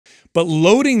But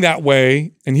loading that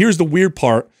way, and here's the weird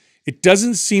part, it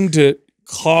doesn't seem to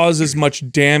cause as much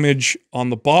damage on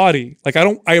the body. Like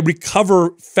I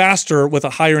recover faster with a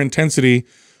higher intensity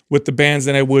with the bands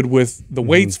than I would with the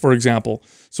weights, for example.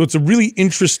 So it's a really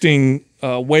interesting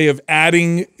way of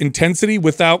adding intensity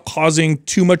without causing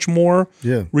too much more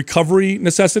recovery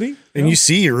necessity. And you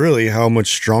see really how much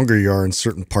stronger you are in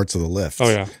certain parts of the lift. Oh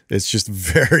yeah. It's just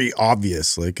very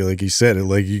obvious. Like you said,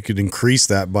 like you could increase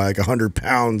that by like 100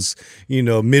 pounds, you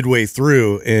know, midway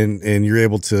through and you're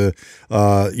able to,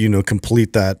 you know,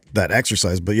 complete that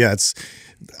exercise. But yeah,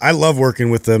 I love working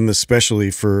with them,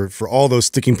 especially for all those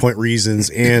sticking point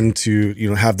reasons and to, you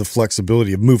know, have the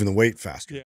flexibility of moving the weight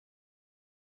faster. Yeah.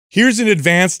 Here's an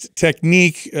advanced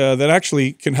technique that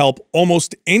actually can help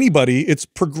almost anybody. It's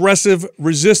progressive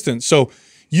resistance. So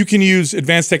you can use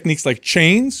advanced techniques like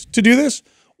chains to do this,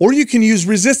 or you can use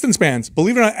resistance bands.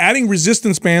 Believe it or not, adding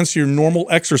resistance bands to your normal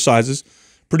exercises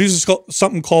produces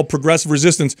something called progressive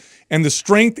resistance, and the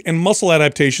strength and muscle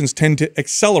adaptations tend to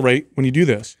accelerate when you do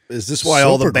this. Is this why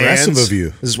all the bands? Of you.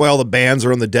 Is this why all the bands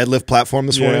are on the deadlift platform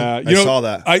this morning? I saw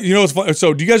that. You know, it's fun.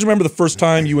 So, do you guys remember the first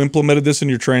time you implemented this in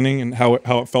your training and how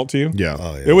it felt to you? Yeah.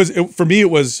 Oh, yeah. It was for me. It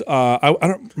was I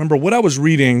don't remember what I was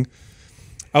reading.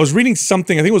 I was reading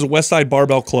something. I think it was a West Side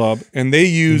Barbell Club, and they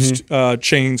used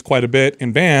chains quite a bit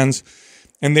and bands,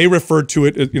 and they referred to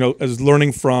it, you know, as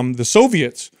learning from the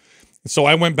Soviets. So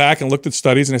I went back and looked at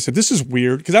studies and I said, this is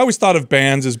weird. Because I always thought of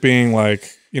bands as being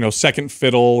like, you know, second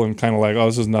fiddle and kind of like, oh,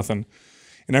 this is nothing.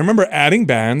 And I remember adding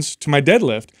bands to my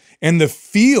deadlift and the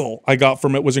feel I got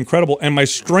from it was incredible. And my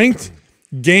strength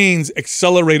gains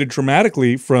accelerated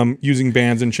dramatically from using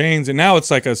bands and chains. And now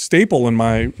it's like a staple in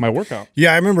my workout.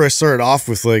 Yeah, I remember I started off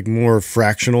with like more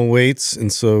fractional weights. And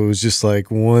so it was just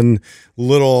like one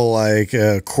little like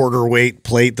quarter weight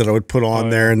plate that I would put on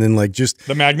there, and then like just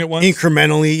the magnet ones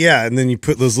incrementally. Yeah. And then you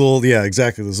put those little,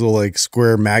 exactly. Those little like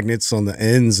square magnets on the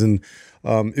ends. And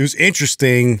it was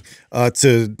interesting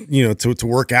to, you know, to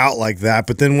work out like that.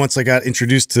 But then once I got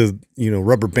introduced to, you know,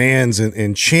 rubber bands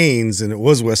and chains, and it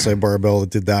was West Side Barbell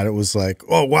that did that, it was like,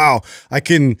 oh, wow, I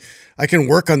can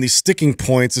work on these sticking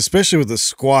points, especially with the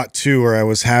squat too, where I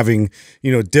was having,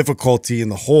 you know, difficulty in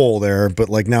the hole there. But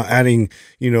like now adding,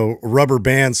 you know, rubber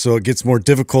bands so it gets more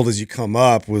difficult as you come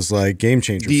up was like game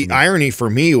changer. The irony for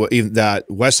me that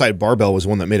West Side Barbell was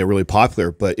one that made it really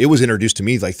popular, but it was introduced to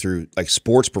me like through like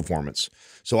sports performance.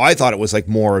 So I thought it was like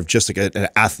more of just like an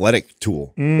athletic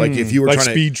tool. Like if you were like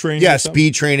trying speed to training. Yeah,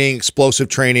 speed training, explosive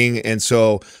training. And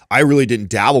so I really didn't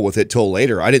dabble with it till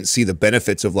later. I didn't see the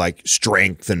benefits of like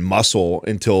strength and muscle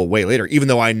until way later, even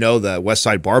though I know the West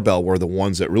Side Barbell were the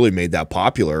ones that really made that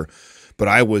popular. But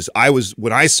I was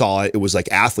when I saw it, it was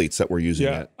like athletes that were using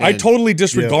it. And I totally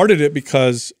disregarded it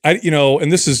because you know,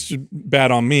 and this is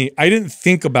bad on me. I didn't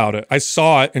think about it. I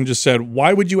saw it and just said,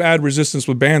 why would you add resistance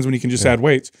with bands when you can just add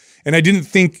weights? And I didn't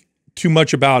think too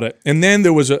much about it. And then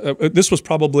there was this was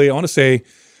probably, I want to say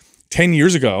 10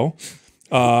 years ago.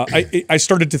 I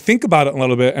started to think about it a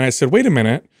little bit and I said, wait a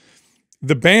minute.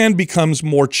 The band becomes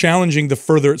more challenging the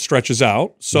further it stretches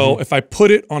out. So if I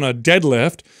put it on a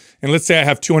deadlift, and let's say I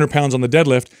have 200 pounds on the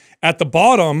deadlift, at the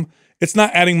bottom, it's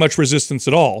not adding much resistance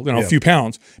at all, you know, a few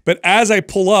pounds. But as I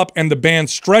pull up and the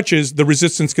band stretches, the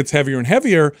resistance gets heavier and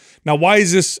heavier. Now, why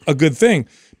is this a good thing?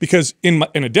 Because in a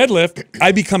deadlift,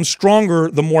 I become stronger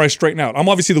the more I straighten out. I'm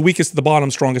obviously the weakest at the bottom,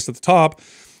 strongest at the top.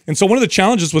 And so one of the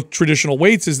challenges with traditional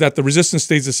weights is that the resistance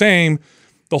stays the same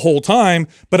the whole time,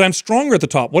 but I'm stronger at the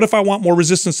top. What if I want more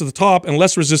resistance at the top and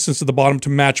less resistance at the bottom to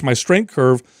match my strength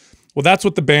curve? Well, that's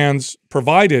what the bands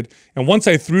provided. And once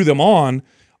I threw them on,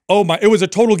 it was a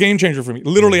total game changer for me.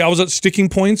 Literally, I was at sticking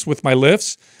points with my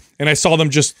lifts, and I saw them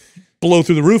just blow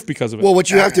through the roof because of it. Well,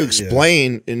 what you have to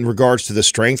explain in regards to the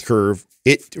strength curve,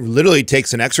 it literally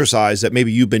takes an exercise that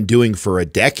maybe you've been doing for a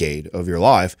decade of your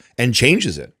life and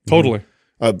changes it. Totally.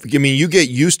 I mean, you get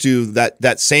used to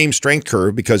that same strength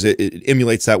curve because it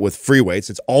emulates that with free weights.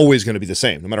 It's always going to be the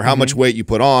same, no matter how much weight you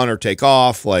put on or take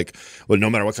off. Like, well, no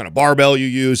matter what kind of barbell you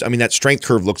use. I mean, that strength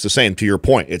curve looks the same. To your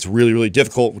point, it's really, really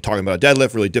difficult. We're talking about a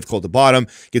deadlift, really difficult at the bottom.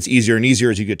 Gets easier and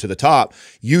easier as you get to the top.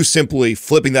 You simply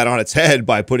flipping that on its head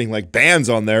by putting like bands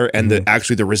on there, and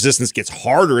actually the resistance gets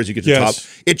harder as you get to the top.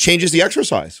 It changes the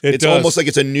exercise. It's almost like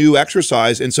it's a new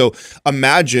exercise. And so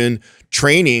imagine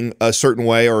training a certain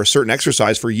way or a certain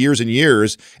exercise for years and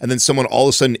years, and then someone all of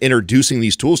a sudden introducing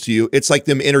these tools to you. It's like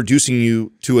them introducing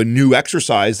you to a new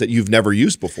exercise that you've never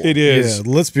used before. It is. Yeah,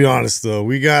 let's be honest though.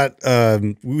 We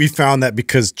found that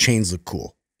because chains look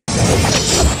cool.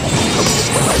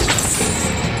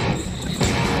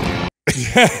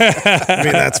 I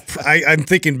mean, I'm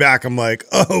thinking back. I'm like,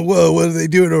 oh, whoa, what are they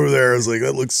doing over there? I was like,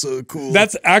 that looks so cool.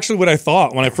 That's actually what I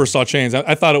thought when I first saw chains.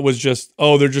 I thought it was just,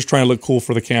 oh, they're just trying to look cool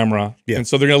for the camera. Yeah. And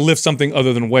so they're going to lift something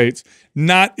other than weights.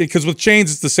 Not because with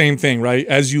chains, it's the same thing, right?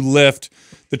 As you lift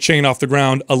the chain off the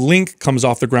ground, a link comes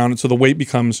off the ground, and so the weight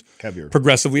becomes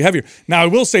progressively heavier. Now, I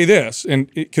will say this, and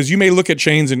because you may look at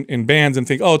chains and bands and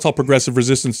think, oh, it's all progressive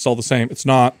resistance, it's all the same. It's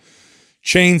not.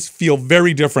 Chains feel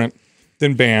very different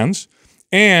than bands.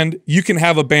 And you can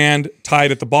have a band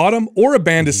tied at the bottom or a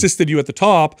band assisted you at the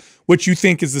top, which you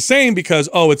think is the same because,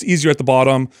 oh, it's easier at the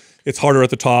bottom, it's harder at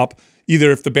the top,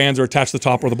 either if the bands are attached to the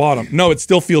top or the bottom. No, it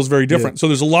still feels very different. So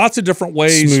there's lots of different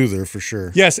ways. Smoother for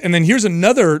sure. Yes, and then here's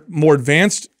another more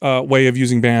advanced way of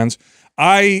using bands.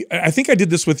 I think I did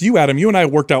this with you, Adam. You and I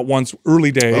worked out once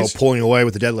early days. Oh, pulling away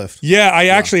with the deadlift. Yeah, I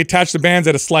actually attached the bands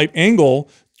at a slight angle,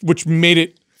 which made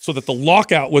it so that the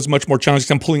lockout was much more challenging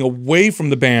because I'm pulling away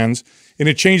from the bands, and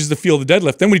it changes the feel of the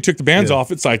deadlift. Then when you took the bands off,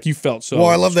 it's like you felt so Well,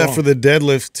 I love strong. that for the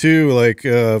deadlift too, like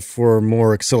for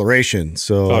more acceleration.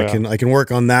 So I can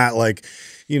work on that, like,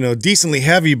 you know, decently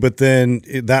heavy, but then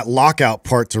that lockout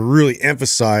part to really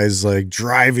emphasize like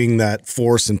driving that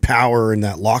force and power in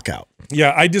that lockout.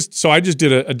 Yeah, I just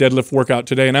did a deadlift workout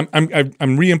today, and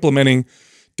I'm re-implementing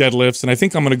deadlifts, and I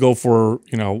think I'm going to go for,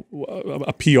 you know,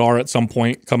 a PR at some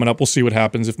point coming up. We'll see what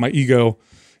happens if my ego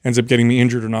ends up getting me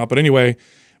injured or not. But anyway,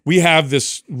 we have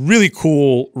this really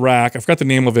cool rack. I forgot the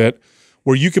name of it,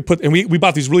 where you could put, and we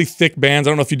bought these really thick bands. I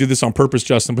don't know if you did this on purpose,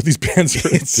 Justin, but these bands are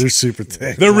They're super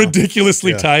thick. They're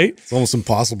ridiculously tight. It's almost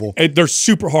impossible. And they're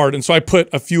super hard. And so I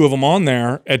put a few of them on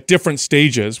there at different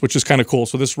stages, which is kind of cool.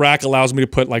 So this rack allows me to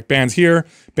put like bands here,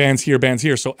 bands here, bands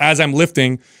here. So as I'm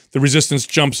lifting, the resistance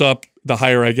jumps up the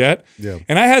higher I get. Yeah.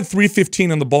 And I had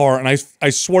 315 on the bar, and I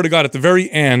swear to God, at the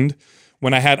very end,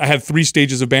 when I had 3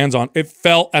 stages of bands on, it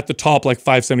felt at the top like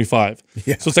 575.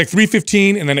 Yeah. So it's like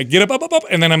 315, and then I get up,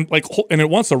 and then I'm like, and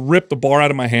it wants to rip the bar out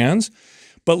of my hands.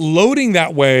 But loading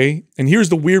that way, and here's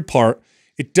the weird part,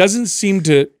 it doesn't seem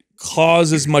to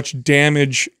cause as much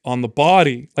damage on the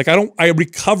body. Like I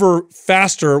recover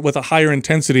faster with a higher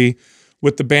intensity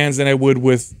with the bands than I would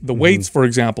with the weights, for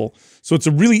example. So it's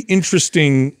a really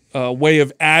interesting way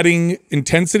of adding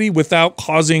intensity without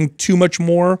causing too much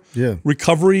more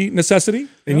recovery necessity.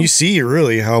 And you see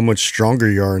really how much stronger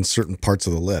you are in certain parts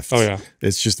of the lift. Oh yeah,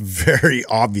 it's just very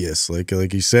obvious. Like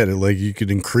you said, like you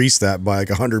could increase that by like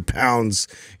 100 pounds,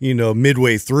 you know,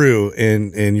 midway through,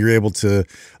 and you're able to,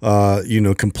 you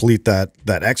know, complete that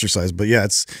exercise. But yeah,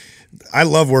 I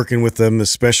love working with them,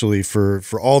 especially for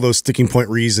all those sticking point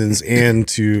reasons, and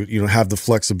to, you know, have the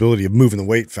flexibility of moving the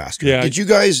weight faster. Yeah. Did you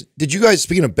guys,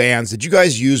 speaking of bands, did you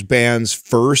guys use bands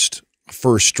first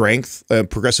for strength,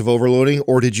 progressive overloading,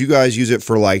 or did you guys use it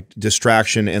for like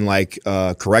distraction and like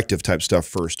corrective type stuff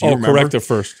first? Do you remember? Corrective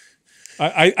first.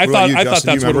 I thought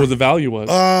that's what the value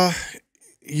was.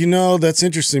 You know, that's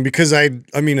interesting because I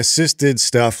mean, assisted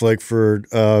stuff like for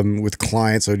with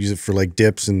clients, I would use it for like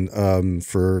dips and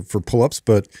for pull-ups.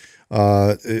 But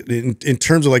in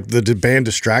terms of like the band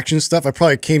distraction stuff, I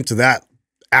probably came to that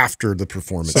after the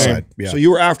performance side. Yeah. So you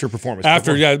were after performance.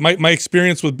 Yeah. My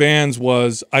experience with bands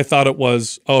was, I thought it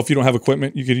was, oh, if you don't have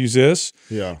equipment, you could use this.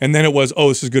 Yeah. And then it was, oh,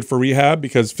 this is good for rehab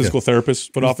because physical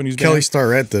therapists would often use Kelly bands.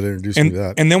 Starrett that introduced me to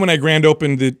that. And then when I grand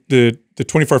opened the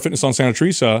 24-hour fitness on Santa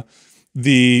Teresa,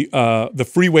 the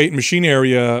free weight machine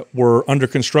area were under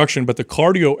construction, but the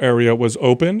cardio area was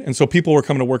open. And so people were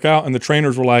coming to work out, and the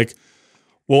trainers were like,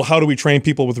 well, how do we train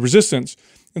people with resistance?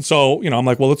 And so, you know, I'm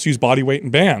like, well, let's use body weight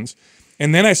and bands.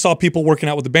 And then I saw people working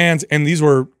out with the bands, and these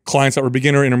were clients that were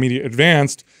beginner, intermediate,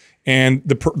 advanced, and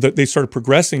they started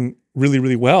progressing really,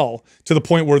 really well to the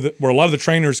point where a lot of the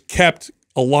trainers kept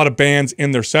a lot of bands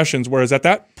in their sessions, whereas at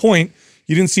that point,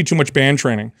 you didn't see too much band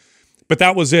training. But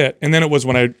that was it. And then it was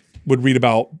when I would read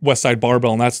about West Side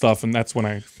Barbell and that stuff, and that's when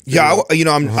I you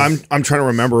know, I'm trying to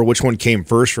remember which one came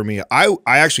first for me. I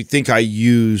actually think I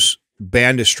use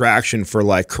band distraction for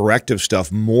like corrective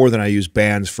stuff more than I use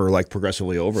bands for like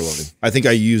progressively overloading. I think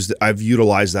I've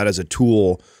utilized that as a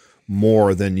tool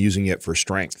more than using it for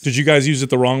strength. Did you guys use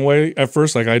it the wrong way at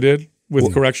first, like I did?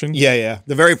 With correction? Yeah.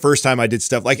 The very first time I did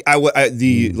stuff like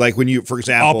like when you, for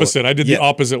example, opposite. I did the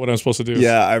opposite what I was supposed to do.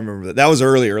 Yeah, I remember that. That was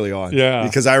early on. Yeah,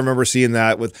 because I remember seeing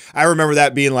that I remember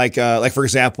that being like for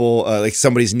example, like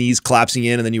somebody's knees collapsing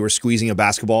in, and then you were squeezing a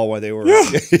basketball while they were.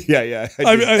 Yeah.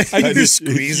 I just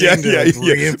squeezing to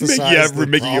re-emphasize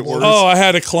making it worse. Oh, I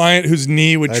had a client whose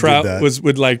knee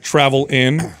would like travel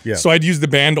in. Yeah. So I'd use the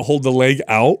band to hold the leg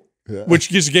out. which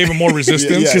just gave them more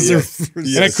resistance.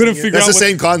 And I couldn't figure out. That's the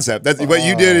same concept. That's what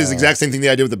you did is the exact same thing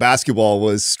that I did with the basketball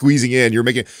was squeezing in. You're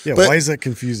making. Yeah. Why is that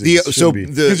confusing?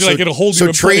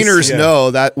 So trainers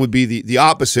know that would be the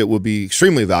opposite would be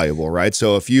extremely valuable, right?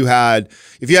 So if you had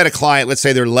a client, let's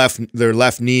say their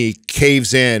left knee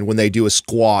caves in when they do a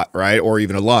squat, right, or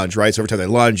even a lunge, right? So every time they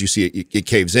lunge, you see it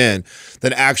caves in.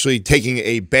 Then actually taking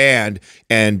a band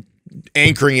and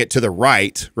anchoring it to the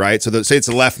right, so say it's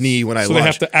the left knee when I lunge. So they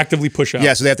have to actively push out.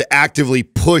 Yeah, so they have to actively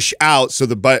push out so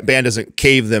the band doesn't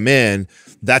cave them in.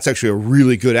 That's actually a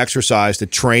really good exercise to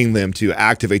train them to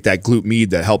activate that glute med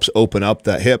that helps open up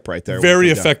that hip right there. Very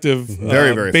effective,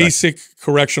 very basic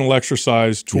correctional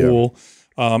exercise tool.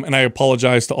 And I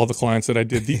apologize to all the clients that I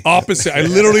did the opposite. I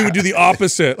literally would do the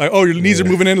opposite. Like, oh, your knees are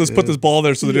moving in. Let's put this ball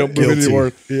there so they don't move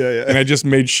anymore. And I just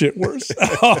made shit worse.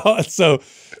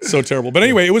 So terrible. But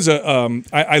anyway, it was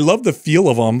I love the feel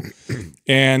of them.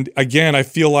 And again, I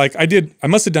feel like I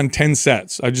must have done 10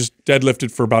 sets. I just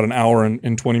deadlifted for about an hour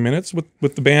and 20 minutes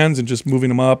with the bands and just moving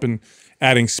them up and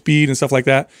adding speed and stuff like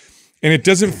that. And it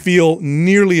doesn't feel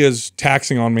nearly as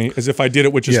taxing on me as if I did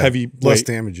it with just heavy weight. Less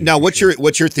damaging. Now, what's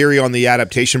your theory on the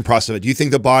adaptation process? Do you think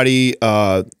the body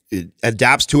it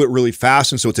adapts to it really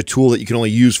fast, and so it's a tool that you can only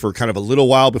use for kind of a little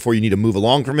while before you need to move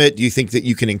along from it? Do you think that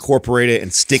you can incorporate it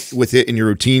and stick with it in your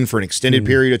routine for an extended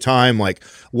period of time? Like,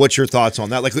 what's your thoughts on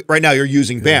that? Like right now, you're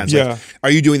using bands. Yeah. Like, are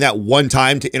you doing that one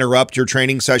time to interrupt your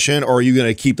training session, or are you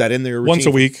going to keep that in there? Once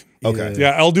a week. Okay.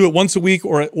 Yeah, I'll do it once a week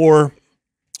or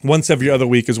once every other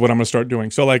week is what I'm going to start doing.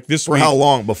 So like this week. For how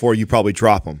long before you probably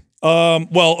drop them?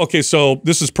 Well, okay, so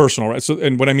this is personal, right? So,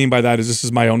 and what I mean by that is this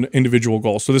is my own individual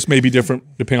goal. So this may be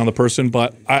different depending on the person,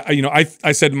 but I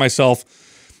said to myself,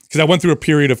 because I went through a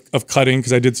period of cutting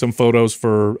because I did some photos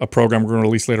for a program we're going to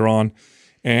release later on.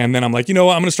 And then I'm like, you know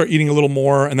what, I'm going to start eating a little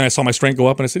more. And then I saw my strength go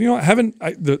up and I said, you know,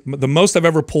 the most I've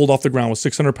ever pulled off the ground was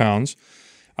 600 pounds.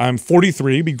 I'm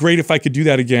 43. It'd be great if I could do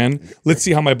that again. Let's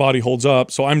see how my body holds up.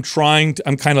 So I'm kind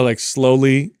of like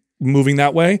slowly moving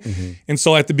that way. And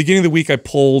so at the beginning of the week, I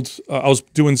pulled, I was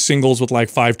doing singles with like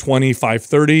 520,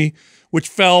 530, which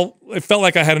it felt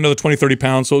like I had another 20, 30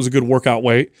 pounds. So it was a good workout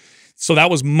weight. So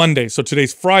that was Monday. So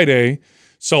today's Friday.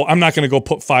 So I'm not going to go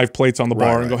put 5 plates on the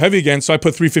bar and go heavy again. So I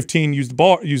put 315,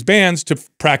 use bands to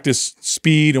practice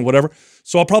speed and whatever.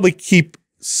 So I'll probably keep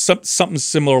something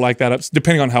similar like that up,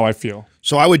 depending on how I feel.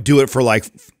 So I would do it for like a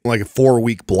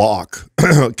 4-week block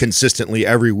consistently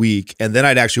every week, and then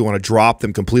I'd actually want to drop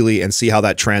them completely and see how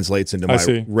that translates into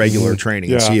my regular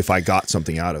training and see if I got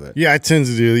something out of it. Yeah, I tend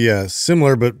to do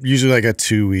similar, but usually like a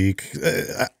 2-week.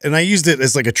 And I used it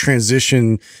as like a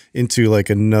transition into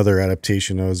like another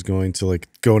adaptation. I was going to like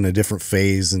go in a different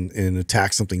phase and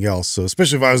attack something else. So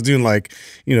especially if I was doing like,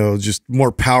 you know, just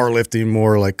more powerlifting,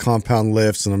 more like compound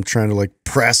lifts, and I'm trying to like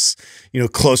press, you know,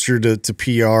 closer to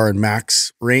PR and max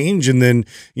range, and then,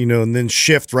 you know, and then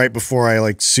shift right before I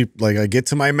I get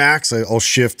to my max. I'll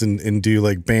shift and do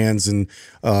like bands and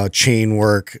chain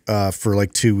work for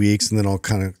like 2 weeks, and then I'll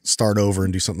kind of start over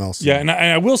and do something else. Yeah, and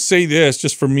I will say this,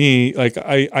 just for me, like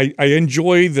I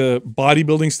enjoy the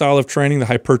bodybuilding style of training, the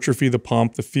hypertrophy, the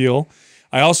pump, the feel.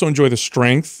 I also enjoy the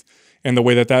strength and the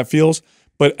way that feels.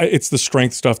 But it's the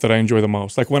strength stuff that I enjoy the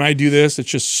most. Like when I do this, it's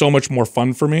just so much more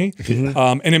fun for me.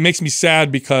 And it makes me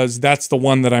sad because that's the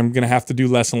one that I'm going to have to do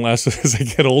less and less as I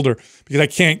get older, because I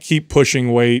can't keep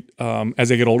pushing weight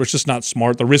as I get older. It's just not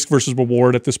smart. The risk versus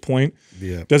reward at this point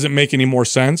doesn't make any more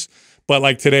sense. But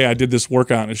like today, I did this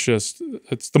workout and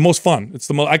it's the most fun. It's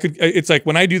the most, it's like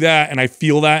when I do that and I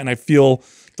feel the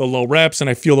low reps and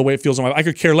I feel the way it feels on my, I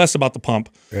could care less about the pump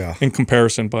in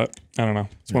comparison, but I don't know.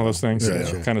 It's one of those things.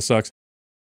 It kind of sucks.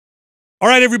 All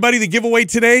right, everybody, the giveaway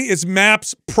today is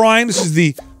MAPS Prime. This is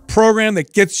the program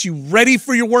that gets you ready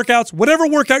for your workouts. Whatever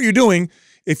workout you're doing,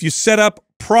 if you set up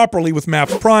properly with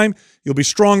MAPS Prime, you'll be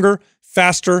stronger,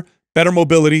 faster, better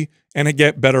mobility, and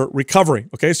get better recovery.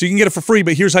 Okay, so you can get it for free,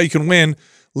 but here's how you can win.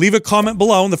 Leave a comment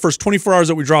below in the first 24 hours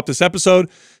that we drop this episode.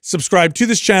 Subscribe to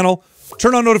this channel.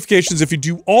 Turn on notifications. If you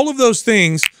do all of those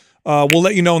things, we'll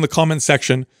let you know in the comment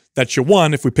section that you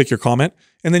won if we pick your comment,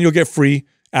 and then you'll get free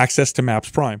access to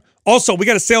MAPS Prime. Also, we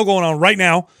got a sale going on right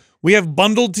now. We have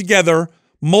bundled together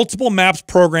multiple MAPS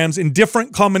programs in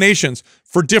different combinations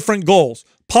for different goals.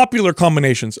 Popular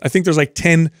combinations. I think there's like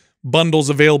 10 bundles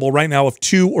available right now of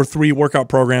 2 or 3 workout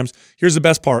programs. Here's the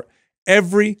best part.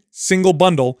 Every single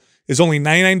bundle is only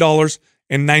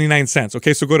 $99.99.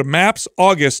 Okay, so go to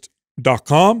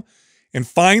mapsaugust.com and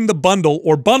find the bundle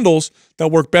or bundles that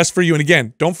work best for you. And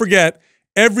again, don't forget,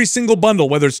 every single bundle,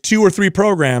 whether it's 2 or 3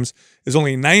 programs, is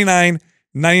only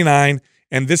 $99.99,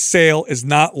 and this sale is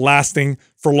not lasting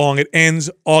for long. It ends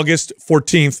August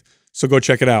 14th, so go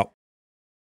check it out.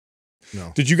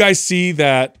 No. Did you guys see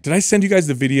that? Did I send you guys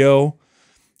the video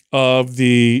of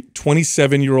the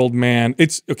 27-year-old man?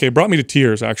 It's okay. It brought me to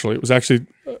tears. Actually, it was actually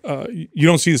you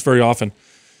don't see this very often.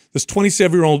 This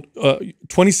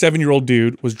 27-year-old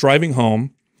dude was driving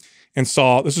home and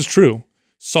saw, this is true,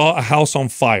 saw a house on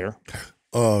fire.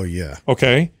 Oh yeah.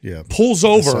 Okay. Yeah. Pulls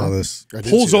over. I saw this.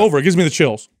 Pulls over. It gives me the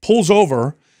chills. Pulls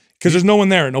over because there's no one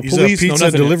there. No He's police. a pizza no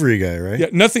nothing. delivery guy, right? Yeah.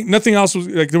 Nothing else was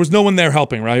like. There was no one there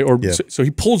helping. Right. Or so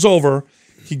he pulls over.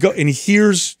 He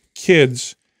hears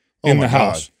kids in the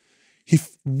house. God. He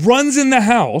runs in the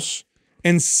house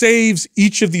and saves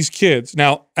each of these kids.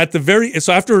 Now, at the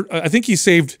so after, I think he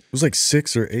saved. It was like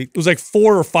 6 or 8. It was like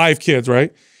 4 or 5 kids,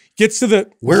 right? Gets to the.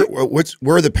 Where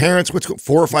are the parents? What's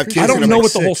 4 or 5 kids? I don't know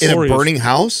what the whole story is. In a burning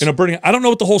house? In a burning. I don't know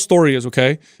what the whole story is,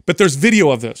 okay? But there's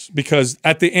video of this because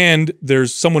at the end,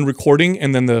 there's someone recording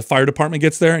and then the fire department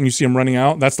gets there and you see him running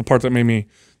out. That's the part that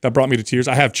brought me to tears.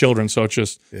 I have children, so it's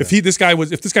just, if this guy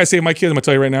saved my kid, I'm gonna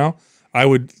tell you right now, I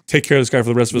would take care of this guy for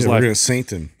the rest of his life. We're gonna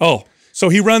saint him. Oh. So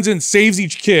he runs in, saves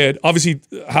each kid. Obviously,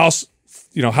 house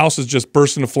is just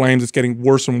bursting into flames. It's getting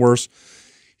worse and worse.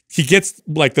 He gets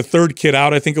like the 3rd kid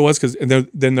out, I think it was, because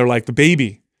then they're like the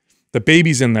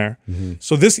baby's in there. Mm-hmm.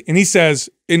 So he says,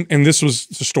 and this was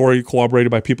the story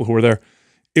corroborated by people who were there.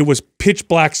 It was pitch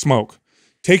black smoke.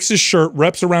 Takes his shirt,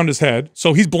 wraps around his head,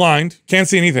 so he's blind, can't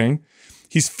see anything.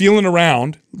 He's feeling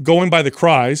around, going by the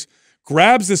cries,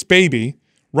 grabs this baby.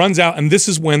 Runs out, and this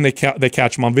is when they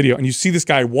catch him on video. And you see this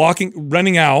guy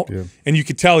running out, and you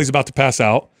could tell he's about to pass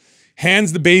out.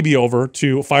 Hands the baby over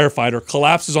to a firefighter,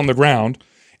 collapses on the ground,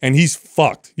 and he's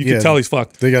fucked. You can tell he's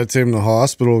fucked. They got to take him to the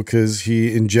hospital because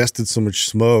he ingested so much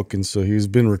smoke, and so he's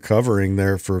been recovering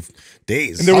there for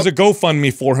days. And there was a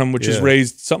GoFundMe for him, which has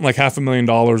raised something like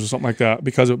 $500,000 or something like that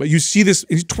because of it. But you see this,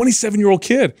 he's a 27-year-old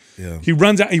kid. Yeah. He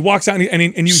runs out, he walks out, and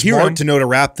you hear him. Smart to know to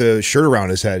wrap the shirt around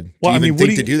his head. Well,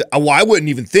 to do that. Well, I wouldn't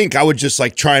even think. I would just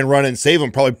like try and run and save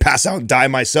him, probably pass out and die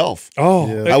myself.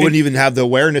 Oh. I wouldn't even have the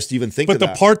awareness to even think of that.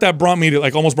 But the part that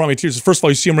almost brought me to tears is, first of all,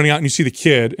 you see him running out and you see the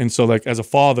kid. And so like as a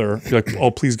father, you're like,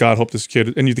 oh, please God, hope this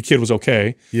kid, and the kid was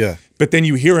okay. Yeah. But then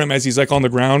you hear him as he's like on the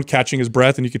ground catching his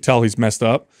breath, and you could tell he's messed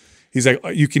up. He's like,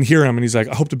 you can hear him, and he's like,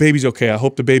 I hope the baby's okay. I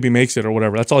hope the baby makes it or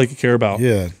whatever. That's all he could care about.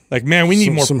 Yeah. Like, man, we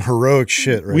need some heroic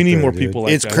shit right We need there, more dude. people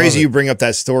like it's that. It's crazy you bring up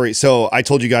that story. So I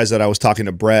told you guys that I was talking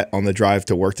to Brett on the drive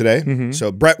to work today. Mm-hmm.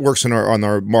 So Brett works on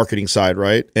our marketing side,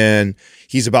 right? And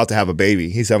he's about to have a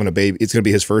baby. He's having a baby. It's going to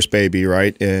be his first baby,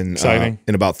 right? And exciting.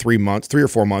 In about 3 or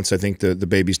 4 months, I think the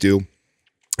baby's due.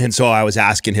 And so I was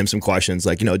asking him some questions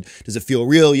like, does it feel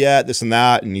real yet? This and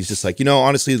that. And he's just like,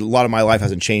 honestly, a lot of my life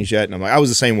hasn't changed yet. And I'm like, I was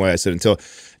the same way. I said, until it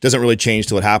doesn't really change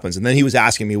till it happens. And then he was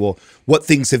asking me, well, what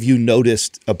things have you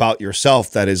noticed about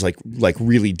yourself that is like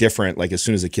really different? Like as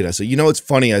soon as a kid, I said, it's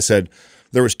funny. I said,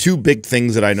 there was 2 big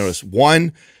things that I noticed.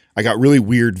 One, I got really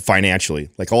weird financially.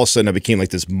 Like all of a sudden I became like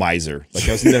this miser. Like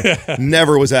I was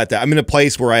never was at that. I'm in a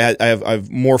place where I have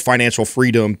more financial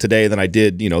freedom today than I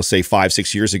did, say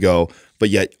 5-6 years ago. But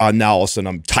yet now all of a sudden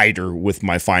I'm tighter with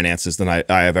my finances than I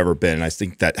have ever been. And I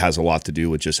think that has a lot to do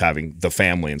with just having the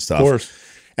family and stuff. Of course.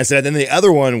 And so then the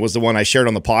other one was the one I shared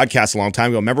on the podcast a long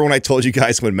time ago. Remember when I told you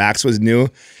guys when Max was new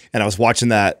and I was watching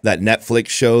that Netflix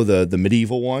show, the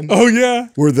medieval one? Oh yeah.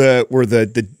 Where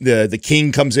the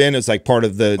king comes in, it's like part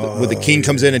of where the king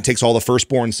comes in and takes all the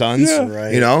firstborn sons. Yeah.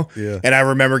 Right. Yeah. And I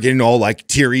remember getting all like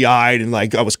teary-eyed and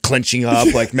like I was clenching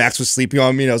up, like Max was sleeping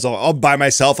on me and I was all by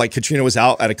myself. Like Katrina was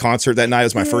out at a concert that night. It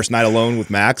was my first night alone with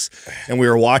Max. And we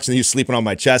were watching, he was sleeping on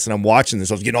my chest and I'm watching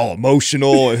this. I was getting all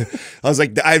emotional. And I was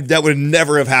like, that would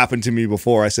never have happened to me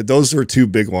before. I said, those are 2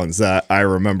 big ones that I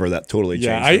remember that totally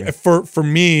changed. Yeah, for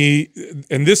me,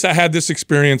 and I had this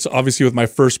experience obviously with my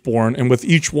firstborn, and with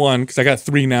each one, because I got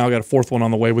 3 now, I got a 4th one on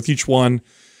the way. With each one,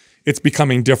 it's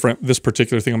becoming different. This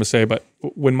particular thing I'm gonna say, but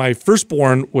when my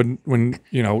firstborn, when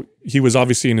he was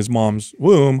obviously in his mom's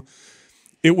womb,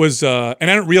 it was, and I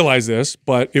didn't realize this,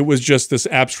 but it was just this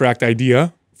abstract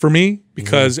idea for me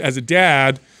because as a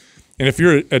dad. And if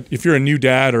you're a new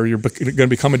dad or you're going to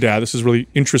become a dad, this is really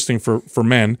interesting for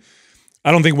men. I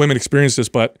don't think women experience this,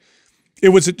 but it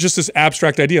was just this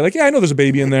abstract idea. Like, yeah, I know there's a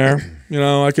baby in there.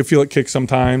 I could feel it kick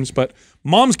sometimes, but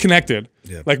mom's connected.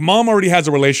 Yeah. Like mom already has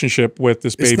a relationship with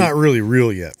this baby. It's not really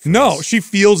real yet. No, she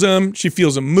feels him. She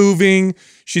feels him moving.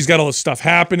 She's got all this stuff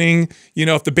happening.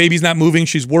 If the baby's not moving,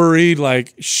 she's worried.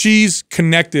 Like she's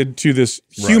connected to this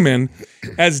human.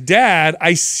 Right. As dad,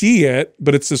 I see it,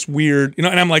 but it's this weird, and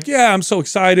I'm like, yeah, I'm so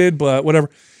excited, but whatever.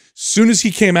 Soon as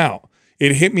he came out,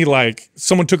 it hit me like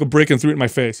someone took a brick and threw it in my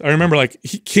face. I remember like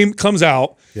he comes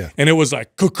out and it was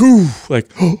like, cuckoo, like,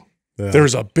 oh,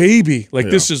 there's a baby. Like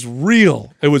this is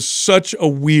real. It was such a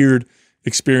weird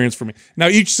experience for me. Now,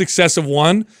 each successive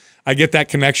one, I get that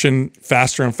connection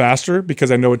faster and faster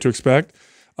because I know what to expect.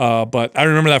 But I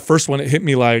remember that first one, it hit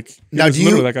me like, now, do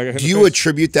you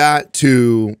attribute that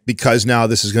to because now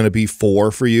this is going to be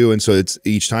 4 for you, and so it's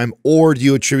each time, or do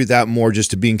you attribute that more just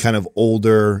to being kind of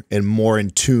older and more in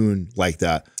tune like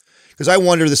that? Because I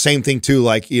wonder the same thing too,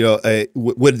 like, you know,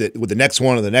 with the next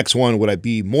one or the next one, would I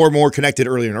be more and more connected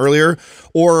earlier and earlier?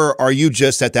 Or are you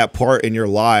just at that part in your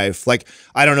life? Like,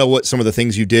 I don't know what some of the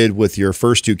things you did with your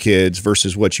first 2 kids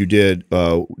versus what you did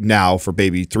now for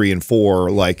baby 3 and 4,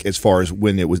 like as far as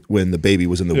when the baby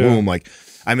was in the womb. Like,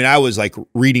 I mean, I was like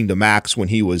reading to Max when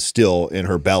he was still in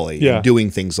her belly and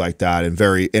doing things like that, and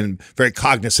very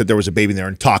cognizant there was a baby there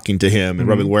and talking to him and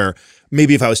rubbing where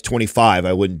maybe if I was 25,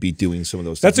 I wouldn't be doing some of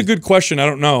those things. That's a good question. I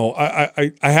don't know.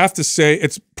 I have to say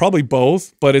it's probably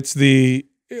both, but it's the,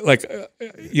 like,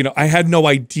 you know, I had no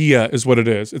idea is what it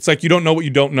is. It's like you don't know what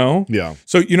you don't know. Yeah.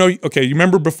 So, you know, okay, you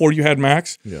remember before you had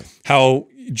Max? Yeah. How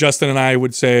Justin and I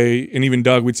would say, and even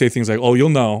Doug would say things like, oh, you'll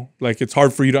know. Like, it's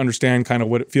hard for you to understand kind of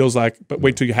what it feels like, but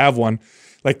wait till you have one.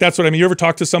 Like, that's what I mean. You ever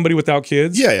talk to somebody without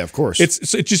kids? Yeah, of course. It's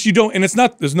just, you don't, and it's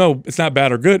not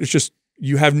bad or good. It's just,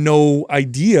 you have no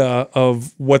idea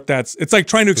of what that's, it's like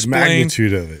trying to explain. The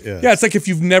magnitude of it, yeah. Yeah, it's like if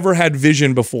you've never had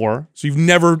vision before. So you've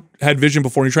never had vision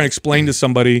before, and you're trying to explain to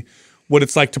somebody what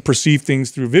it's like to perceive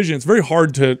things through vision. It's very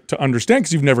hard to understand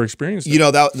because you've never experienced it. You know,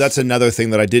 that's another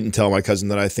thing that I didn't tell my cousin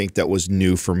that I think that was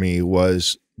new for me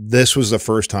was this was the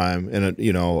first time, and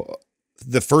you know,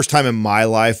 the first time in my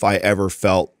life I ever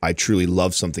felt I truly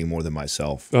loved something more than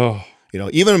myself. Oh. You know,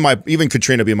 even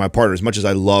Katrina being my partner, as much as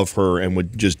I love her and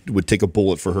would take a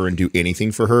bullet for her and do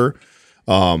anything for her,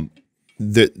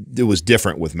 it was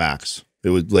different with Max. It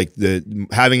was like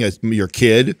having your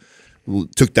kid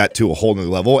took that to a whole nother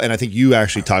level. And I think you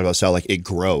actually talked about how like it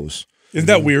grows. Isn't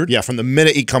that weird? Yeah, from the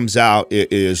minute he comes out,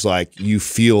 it is like you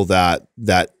feel that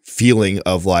feeling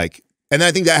of like. And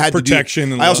I think that had protection.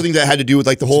 To do. I also think that had to do with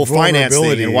like the whole finance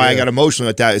thing and why I got emotional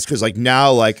at that. It's because like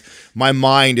now like my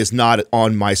mind is not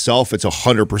on myself; it's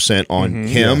 100% on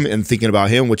him and thinking about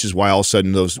him, which is why all of a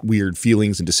sudden those weird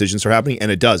feelings and decisions are happening.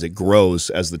 And it grows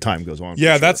as the time goes on.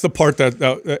 Yeah, that's the part that,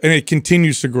 and it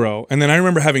continues to grow. And then I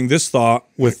remember having this thought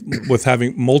with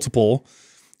having multiple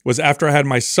was after I had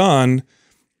my son,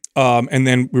 and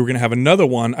then we were going to have another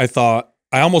one.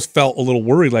 I almost felt a little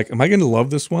worried, like, am I going to love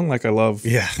this one like I love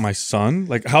my son?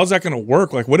 Like, how's that going to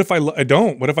work? Like, what if I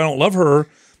don't? What if I don't love her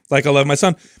like I love my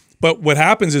son? But what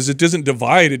happens is it doesn't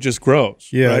divide, it just grows.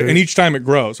 Yeah. Right? And each time it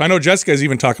grows. I know Jessica's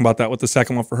even talking about that with the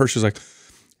second one for her. She's like,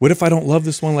 what if I don't love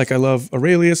this one like I love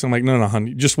Aurelius? I'm like, no,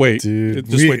 honey, just wait. Dude,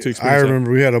 just wait to experience I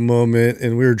remember we had a moment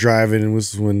and we were driving, and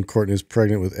this was when Courtney was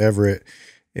pregnant with Everett,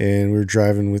 and we were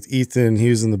driving with Ethan. He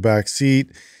was in the back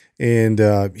seat, and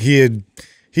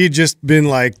he had just been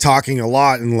like talking a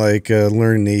lot and like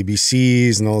learning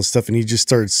ABCs and all this stuff, and he just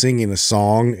started singing a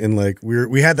song, and like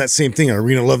we had that same thing. Are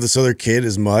we gonna love this other kid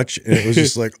as much? And it was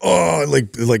just like, oh,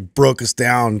 it like broke us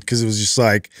down because it was just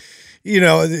like, you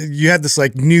know, you had this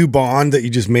like new bond that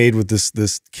you just made with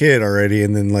this kid already,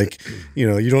 and then like, you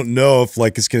know, you don't know if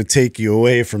like it's gonna take you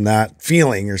away from that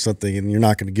feeling or something, and you're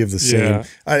not gonna give the same.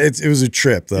 It was a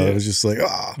trip though. It was just like,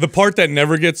 ah. The part that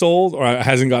never gets old or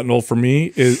hasn't gotten old for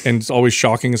me is, and it's always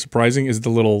shocking and surprising, is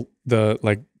the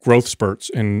like growth spurts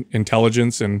in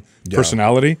intelligence and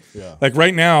personality. Yeah. Like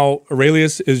right now,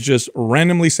 Aurelius is just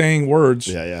randomly saying words.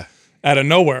 Yeah. Out of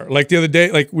nowhere. Like the other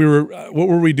day, like we were, what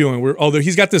were we doing?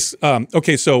 He's got this,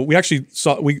 okay, so we actually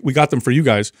we got them for you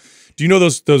guys. Do you know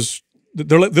those, they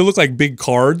look like big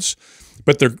cards,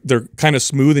 but they're kind of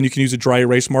smooth and you can use a dry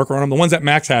erase marker on them. The ones that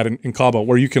Max had in Cabo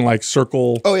where you can like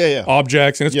circle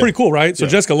objects, and it's pretty cool, right? So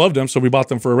Jessica loved them, so we bought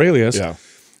them for Aurelius. Yeah.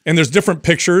 And there's different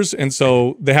pictures, and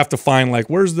so they have to find like,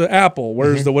 where's the apple?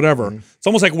 Where's the whatever? It's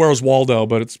almost like Where's Waldo,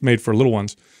 but it's made for little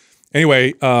ones.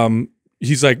 Anyway,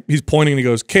 he's pointing and he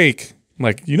goes, cake. I'm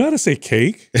like, you know how to say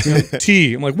cake? You know,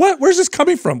 tea. I'm like, what? Where's this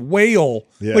coming from? Whale.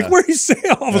 Yeah. Like, where do you say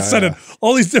all of a sudden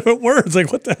all these different words?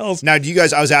 Like, what the hell? Now, do you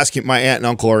guys, I was asking, my aunt and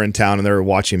uncle are in town and they're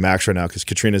watching Max right now because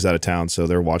Katrina's out of town. So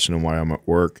they're watching him while I'm at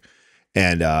work.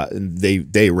 And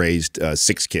they raised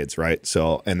 6 kids, right?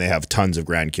 So, and they have tons of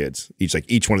grandkids.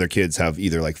 Each one of their kids have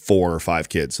either like 4 or 5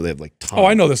 kids. So they have like tons. Oh,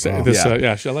 I know this. I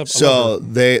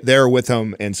love they're with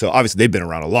them, and so obviously they've been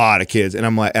around a lot of kids. And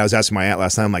I'm like, I was asking my aunt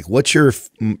last night, I'm like, what's your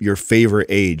favorite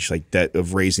age like that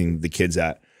of raising the kids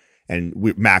at? And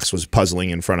Max was puzzling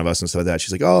in front of us and stuff like that.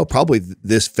 She's like, oh, probably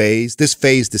this phase to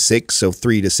 6, so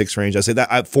 3 to 6 range. I say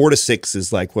that 4 to 6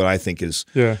 is like what I think is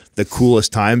the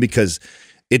coolest time because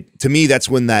to me, that's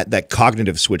when that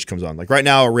cognitive switch comes on. Like right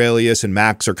now, Aurelius and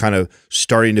Max are kind of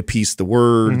starting to piece the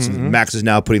words. And Max is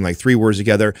now putting like 3 words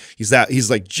together. He's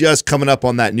like just coming up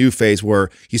on that new phase where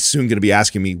he's soon going to be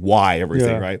asking me why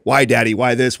everything, right? Why daddy?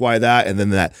 Why this? Why that? And then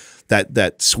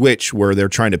that switch where they're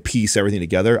trying to piece everything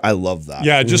together. I love that.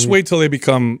 Yeah, just wait till they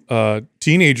become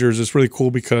teenagers. It's really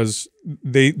cool because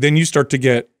then you start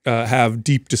to have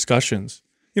deep discussions.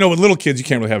 You know, with little kids, you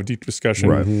can't really have a deep discussion.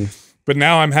 Right. But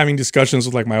now I'm having discussions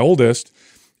with like my oldest,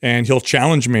 and he'll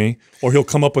challenge me, or he'll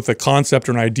come up with a concept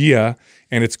or an idea,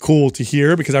 and it's cool to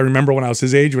hear because I remember when I was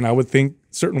his age when I would think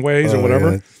certain ways or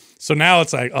whatever. Yeah. So now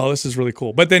it's like, oh, this is really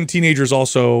cool. But then teenagers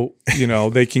also, you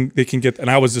know, they can get, and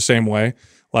I was the same way.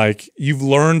 Like you've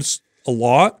learned a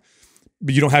lot,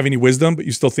 but you don't have any wisdom, but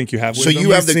you still think you have wisdom. So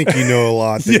you think you know a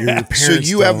lot that your parents So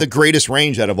you have the greatest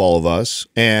range out of all of us.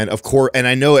 And of course, and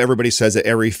I know everybody says that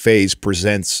every phase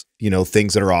presents, you know,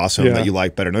 things that are awesome that you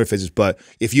like better than other phases. But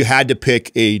if you had to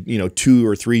pick a, 2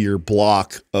 or 3 year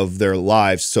block of their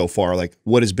lives so far, like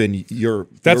what has been your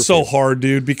That's so hard,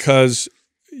 dude, because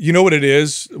you know what it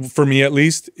is, for me at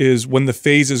least, is when the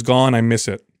phase is gone, I miss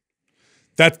it.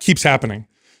 That keeps happening.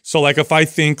 So like if I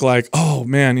think like, oh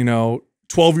man,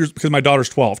 12 years, because my daughter's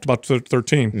 12, about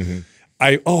 13.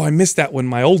 I missed that when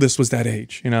my oldest was that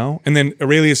age, And then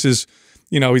Aurelius is,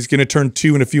 he's going to turn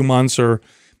 2 in a few months, and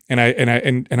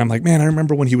I'm like, man, I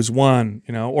remember when he was 1,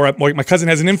 Or my cousin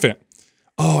has an infant.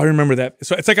 Oh, I remember that.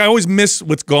 So it's like I always miss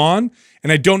what's gone,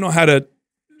 and I don't know how to.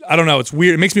 I don't know. It's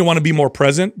weird. It makes me want to be more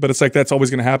present, but it's like that's always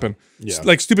going to happen. Yeah.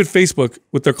 Like stupid Facebook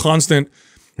with their constant.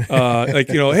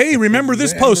 Hey, remember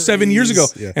this post 7 years ago?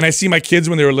 Yeah. And I see my kids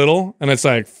when they were little, and it's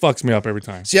like fucks me up every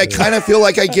time. See, I kind of feel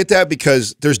like I get that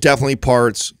because there's definitely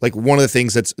parts. Like one of the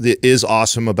things that is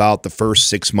awesome about the first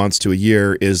 6 months to a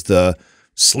year is the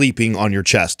sleeping on your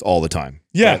chest all the time.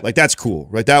 Yeah. Right? Like that's cool,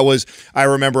 right? I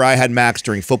remember I had Max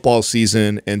during football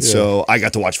season, and so I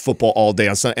got to watch football all day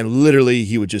on Sunday, and literally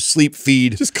he would just sleep,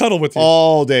 feed, just cuddle with you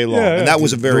all day long. And that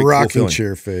was a very cool rocking feeling.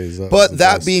 Chair phase. But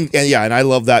that being, and I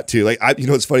love that too. Like,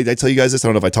 it's funny, did I tell you guys this? I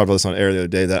don't know if I talked about this on air the other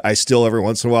day, that I still every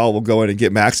once in a while will go in and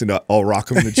get Max and I'll rock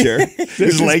him in the chair.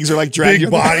 His legs are like dragging.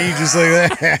 Big body, just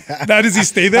like that. Now, does he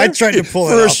stay there? I tried to pull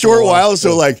it for a short while,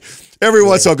 so like, every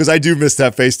once in a while, because I do miss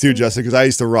that face too, Justin, because I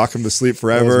used to rock him to sleep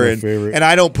forever. And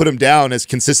I don't put him down as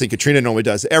consistent Katrina normally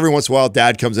does. Every once in a while,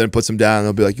 Dad comes in and puts him down, and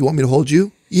they'll be like, you want me to hold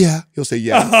you? Yeah. He'll say,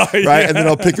 yeah. Right? Yeah. And then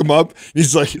I'll pick him up.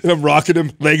 He's like, and I'm rocking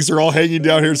him. Legs are all hanging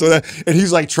down here. And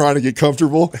he's like trying to get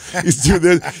comfortable. He's doing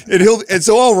this. And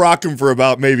so I'll rock him for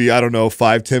about maybe,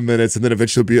 5-10 minutes. And then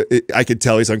eventually I could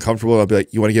tell he's uncomfortable. And I'll be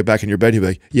like, you want to get back in your bed? He'll be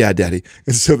like, yeah, Daddy.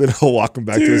 And so then I'll walk him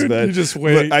back to his bed. You just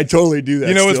wait. But I totally do that.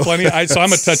 You know what's funny? So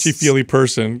I'm a touchy-feely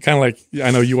person, kind of like, I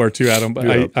know you are too, Adam,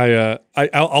 but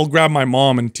I'll grab my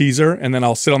mom and tease her, and then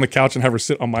I'll sit on the couch and have her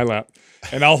sit on my lap.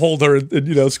 And I'll hold her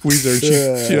and, squeeze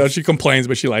her. And she complains,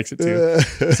 but she likes it too.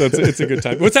 So it's a good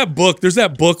time. What's that book? There's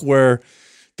that book where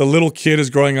the little kid is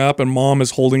growing up and mom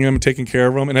is holding him and taking care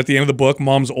of him. And at the end of the book,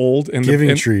 mom's old. And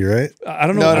Giving Tree, right? I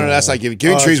don't know. No, that's not Giving.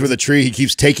 Giving Tree's where the tree he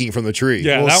keeps taking from the tree.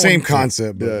 Yeah, well, same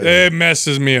concept. But it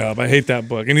messes me up. I hate that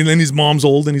book. And then his mom's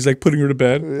old and he's like putting her to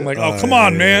bed. I'm like, oh, come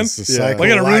on, man. I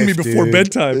gotta ruin me before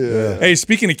bedtime. Yeah. Hey,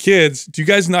 speaking of kids, do you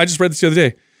guys know? I just read this the other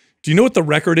day. Do you know what the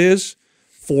record is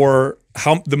for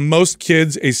how the most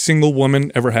kids a single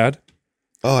woman ever had?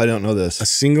 Oh, I don't know this. A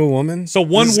single woman? So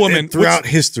one woman throughout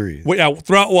history.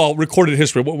 Throughout recorded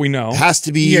history, what we know. Has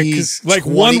to be like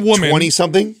 20, one woman. 20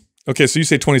 something? Okay, so you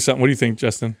say 20 something. What do you think,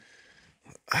 Justin?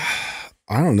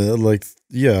 I don't know. Like,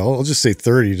 I'll just say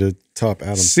 30 to top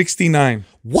Adam. 69.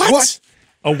 What?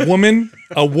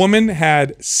 A woman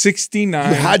had 69.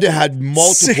 You had to have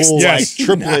multiple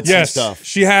triplets and stuff.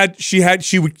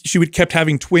 She would kept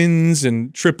having twins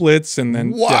and triplets, and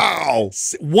then wow.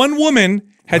 One woman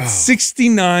had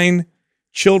 69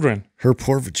 children. Her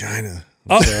poor vagina.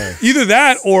 Either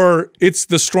that or it's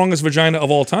the strongest vagina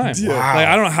of all time. Wow. Like,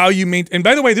 I don't know how you maintain. And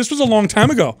by the way, this was a long time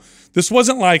ago. This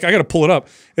wasn't like, I got to pull it up.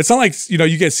 It's not like,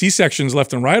 you get C-sections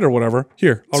left and right or whatever.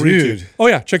 Here, I'll read it to you. Oh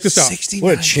yeah, check this out. 69.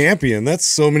 What a champion. That's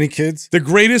so many kids. The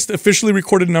greatest officially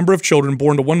recorded number of children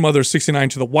born to one mother, 69,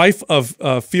 to the wife of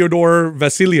Fyodor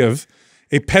Vasilyev,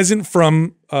 a peasant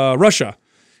from Russia.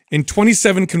 In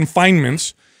 27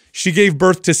 confinements, she gave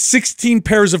birth to 16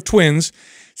 pairs of twins,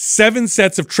 7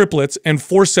 sets of triplets, and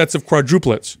 4 sets of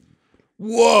quadruplets.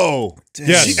 Whoa.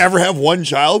 Yes. Did she ever have one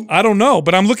child? I don't know,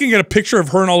 but I'm looking at a picture of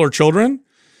her and all her children.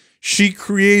 She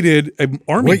created an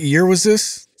army. What year was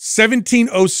this?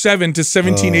 1707 to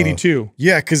 1782.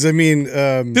 Yeah, because I mean,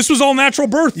 This was all natural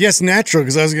birth. yes, natural.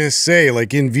 Because I was gonna say,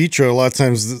 like in vitro, a lot of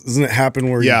times doesn't it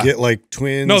happen where you get like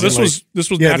twins? No, and, this like, was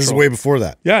yeah, natural. this is way before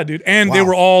that. Yeah, dude. And they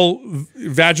were all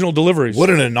vaginal deliveries.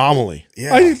 What an anomaly.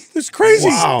 Yeah, It's crazy.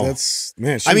 Wow. that's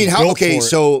man. she I mean, was how? built Okay, for it.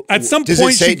 so At some does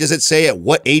point it say? she- Does it say at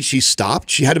what age she stopped?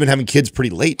 She had to been having kids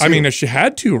pretty late. Too. I mean, if she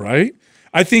had to, right?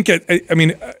 I think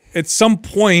at some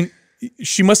point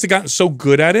she must have gotten so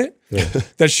good at it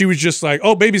that she was just like,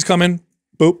 "Oh, baby's coming."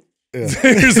 Boop.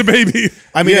 Here's the baby.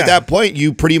 I mean, Yeah. at that point,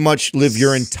 you pretty much live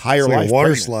your entire It's like life a water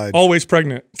pregnant. slide. Always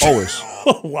pregnant. Always.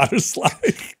 Water slide.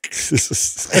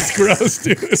 That's gross,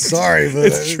 dude. Sorry, but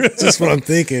It's true. it's just what I'm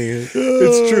thinking.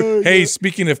 It's true. Hey,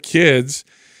 speaking of kids,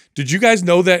 did you guys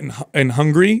know that in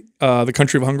Hungary, the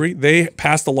country of Hungary, they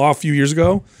passed a law a few years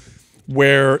ago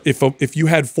where if you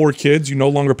had 4 kids, you no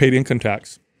longer paid income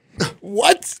tax.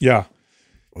 What? Yeah.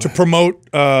 To promote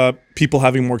people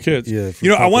having more kids. Yeah, for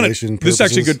you know, I want to. population This is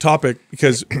actually a purposes. good topic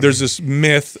because there's this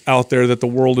myth out there that the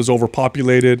world is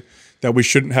overpopulated, that we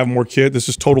shouldn't have more kids. This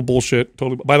is total bullshit.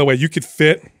 Totally. By the way, you could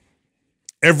fit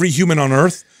every human on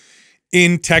Earth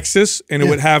in Texas, and it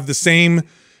would have the same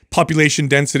population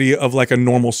density of like a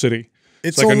normal city.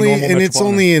 It's like a only normal and it's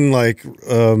metropolitan. only in like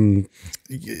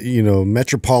you know,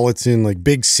 metropolitan, like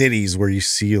big cities where you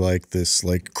see like this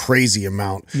like crazy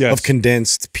amount Yes. of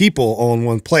condensed people all in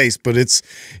one place. But it's,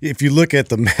 if you look at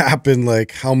the map and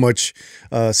like how much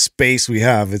space we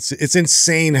have, it's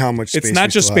insane how much space It's not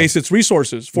we just still space; have. it's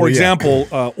resources. For Well, yeah.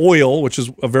 example, oil, which is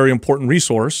a very important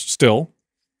resource still.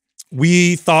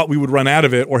 We thought we would run out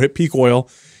of it or hit peak oil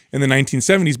in the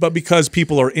 1970s, but because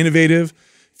people are innovative,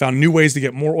 found new ways to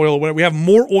get more oil. We have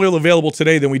more oil available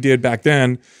today than we did back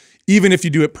then, even if you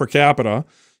do it per capita.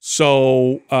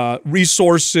 So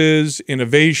resources,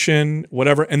 innovation,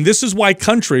 whatever. And this is why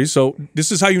countries, so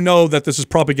this is how you know that this is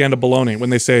propaganda baloney when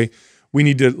they say we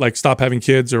need to like stop having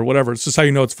kids or whatever. This is how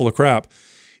you know it's full of crap.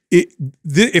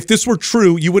 If this were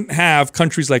true, you wouldn't have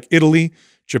countries like Italy,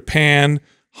 Japan,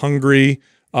 Hungary,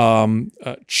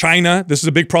 China. This is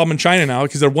a big problem in China now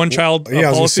because they're one-child Yeah, I was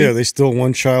gonna policy. say, are they still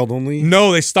one child only?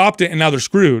 No, they stopped it and now they're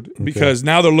screwed because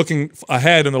now they're looking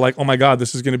ahead and they're like, oh my God,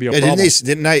 this is going to be a problem.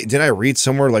 Didn't I read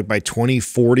somewhere like by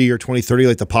 2040 or 2030,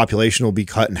 like the population will be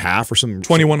cut in half or something?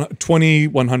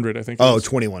 2100, I think. it Oh, is.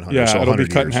 2100. Yeah, so it'll be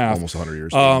 100 cut in years, half. almost 100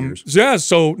 years. 80 years. So yeah,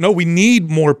 so no, we need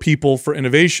more people for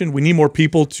innovation. We need more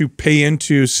people to pay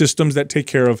into systems that take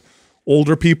care of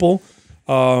older people.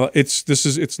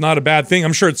 It's not a bad thing.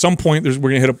 I'm sure at some point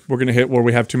we're gonna hit where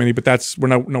we have too many, but we're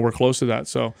nowhere close to that.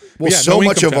 So Well, yeah, so no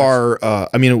much income of tax. our,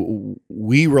 I mean,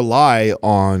 we rely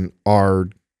on our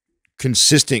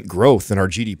consistent growth in our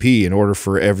GDP in order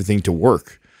for everything to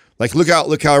work. Like, look how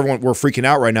everyone, we're freaking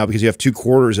out right now because you have 2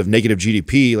 quarters of negative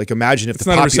GDP. Like, imagine if It's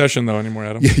not a recession though anymore,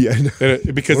 Adam. Yeah, I know.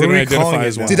 Because What they are don't we calling identify it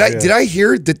as now? one. Did I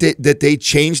hear that they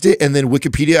changed it and then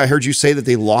Wikipedia? I heard you say that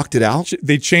they locked it out.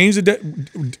 They changed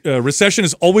the recession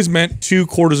has always meant 2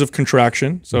 quarters of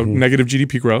contraction, so negative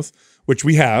GDP growth, which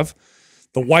we have.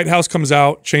 The White House comes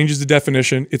out, changes the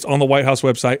definition. It's on the White House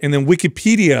website, and then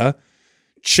Wikipedia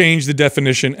changed the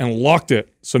definition and locked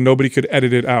it, so nobody could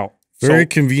edit it out. Very So,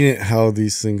 convenient how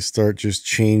these things start just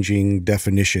changing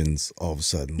definitions all of a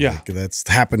sudden. Yeah. Like, that's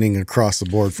happening across the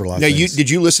board for a lot of Now, things. did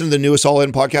you listen to the newest All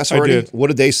In podcast already? did. What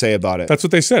did they say about it? that's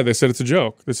what they said. They said it's a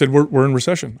joke. They said we're in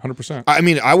recession, 100%. I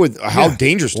mean, I would. How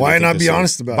dangerous? do Why you think not this be is?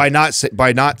 honest about it?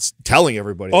 by not telling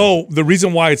everybody? Oh, the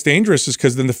reason why it's dangerous is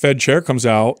because then the Fed chair comes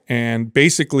out and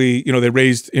basically, they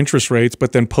raised interest rates,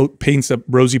 but then paints a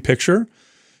rosy picture.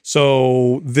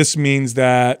 So this means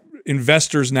that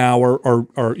investors now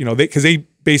are because they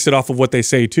base it off of what they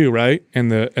say too, right?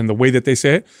 And the way that they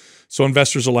say it. So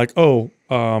investors are like,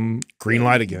 green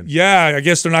light again. yeah, I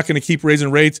guess they're not going to keep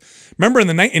raising rates. Remember I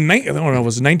don't know, it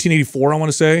was 1984, I want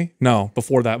to say. No,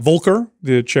 before that. Volcker,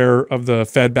 the chair of the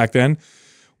Fed back then,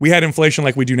 we had inflation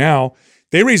like we do now.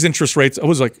 They raised interest rates, it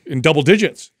was like in double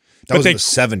digits. That was in the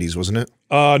 70s, wasn't it?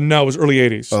 No, it was early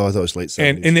 80s. Oh, I thought it was late 70s.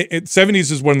 And in the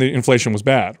 70s is when the inflation was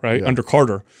bad, right? Under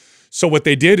Carter. So what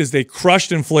they did is they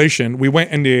crushed inflation. We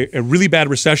went into a really bad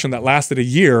recession that lasted a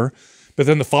year, but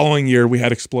then the following year we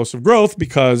had explosive growth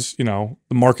because, the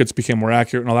markets became more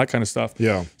accurate and all that kind of stuff.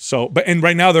 Yeah. So, and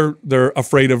right now they're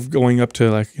afraid of going up to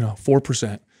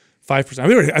 4%,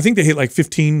 5%. I think they hit like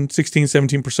 15, 16,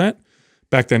 17%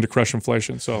 back then to crush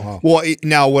inflation. So Well,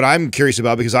 now what I'm curious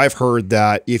about, because I've heard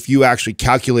that if you actually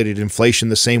calculated inflation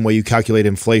the same way you calculate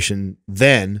inflation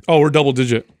then, we're double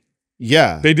digit.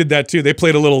 Yeah. They did that too. They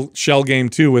played a little shell game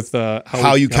too with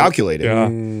how you calculate it. Yeah,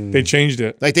 they changed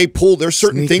it. Like they pulled. There's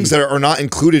certain things that are not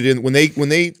included in when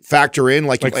they factor in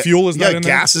like fuel is not in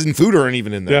there? gases and food aren't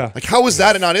even in there. Yeah. Like how is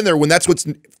that not in there when that's what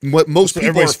most people are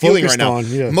everybody's feeling right focused now? on,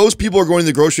 yeah. Most people are going to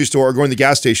the grocery store or going to the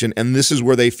gas station, and this is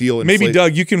where they feel Maybe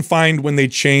Doug, you can find when they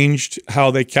changed how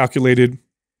they calculated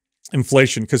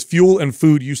inflation, because fuel and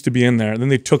food used to be in there, and then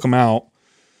they took them out.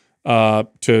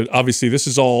 To obviously, this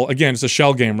is all, again, it's a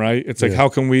shell game, right? It's like, how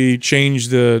can we change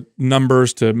the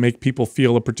numbers to make people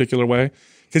feel a particular way?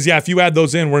 Because if you add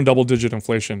those in, we're in double digit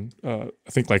inflation. I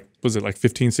think was it like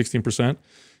 15, 16%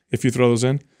 if you throw those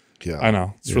in? Yeah. I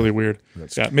know. It's really weird.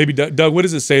 Maybe Doug, what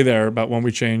does it say there about when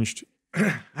we changed?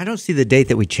 I don't see the date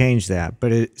that we changed that,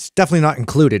 but it's definitely not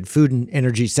included. Food and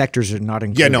energy sectors are not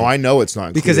included. Yeah, no, I know it's not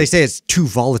included. Because they say it's too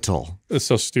volatile. It's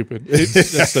so stupid.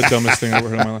 That's the dumbest thing I've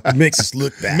ever heard in my life. It makes us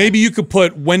look bad. Maybe you could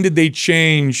put when did they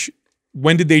change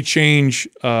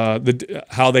how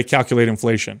they calculate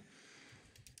inflation?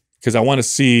 Because I want to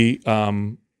see.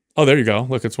 Oh, there you go.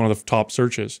 Look, it's one of the top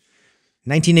searches.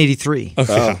 1983.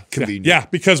 Okay. Convenient. Yeah,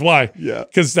 because why? Yeah.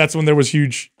 Because that's when there was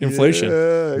huge inflation.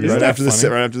 Right after the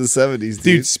 70s,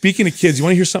 Dude, speaking of kids, you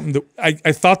want to hear something that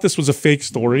I thought this was a fake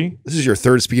story. This is your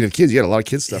third. Speaking of kids, you got a lot of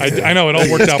kids stuff. I know, it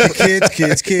all worked out.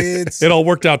 Kids. It all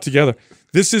worked out together.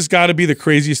 This has got to be the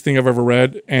craziest thing I've ever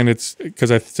read, and it's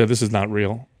because I said this is not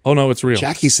real. Oh no, it's real.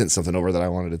 Jackie sent something over that I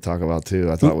wanted to talk about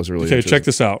too. I thought it was really okay. Check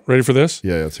this out. Ready for this?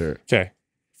 Yeah, let's hear it. Okay.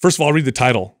 First of all, I'll read the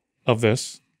title of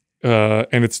this,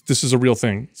 and this is a real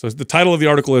thing. So the title of the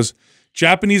article is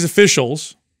 "Japanese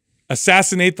Officials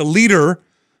Assassinate the Leader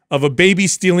of a Baby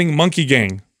Stealing Monkey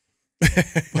Gang."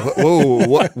 Whoa,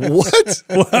 what? Well,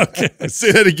 okay.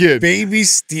 Say that again. Baby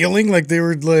stealing, like they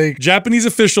were like Japanese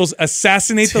officials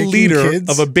assassinate the taking leader kids?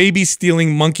 of a baby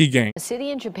stealing monkey gang. A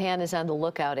city in Japan is on the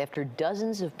lookout after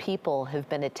dozens of people have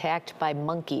been attacked by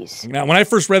monkeys. Now, when I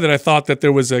first read that, I thought that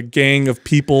there was a gang of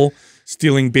people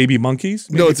stealing baby monkeys.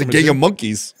 No, it's a gang of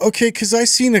monkeys. Okay, because I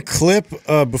seen a clip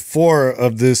before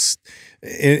of this,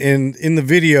 and in the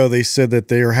video they said that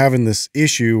they were having this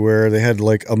issue where they had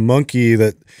like a monkey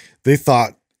that they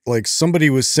thought like somebody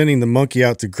was sending the monkey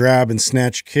out to grab and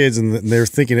snatch kids, and they're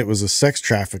thinking it was a sex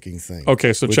trafficking thing.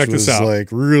 Okay, so check this out. Like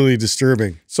really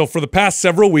disturbing. So for the past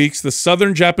several weeks, the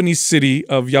southern Japanese city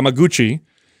of Yamaguchi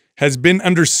has been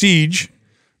under siege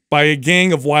by a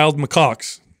gang of wild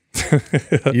macaques.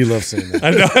 You love saying that. I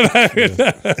know.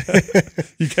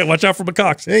 You can't watch out for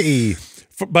macaques. Hey.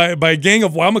 By a gang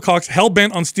of wild macaques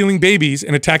hell-bent on stealing babies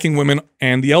and attacking women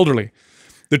and the elderly.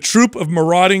 The troop of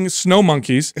marauding snow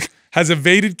monkeys has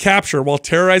evaded capture while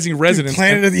terrorizing residents.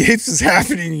 Planet of the Apes is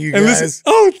happening, you and guys.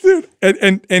 Listen,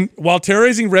 and while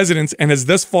terrorizing residents, and is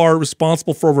thus far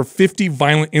responsible for over 50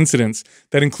 violent incidents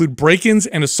that include break-ins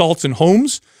and assaults in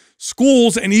homes,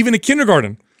 schools, and even a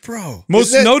kindergarten. Bro.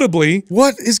 Most notably,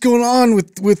 what is going on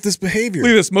with this behavior?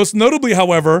 look at this. Most notably,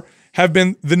 however, have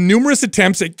been the numerous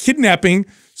attempts at kidnapping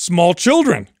small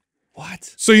children.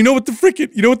 What? So you know what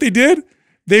they did?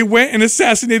 They went and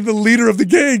assassinated the leader of the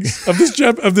gang of this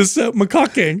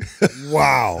macaque gang.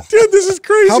 Wow, Dude, this is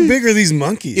crazy. How big are these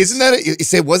monkeys?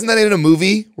 Wasn't that in a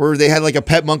movie where they had like a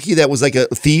pet monkey that was like a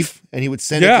thief and he would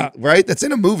send it? Right, that's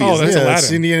in a movie. Oh, isn't that's it? Aladdin.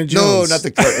 It's Indiana No, Jones. not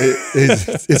the.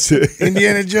 It's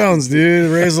Indiana Jones,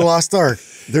 dude. Raise the Lost Ark.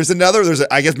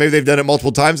 I guess maybe they've done it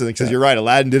multiple times, and because you're right,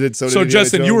 Aladdin did it. So did Indiana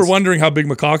Justin, Jones. you were wondering how big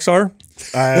macaques are?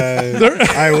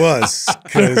 I was,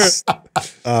 because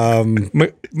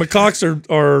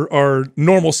Macaques are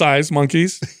normal sized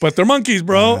monkeys, but they're monkeys,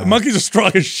 bro. Monkeys are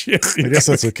strong as shit. I guess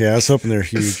that's okay. I was hoping they're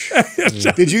huge.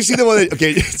 Did you see the one that?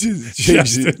 Okay,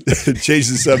 change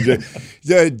the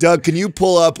subject. Doug, can you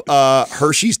pull up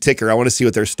Hershey's ticker? I want to see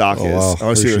what their stock is. wow. I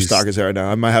want to see what their stock is right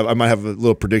now. I might have a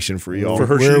little prediction for y'all. For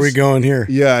Hershey's? Where are we going here?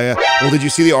 Yeah. Well, did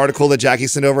you see the article that Jackie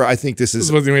sent over? I think this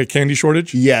is. Was there a candy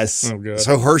shortage? Yes. Oh, God.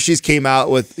 So Hershey's came out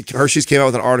with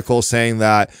an article saying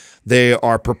that they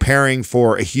are preparing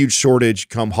for a huge shortage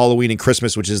come Halloween and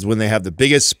Christmas, which is when they have the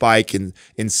biggest spike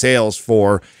in sales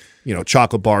for,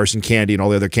 chocolate bars and candy and all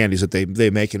the other candies that they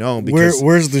make and own. Because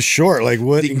Where's the short? Like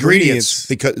what the ingredients?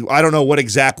 Because I don't know what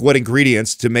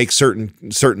ingredients to make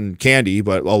certain candy,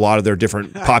 but a lot of their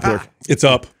different popular. It's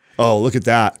up. Oh, look at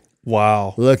that!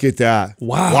 Wow. Look at that!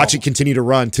 Wow. Watch it continue to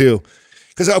run too.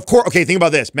 Because of course, okay. Think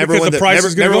about this. Remember when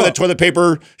the toilet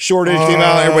paper shortage came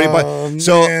out? Everybody.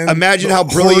 So imagine how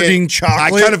brilliant.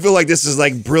 Chocolate. I kind of feel like this is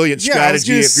like brilliant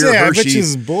strategy if you're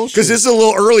Hershey. Because this is a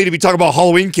little early to be talking about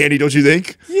Halloween candy, don't you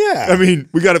think? Yeah. I mean,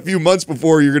 we got a few months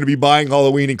before you're going to be buying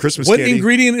Halloween and Christmas What candy.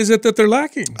 ingredient is it that they're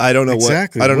lacking? I don't know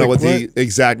exactly. what. I don't know what What? the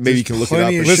exact. Maybe you can look it up.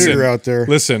 Plenty of But sugar out there.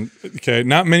 Listen, okay,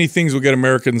 not many things will get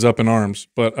Americans up in arms,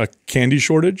 but a candy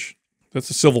shortage, That's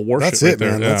a civil war That's shit right it,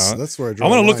 there. man. Yeah. That's where I draw I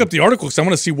want the to look line. up the article because I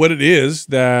want to see what it is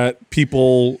that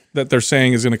they're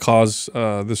saying is going to cause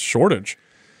this shortage.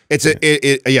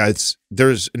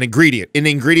 There's an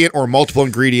ingredient or multiple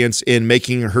ingredients in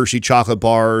making Hershey chocolate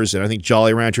bars and I think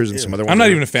Jolly Ranchers and some other ones. I'm not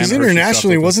even a fan of Because Hershey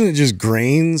internationally, chocolate. wasn't it just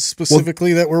grains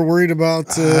specifically that we're worried about?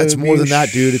 It's more than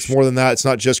that, dude. It's more than that. It's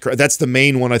not just that's the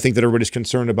main one I think that everybody's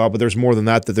concerned about, but there's more than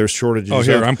that there's shortages. Oh,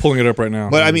 here, of. I'm pulling it up right now.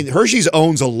 But I mean, Hershey's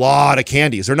owns a lot of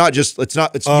candies. They're not just. You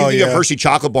have Hershey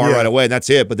chocolate bar right away, and that's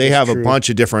it. But they have a bunch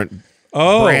of different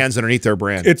brands underneath their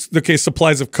brand. It's the case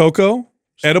supplies of cocoa,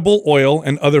 edible oil,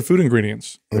 and other food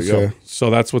ingredients. There you go. So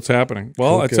that's what's happening.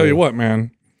 Well, Okay. I tell you what,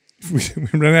 man, if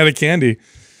we run out of candy,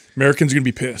 Americans are gonna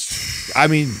be pissed. I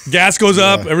mean, Gas goes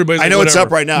up. Everybody's. I know like, it's whatever.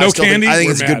 up right now. No I still candy. I think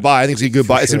we're it's a mad. goodbye. I think it's a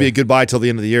goodbye. It's gonna be a goodbye till the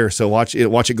end of the year. So watch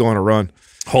it go on a run.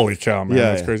 Holy cow, man!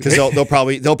 That's crazy. Because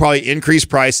they'll probably increase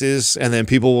prices, and then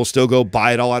people will still go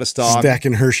buy it all out of stock.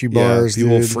 Stacking Hershey bars. people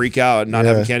will dude. freak out and not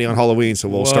having candy on Halloween, so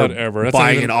we'll start Whatever.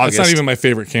 buying in August. That's not even my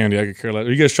favorite candy. I could care less.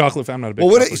 Are you guys chocolate fan? I'm not a big.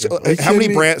 Well, chocolate guy. how many kidding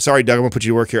me? brands? Sorry, Doug, I'm gonna put you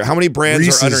to work here. How many brands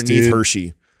Reese's, are underneath dude.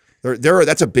 Hershey?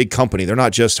 That's a big company. They're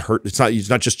not just It's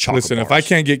not just chocolate. Listen, if bars. I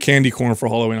can't get candy corn for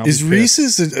Halloween, I'll Is be pissed.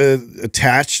 Reese's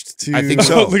attached to? I think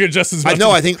so. Look at Justin's.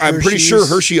 I'm pretty sure Hershey's.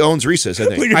 Hershey owns Reese's. I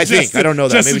Look think. at Justin. I don't know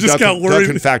that. Justin Maybe just Doug got worried.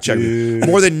 can fact check me.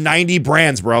 More than 90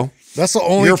 brands, bro. That's the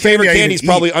only. Your favorite candy I candy is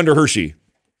even probably eat. under Hershey.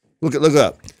 Look it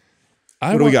up.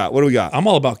 What do we got? I'm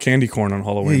all about candy corn on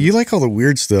Halloween. Yeah, you like all the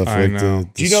weird stuff. I like know. The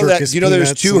Do you know that? circus Do you know there's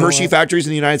peanuts 2 and all Hershey that? factories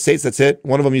in the United States? That's it.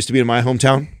 One of them used to be in my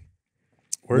hometown.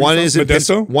 Where are you One from? is in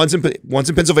Modesto? one's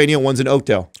in Pennsylvania, one's in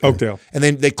Oakdale. Oakdale. And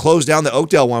then they closed down the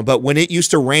Oakdale one. But when it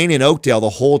used to rain in Oakdale, the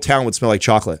whole town would smell like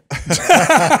chocolate.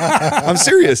 I'm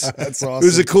serious. That's It was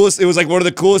awesome. the coolest. It was like one of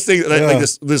the coolest things. Like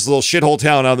this little shithole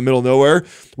town out in the middle of nowhere.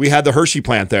 We had the Hershey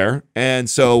plant there, and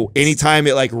so anytime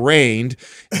it like rained,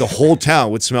 the whole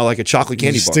town would smell like a chocolate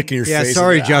candy bar. Stick in your Yeah, face.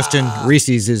 sorry, Justin.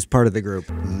 Reese's is part of the group.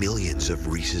 Millions of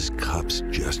Reese's cups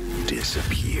just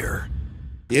disappear.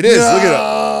 It is. Look at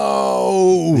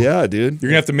Oh, it. Yeah, dude. You're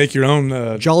gonna have to make your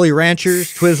own. Jolly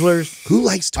Ranchers, Twizzlers. Who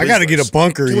likes Twizzlers? I got to get a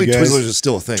bunker, I you can't believe guys. Twizzlers is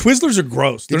still a thing. Twizzlers are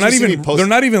gross. They're Did not you see me even. post- They're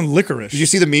not even licorice. Did you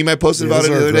see the meme I posted about it those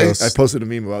the are other gross. day? I posted a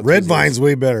meme about Red Twizzlers. Vine's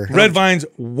way better. Red Vine's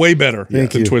way better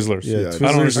Thank than you. Twizzlers. Yeah, I don't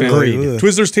Twizzlers understand. are- Agreed.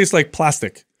 Twizzlers taste like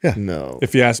plastic, No.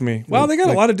 if you ask me. Well, they got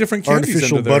a lot of different candies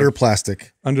Artificial under their, butter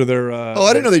plastic. under their. Oh,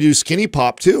 I didn't know they do Skinny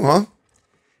Pop too, huh?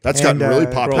 That's And, gotten really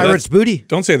popular. Pirate's Booty.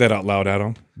 Don't say that out loud,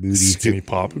 Adam. Skinny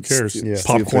pop. Who cares? Yeah.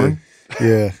 Popcorn.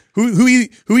 Yeah. Who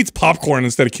eats popcorn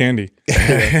instead of candy?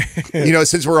 You know,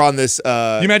 since we're on this,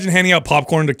 Can you imagine handing out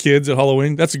popcorn to kids at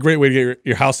Halloween? That's a great way to get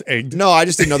your house egged. no, I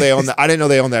just didn't know they own that. I didn't know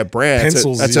they own that brand.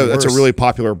 Pencils That's even a worse. really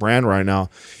popular brand right now.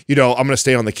 You know, I'm going to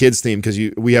stay on the kids theme because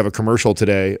we have a commercial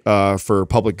today for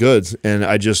public goods, and the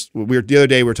other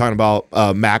day we were talking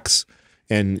about Max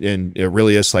and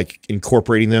Aurelius, like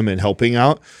incorporating them and helping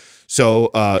out.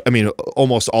 So, I mean,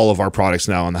 almost all of our products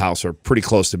now in the house are pretty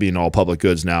close to being all public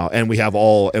goods now. And we have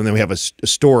and then we have a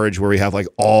storage where we have like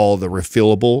all the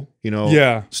refillable,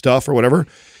 stuff or whatever.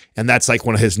 And that's like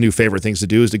one of his new favorite things to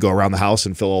do is to go around the house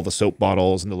and fill all the soap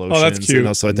bottles and the lotions that's cute.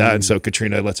 and stuff like that. And so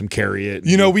Katrina lets him carry it.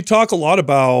 You know, we talk a lot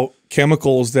about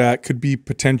chemicals that could be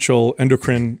potential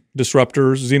endocrine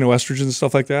disruptors, xenoestrogens and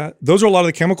stuff like that. Those are a lot of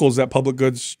the chemicals that public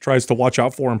goods tries to watch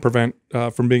out for and prevent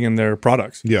from being in their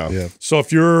products. Yeah. So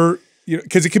if you're,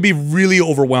 because it could be really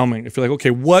overwhelming. If you're like,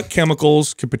 okay, what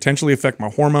chemicals could potentially affect my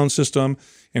hormone system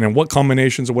and in what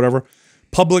combinations or whatever.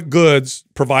 Public goods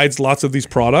provides lots of these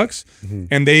products,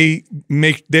 and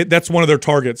that's one of their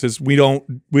targets. Is we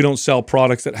don't sell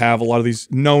products that have a lot of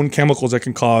these known chemicals that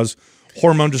can cause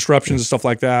hormone disruptions and stuff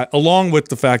like that. Along with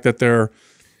the fact that they're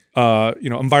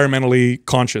environmentally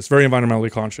conscious, very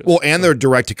environmentally conscious. Well, and they're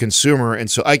direct to consumer. And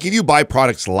so like if you buy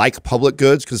products like public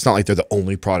goods, because it's not like they're the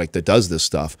only product that does this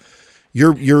stuff.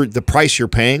 You're the price you're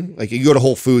paying. Like you go to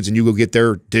Whole Foods and you go get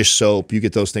their dish soap, you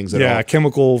get those things that are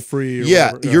chemical free.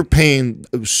 Yeah, you're paying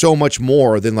so much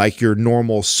more than like your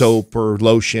normal soap or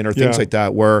lotion or things like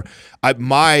that. Where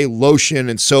my lotion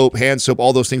and soap, hand soap,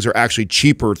 all those things are actually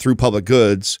cheaper through public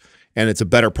goods, and it's a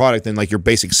better product than like your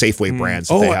basic Safeway brands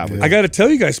that they have. I got to tell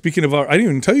you guys. I didn't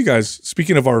even tell you guys.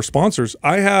 Speaking of our sponsors,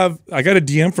 I got a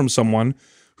DM from someone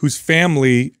whose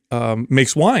family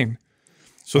makes wine.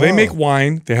 So they make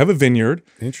wine, they have a vineyard.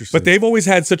 Interesting. But they've always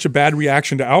had such a bad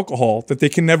reaction to alcohol that they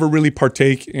can never really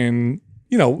partake in,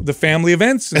 the family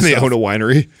events. And they own a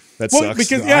winery. That sucks.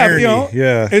 Because irony,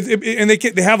 and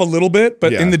they have a heard it,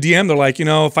 but in the DM they're like,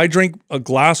 if I drink a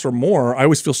glass or more, I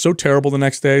always feel so terrible the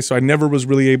next day. So I never was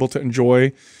really able to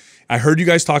enjoy. I heard you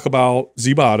guys talk about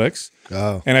Zbioitics,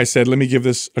 and I said, let me give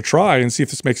this a try and see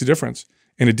if this makes a difference.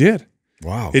 And it did.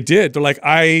 Wow. It did. They're like,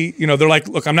 they're like,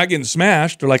 look, I'm not getting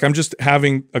smashed. They're like, I'm just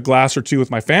having a glass or two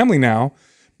with my family now.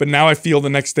 But now I feel the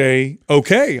next day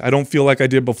okay. I don't feel like I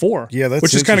did before. Yeah, that's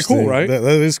which is kind of cool, right? That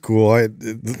is cool.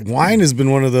 Wine has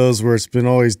been one of those where it's been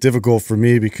always difficult for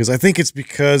me because I think it's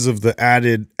because of the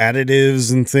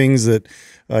additives and things that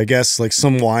I guess like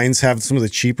some wines have some of the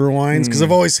cheaper wines because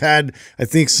I've always had I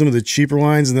think some of the cheaper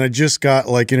wines and then I just got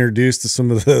like introduced to some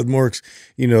of the more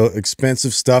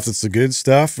expensive stuff that's the good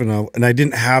stuff and I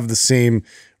didn't have the same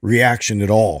reaction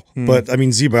at all. But I mean,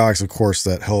 Zbiotics, of course,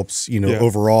 that helps,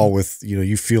 overall with,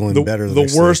 you feeling better.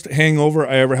 The worst hangover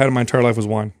I ever had in my entire life was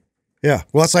wine. Yeah.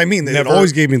 Well, that's what I mean. It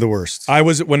always gave me the worst.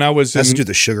 When I was has to do with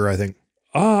the sugar, I think.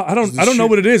 I don't know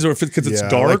what it is or if it's because it's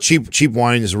dark. Like cheap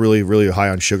wine is really, really high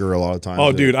on sugar a lot of times.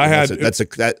 Oh, dude, don't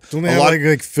they have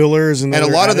like fillers and a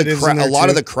lot of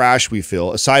the crash we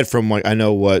feel, aside from like I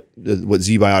know what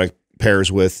Zbiotic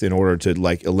pairs with in order to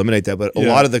like eliminate that, but a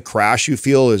lot of the crash you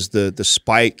feel is the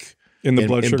spike in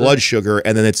blood sugar,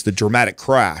 and then it's the dramatic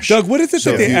crash. Doug, what is it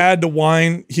that they add to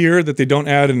wine here that they don't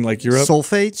add in like Europe?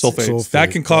 Sulfates.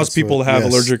 That can cause people to have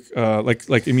allergic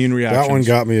like immune reactions. That one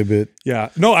got me a bit. Yeah.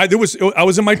 No, I was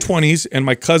in my 20s and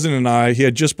my cousin and he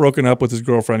had just broken up with his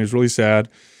girlfriend. He was really sad.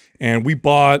 And we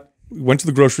went to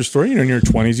the grocery store. In your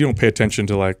 20s, you don't pay attention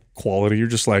to like quality. You're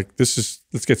just like,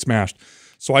 let's get smashed.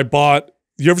 So I bought.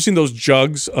 You ever seen those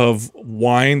jugs of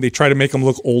wine? They try to make them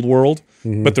look old world,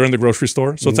 but they're in the grocery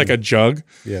store. So it's like a jug.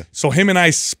 Yeah. So him and I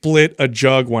split a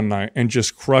jug one night and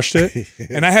just crushed it.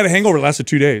 And I had a hangover that lasted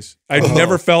 2 days. I've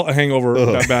never felt a hangover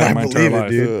that bad in my entire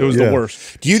life. It was the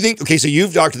worst. Do you think, okay, so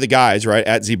you've talked to the guys, right,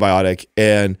 at Zbiotic,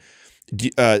 and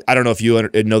I don't know if you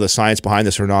know the science behind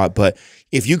this or not, but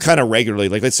if you kind of regularly,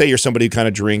 like let's say you're somebody who kind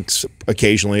of drinks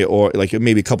occasionally or like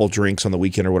maybe a couple drinks on the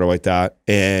weekend or whatever like that,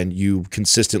 and you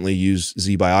consistently use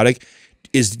Zbiotic,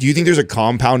 do you think there's a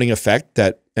compounding effect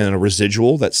and a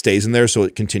residual that stays in there so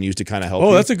it continues to kind of help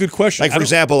you? That's a good question. Like for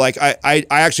example, like I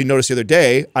actually noticed the other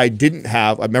day, I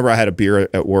remember I had a beer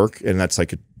at work and that's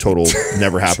like a total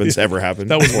never happens, ever happened.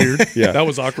 That was weird. Yeah. That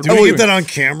was awkward. Did we get that on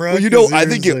camera? Well, I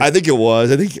think it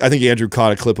was. I think Andrew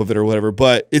caught a clip of it or whatever,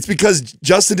 but it's because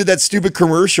Justin did that stupid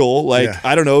commercial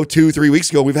I don't know, 2-3 weeks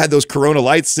ago. We've had those Corona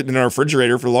Lights sitting in our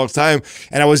refrigerator for a long time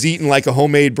and I was eating like a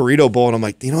homemade burrito bowl and I'm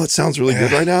like, it sounds really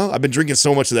good right now. I've been drinking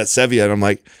so much of that Sevilla and I'm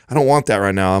like, I don't want that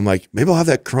right now. I'm like, maybe I'll have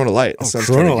that Corona Light.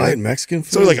 Corona Light Mexican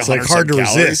food? So like it's like hard to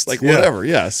resist. Like whatever.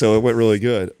 Yeah. So it went really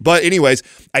good. But anyways,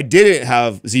 I didn't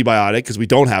have Zbiotic because we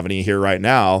don't have any here right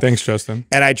now. Thanks, Justin.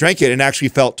 And I drank it and actually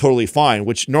felt totally fine,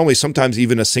 which normally sometimes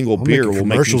even a single beer will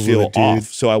make you feel off.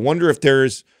 So I wonder if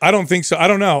there's... I don't think so. I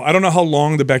don't know. I don't know how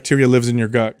long the bacteria lives in your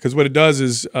gut because what it does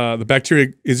is the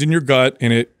bacteria is in your gut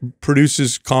and it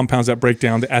produces compounds that break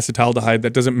down the acetaldehyde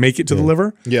that doesn't make it to the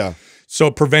liver. Yeah. So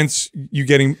it prevents you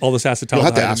getting all this acetaldehyde. You'll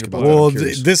have to ask about that. Well,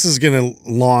 this is going to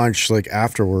launch like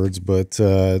afterwards, but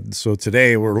so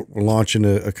today we're launching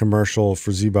a commercial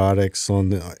for Zbiotics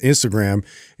on Instagram,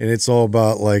 and it's all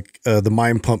about like the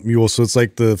Mind Pump Mule. So it's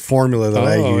like the formula that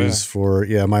I use for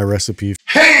my recipe.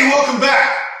 Hey, welcome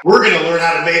back. We're going to learn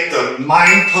how to make the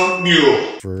Mind Pump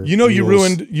Mule.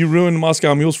 You ruined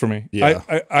Moscow mules for me. Yeah.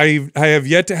 I have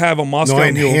yet to have a Moscow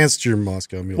mule. No, I enhanced your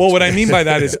Moscow mule. Well, what I mean by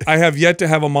that is I have yet to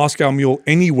have a Moscow mule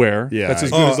anywhere that's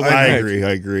as good as the one I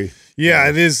agree. Yeah,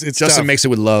 it is. It's Justin tough. makes it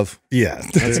with love. Yeah,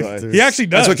 That's why. He actually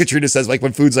does. That's what Katrina says. Like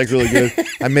when food's like really good,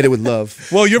 I made it with love.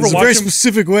 Well, you ever it's a watch very him?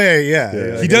 specific way.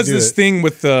 Yeah. He does this thing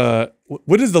with the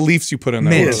what is the leaves you put in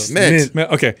there? Mint.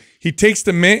 Okay, he takes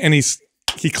the mint and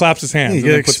he claps his hands. You and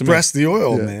gotta puts express the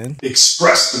oil, man.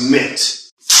 Express the mint.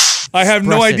 I have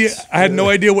no idea. I had no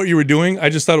idea what you were doing. I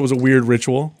just thought it was a weird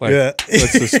ritual. Like,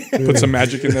 let's just put some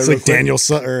magic in there. It's like Daniel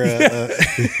or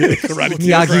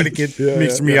Karate Kid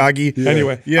meets Miyagi.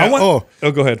 Anyway,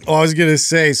 go ahead. Oh, I was gonna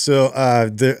say. So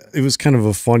it was kind of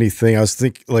a funny thing. I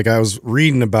was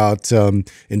reading about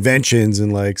inventions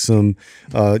and like some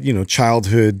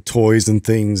childhood toys and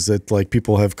things that like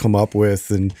people have come up with.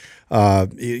 And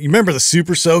you remember the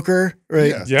Super Soaker,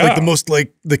 right? Yeah. Like the most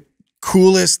like the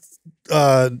coolest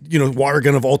water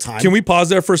gun of all time. Can we pause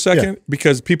there for a second?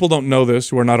 Because people don't know this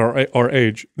who are not our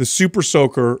age. The Super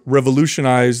Soaker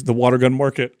revolutionized the water gun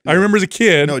market. I remember as a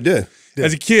kid. No, it did.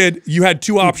 As a kid, you had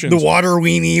two options. The water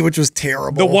weenie, which was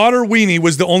terrible. The water weenie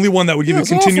was the only one that would give you a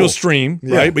continuous awful. stream,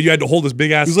 right? But you had to hold this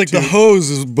big ass. It was like tube. the hose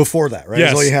is before that, right? Yes.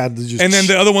 That's all you had to just. And then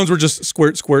the other ones were just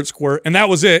squirt, squirt, squirt, and that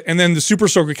was it. And then the Super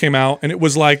Soaker came out, and it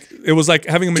was like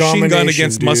having a machine gun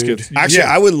against muskets. Actually,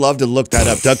 I would love to look that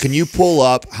up. Doug, can you pull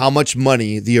up how much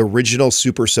money the original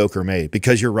Super Soaker made?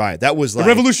 Because you're right, that was like it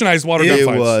revolutionized water gun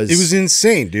fights. It was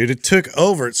insane, dude. It took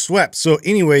over. It swept. So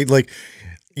anyway, like.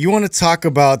 You want to talk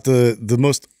about the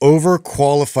most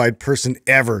overqualified person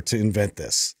ever to invent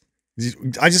this?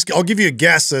 I'll give you a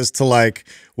guess as to like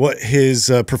what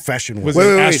his profession was.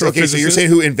 Wait. Okay, so you're saying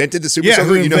who invented the super soaker?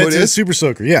 Who You know who it invented is? Super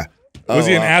soaker? Yeah. Was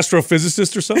he an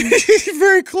astrophysicist or something?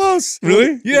 Very close.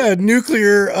 Really? Yeah,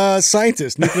 nuclear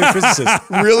scientist, nuclear physicist.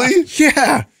 Really?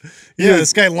 Yeah. Yeah,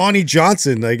 this guy Lonnie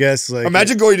Johnson, I guess. Like,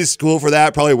 Imagine going to school for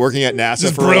that, probably working at NASA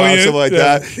Just for a while, brilliant. something like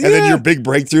that. And then your big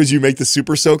breakthrough is you make the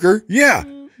super soaker. Yeah.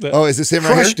 Oh, is this him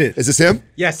Crushed right here? it. Is this him?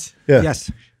 Yes. Yeah. Yes.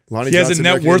 Lonnie He has a Johnson,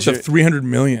 net worth of recognition. $300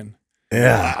 million.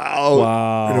 Yeah.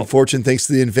 Wow. And a fortune thanks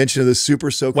to the invention of the Super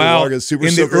Soaker. Wow. The Super In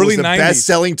the Soaker early was the 90s.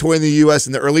 best-selling toy in the U.S.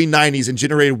 in the early 90s and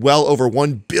generated well over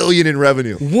 $1 billion in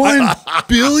revenue. $1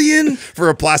 billion? For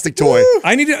a plastic toy.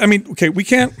 Okay, we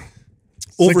can't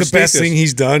It's like the overstate best this. thing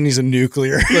he's done. He's a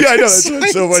nuclear. Yeah, I know.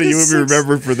 That's so funny. You would be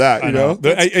remembered for that, you know? Isn't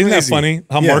that crazy. funny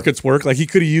how Yeah. markets work? Like he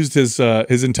could have used his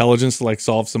intelligence to like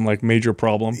solve some like major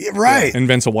problem. right.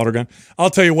 Invents a water gun. I'll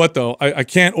tell you what though, I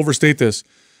can't overstate this.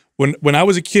 When I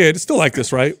was a kid, it's still like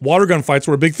this, right? Water gun fights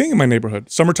were a big thing in my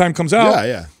neighborhood. Summertime comes out. Yeah,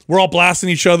 yeah. We're all blasting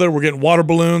each other. We're getting water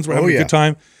balloons. We're having a yeah. good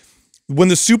time. When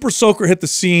the Super Soaker hit the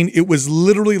scene, it was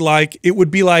literally like it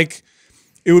would be like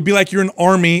you're an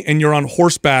army and you're on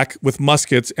horseback with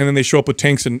muskets, and then they show up with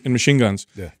tanks and machine guns.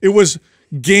 Yeah. It was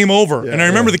game over. And I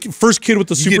remember the first kid with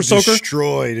the You Super get Soaker.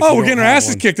 destroyed. if Oh, you we're don't getting our have asses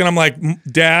one. kicked, and I'm like,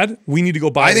 Dad, we need to go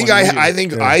buy. I think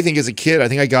one I think as a kid, I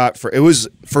think I got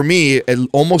for me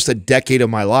almost a decade of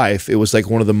my life. It was like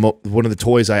one of the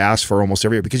toys I asked for almost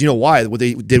every year, because you know why? What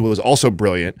they did was also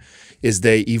brilliant is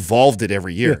they evolved it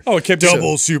every year. Oh, it kept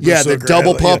Double Super Yeah, Soaker. the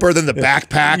double hell, pumper, then the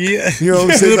backpack. Yeah. You know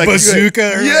what I'm saying? The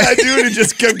bazooka or- Yeah, dude, it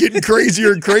just kept getting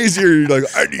crazier and crazier. You're like,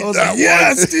 I need I was that like,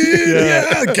 yes, one. dude.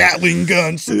 Yeah. Gatling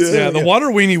guns. Yeah, the water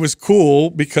weenie was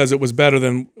cool because it was better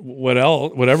than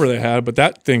whatever they had, but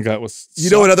that thing was.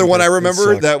 You know another one I It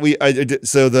remember sucked. that I did,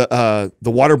 so the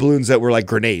water balloons that were like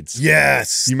grenades.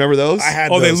 Yes. You remember those? I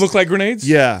had Oh, they those. look like grenades.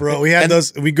 Yeah. Bro, we had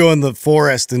those. We go in the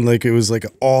forest and like it was like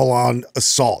all on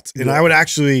assault. And I would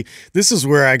actually, this is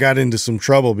where I got into some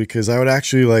trouble because I would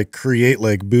actually like create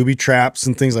like booby traps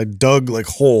and things. I dug like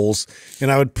holes and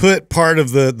I would put part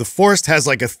of the forest has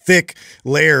like a thick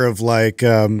layer of like,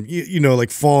 you know,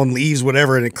 like fallen leaves,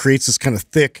 whatever. And it creates this kind of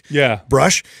thick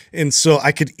brush. And so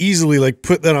I could easily like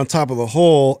put that on top of the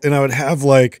hole and I would have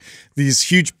like these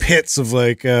huge pits of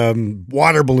like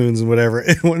water balloons and whatever.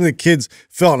 And one of the kids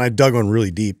fell and I dug one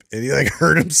really deep and he like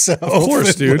hurt himself. Of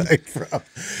course, dude.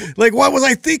 Like, what was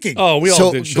I thinking? Oh, we all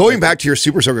So did. Shit going like back to your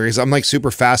Super Soaker, because I'm like super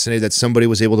fascinated that somebody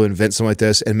was able to invent something like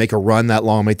this and make a run that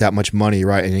long, make that much money,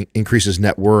 right, and increase his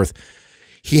net worth.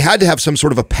 He had to have some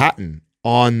sort of a patent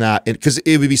on that, because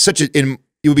it would be such an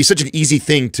easy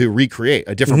thing to recreate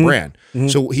a different brand.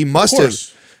 So he must have.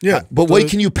 Yeah, But what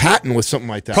can you patent with something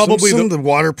like that? Probably the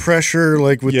water pressure,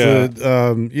 like with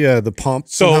the pump.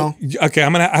 So, somehow. okay,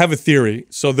 I have a theory.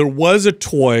 So there was a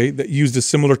toy that used a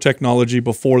similar technology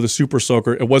before the Super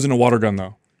Soaker. It wasn't a water gun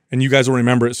though, and you guys will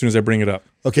remember it as soon as I bring it up.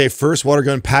 Okay, first water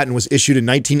gun patent was issued in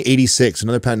 1986.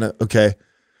 Another patent. Okay,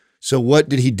 so what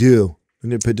did he do?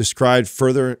 And it described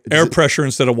further Air pressure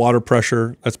instead of water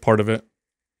pressure. That's part of it.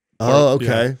 Oh,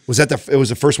 okay. Was that it was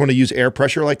the first one to use air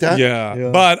pressure like that?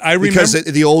 Yeah. But I remember because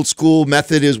the old school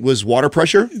method was water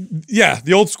pressure. Yeah,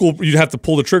 the old school you'd have to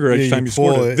pull the trigger each time you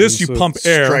pull squirted. This you so pump it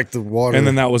air, strike the water, and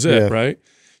then that was it, right?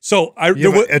 So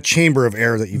there was a chamber of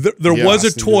air that you. There was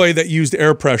a toy that used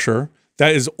air pressure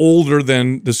that is older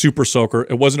than the Super Soaker.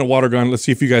 It wasn't a water gun. Let's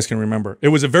see if you guys can remember. It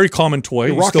was a very common toy.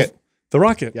 The rocket. The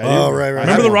rocket. Yeah, oh, right.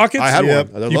 Remember the rockets? I had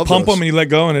one. I You love pump those. them and you let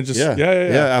go, and it just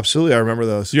yeah, absolutely. I remember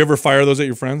those. Do you ever fire those at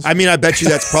your friends? I mean, I bet you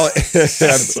that's probably.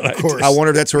 Of course. I wonder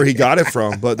if that's where he got it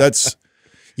from, but that's.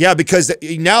 Yeah, because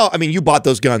now, I mean, you bought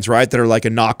those guns, right? That are like a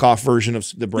knockoff version of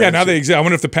the brand. Yeah, now they exist. I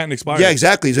wonder if the patent expired. Yeah,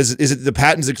 exactly. Is it the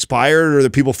patent's expired, or the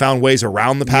people found ways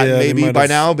around the patent Yeah, they maybe might by have.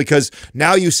 now? Because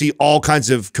now you see all kinds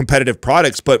of competitive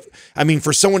products. But I mean,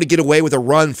 for someone to get away with a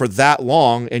run for that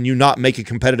long and you not make a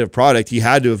competitive product, he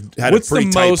had to have had a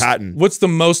pretty tight patent. What's the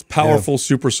most powerful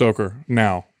Super Soaker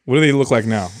now? What do they look like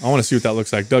now? I want to see what that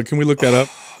looks like. Doug, can we look that up?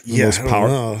 Yeah, most I don't power.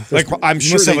 know. Like I'm You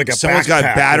sure must have like a someone's got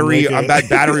backpack battery, and like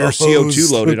battery or a CO2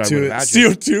 hose loaded. I to would it. imagine.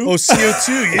 CO2? Oh,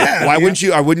 CO2, yeah. Why wouldn't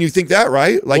you? Wouldn't you think that,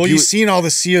 right? Like Well, you've seen all the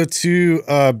CO2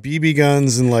 BB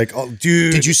guns and like, oh,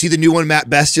 dude. Did you see the new one Matt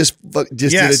Best just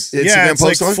did Yes, an Instagram yeah, it's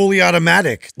post like on? fully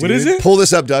automatic. What dude. is it? Pull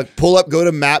this up, Doug. Pull up. Go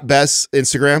to Matt Best's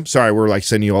Instagram. Sorry, we're like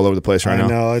sending you all over the place right I now.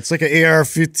 know it's like an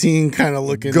AR-15 kind of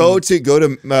looking. Go to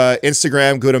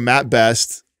Instagram. Go to Matt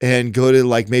Best and go to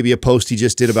like maybe a post he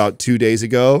just did about 2 days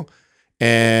ago.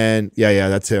 And yeah,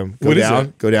 that's him. Go What is down.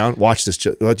 it? Go down. Watch this.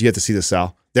 You have to see this,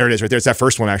 Sal. There it is, right there. It's that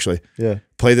first one, actually. Yeah.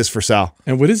 Play this for Sal.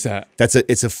 And what is that?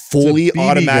 It's a fully BB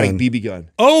automatic gun. BB gun.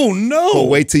 Oh no! But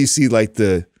wait till you see like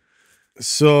the.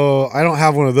 So I don't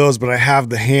have one of those, but I have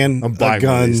the hand I'm buying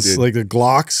one of these, guns, dude. like the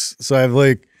Glocks. So I have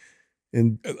like,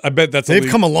 and I bet that's they've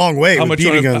come a long way. How with much?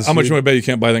 BB guns, How much you dude. want to bet you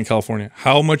can't buy that in California?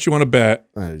 How much you want to bet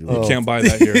you can't buy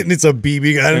that here? And it's a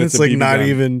BB gun, and it's a like BB not gun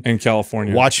even. in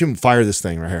California. Watch him fire this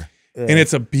thing right here. And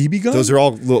it's a BB gun. Those are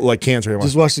all like cans right here.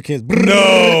 Just watch the kids.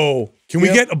 no. Can we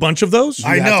Yep. get a bunch of those?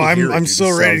 I know. have to hear I'm it, dude. so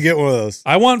This ready to sounds- get one of those.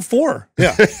 I want 4.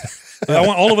 Yeah. I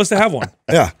want all of us to have one.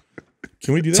 Yeah.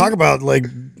 Can we do that? Talk about like,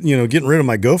 getting rid of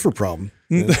my gopher problem.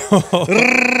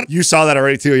 You saw that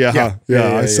already too, yeah? Huh?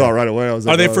 Yeah, I saw it right away. I was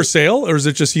like, Are they oh. for sale, or is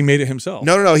it just he made it himself?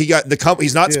 No. He got the company.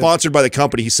 He's not sponsored by the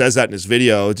company. He says that in his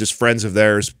video. Just friends of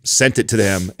theirs sent it to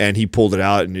him, and he pulled it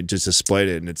out and it just displayed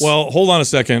it. And it's Well, hold on a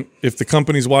second. If the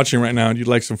company's watching right now and you'd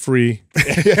like some free,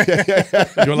 you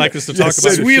would like us to talk about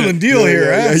It's your wheel shit, and deal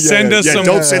here. huh? Send us some.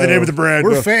 Don't say the name of the brand.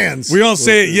 We're bro. fans. We don't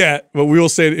say it yet, but we will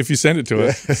say it if you send it to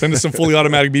us. Send us some fully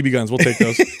automatic BB guns. We'll take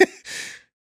those.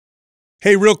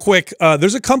 Hey, real quick,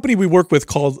 there's a company we work with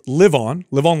called Live On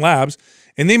Labs,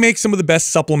 and they make some of the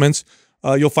best supplements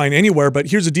you'll find anywhere. But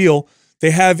here's the deal. They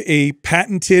have a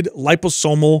patented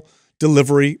liposomal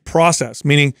delivery process,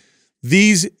 meaning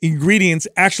these ingredients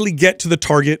actually get to the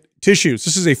target tissues.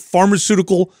 This is a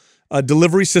pharmaceutical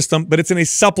delivery system, but it's in a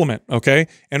supplement, okay?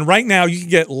 And right now, you can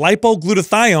get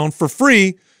lipoglutathione for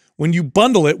free when you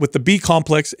bundle it with the B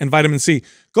complex and vitamin C.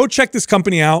 Go check this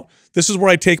company out. This is where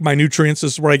I take my nutrients.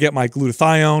 This is where I get my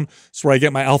glutathione. This is where I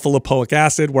get my alpha lipoic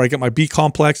acid, where I get my B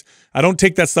complex. I don't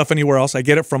take that stuff anywhere else. I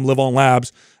get it from Live On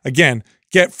Labs. Again,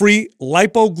 get free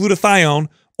lipoglutathione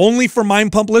only for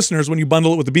Mind Pump listeners when you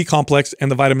bundle it with the B complex and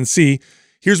the vitamin C.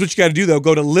 Here's what you got to do, though.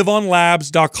 Go to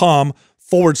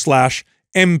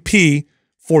liveonlabs.com/MP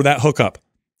for that hookup.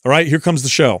 All right, here comes the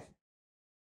show.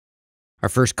 Our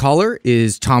first caller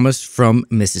is Thomas from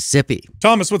Mississippi.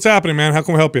 Thomas, what's happening, man? How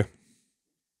can we help you?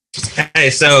 Hey,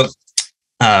 so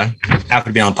happy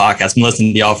to be on the podcast. I'm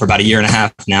listening to y'all for about a year and a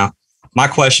half now. My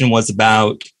question was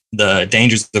about the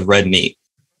dangers of red meat.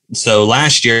 So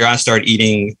last year, I started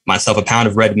eating myself a pound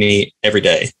of red meat every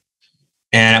day.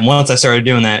 And once I started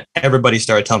doing that, everybody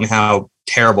started telling me how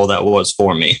terrible that was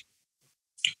for me.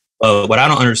 What I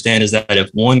don't understand is that if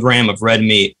 1 gram of red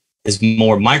meat is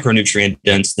more micronutrient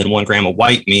dense than 1 gram of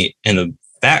white meat, and the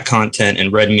fat content in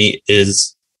red meat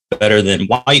is better than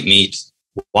white meat,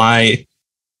 why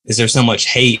is there so much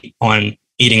hate on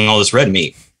eating all this red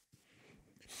meat?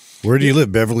 Where do you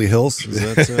live? Beverly Hills? Is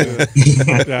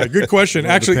that, Yeah, good question.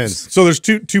 Well, it Actually, depends. so there's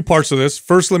two parts of this.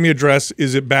 First, let me address: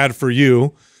 is it bad for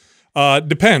you?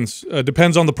 Depends.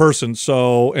 Depends on the person.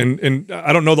 So, and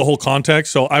I don't know the whole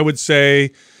context. So, I would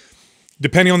say,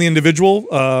 depending on the individual,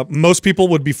 most people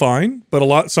would be fine,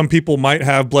 but some people might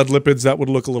have blood lipids that would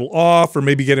look a little off, or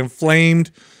maybe get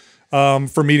inflamed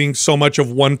from eating so much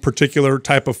of one particular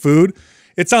type of food.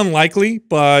 It's unlikely,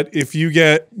 but if you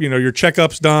get, your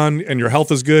checkups done and your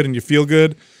health is good and you feel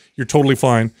good, you're totally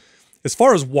fine. As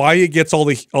far as why it gets all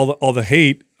the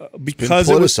hate, because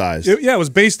been politicized. It was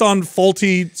based on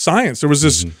faulty science. There was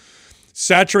this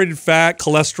saturated fat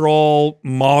cholesterol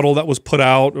model that was put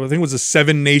out. I think it was a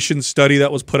 7-nation study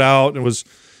that was put out. It was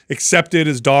accepted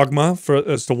as dogma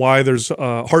as to why there's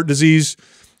heart disease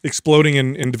exploding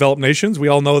in developed nations. We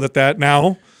all know that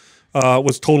now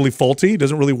was totally faulty. It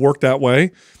doesn't really work that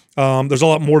way. There's a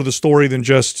lot more to the story than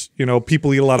just,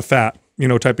 people eat a lot of fat,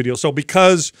 type of deal. So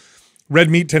because red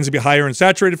meat tends to be higher in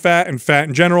saturated fat and fat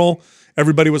in general,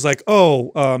 everybody was like,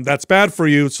 that's bad for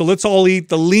you. So let's all eat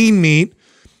the lean meat,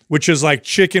 which is like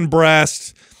chicken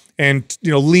breast and,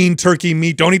 lean turkey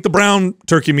meat. Don't eat the brown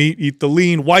turkey meat, eat the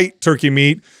lean white turkey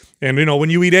meat. And, when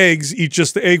you eat eggs, eat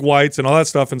just the egg whites and all that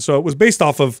stuff. And so it was based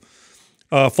off of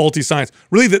faulty science.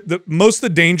 Really, the most of the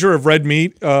danger of red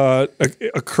meat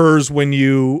occurs when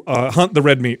you hunt the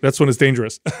red meat. That's when it's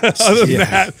dangerous. Other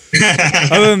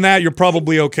than that, you're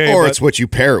probably okay. Or it's what you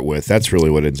pair it with. That's really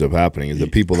what ends up happening is the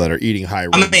people that are eating high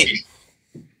red meat.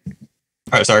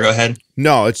 All right, sorry, go ahead.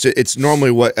 No, it's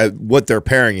normally what they're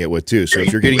pairing it with too. So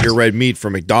if you're getting your red meat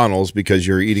from McDonald's because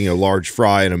you're eating a large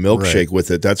fry and a milkshake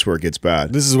with it, that's where it gets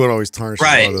bad. This is what always tarnishes a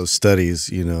lot of those studies.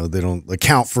 They don't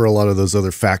account for a lot of those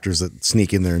other factors that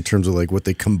sneak in there in terms of like what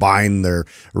they combine their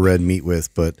red meat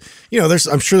with. But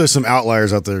I'm sure there's some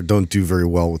outliers out there that don't do very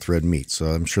well with red meat. So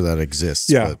I'm sure that exists.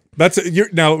 Yeah, but.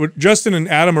 now what Justin and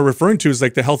Adam are referring to is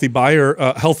like the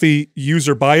healthy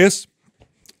user bias,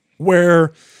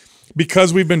 where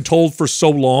because we've been told for so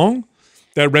long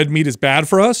that red meat is bad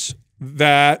for us,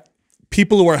 that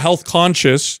people who are health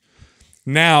conscious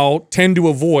now tend to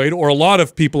avoid, or a lot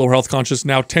of people who are health conscious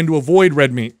now tend to avoid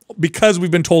red meat because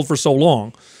we've been told for so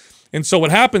long. And so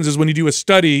what happens is when you do a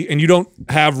study and you don't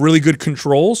have really good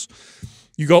controls,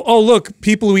 you go, oh, look,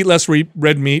 people who eat less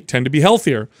red meat tend to be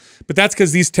healthier. But that's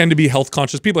because these tend to be health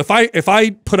conscious people. If I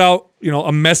put out,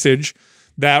 a message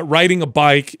that riding a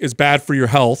bike is bad for your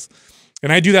health,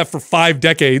 and I do that for 5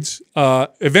 decades,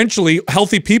 eventually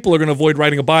healthy people are going to avoid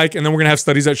riding a bike, and then we're going to have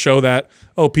studies that show that,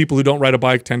 oh, people who don't ride a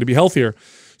bike tend to be healthier.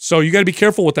 So you got to be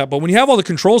careful with that. But when you have all the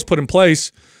controls put in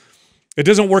place, it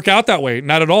doesn't work out that way,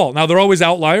 not at all. Now, there are always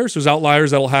outliers. There's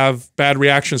outliers that'll have bad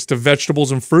reactions to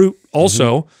vegetables and fruit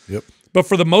also. Yep. But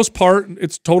for the most part,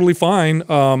 it's totally fine.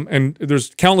 And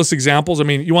there's countless examples. I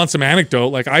mean, you want some anecdote?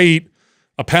 Like I eat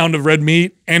a pound of red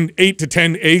meat and 8 to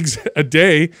 10 eggs a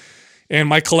day, and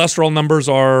my cholesterol numbers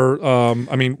are,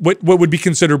 what would be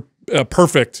considered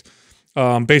perfect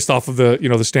based off of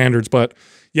the standards. But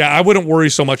yeah, I wouldn't worry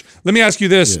so much. Let me ask you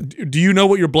this: do you know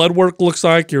what your blood work looks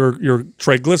like? Your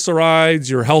triglycerides,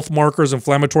 your health markers,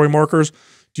 inflammatory markers?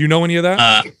 Do you know any of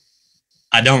that?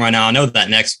 I don't right now. I know that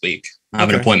next week. I have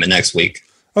an appointment next week.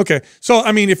 Okay. So,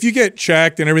 I mean, if you get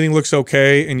checked and everything looks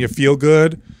okay and you feel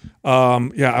good,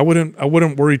 I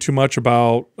wouldn't worry too much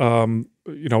about,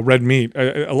 red meat.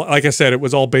 Like I said, it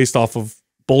was all based off of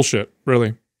bullshit,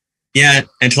 really. Yeah.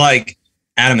 And to like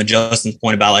Adam and Justin's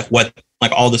point about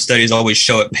all the studies always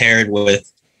show it paired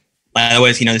with,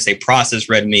 always, they say processed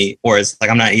red meat, or it's like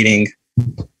I'm not eating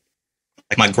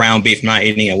like my ground beef, I'm not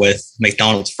eating it with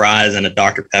McDonald's fries and a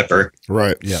Dr. Pepper.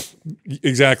 Right. Yeah.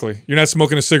 Exactly. You're not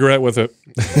smoking a cigarette with it.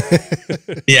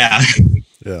 Yeah.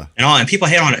 Yeah. And people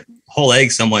hate on whole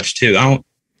eggs so much too. I don't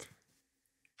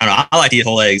know. I like to eat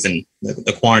whole eggs, and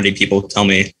the quantity people tell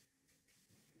me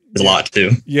is a lot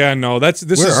too. Yeah. No,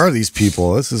 Where are these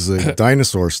people? This is like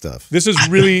dinosaur stuff. This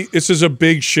is a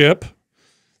big ship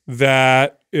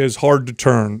that is hard to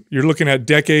turn. You're looking at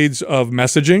decades of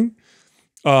messaging.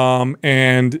 I'm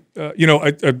going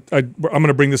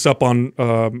to bring this up on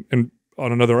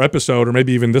another episode, or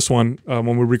maybe even this one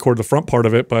when we record the front part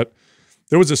of it. But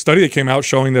there was a study that came out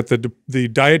showing that the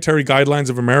Dietary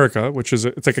Guidelines of America, which is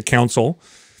it's like a council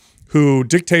who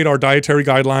dictate our dietary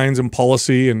guidelines and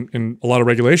policy and a lot of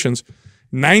regulations,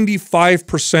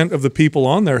 95% of the people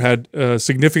on there had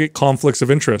significant conflicts of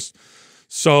interest.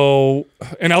 So,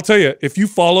 and I'll tell you, if you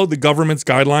followed the government's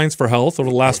guidelines for health over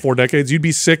the last 4 decades, you'd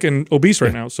be sick and obese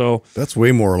right now. So that's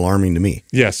way more alarming to me.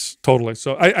 Yes, totally.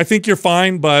 So I think you're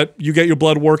fine, but you get your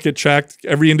blood work, get checked.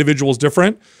 Every individual is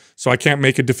different, so I can't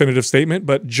make a definitive statement.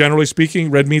 But generally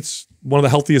speaking, red meat's one of the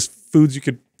healthiest foods you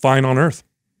could find on earth.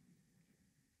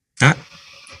 All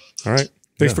right.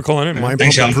 Thanks for calling in, man. Mind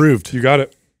pump approved. You got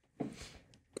it.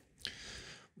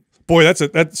 Boy,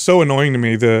 that's so annoying to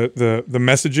me. The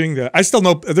messaging that I still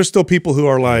know. There's still people who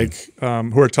are like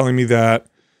who are telling me that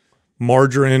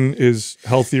margarine is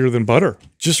healthier than butter.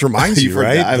 Just reminds you,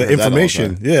 right? The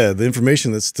information, the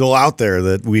information that's still out there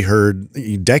that we heard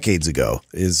decades ago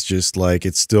is just like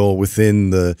it's still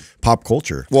within the pop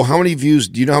culture. Well, how many views?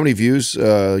 Do you know how many views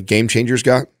Game Changers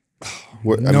got?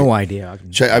 No idea.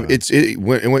 It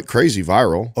went crazy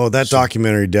viral. Oh, that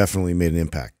documentary definitely made an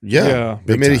impact. Yeah,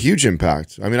 it made a huge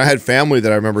impact. I mean, I had family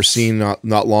that I remember seeing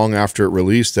not long after it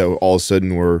released that all of a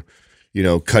sudden were,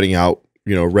 cutting out,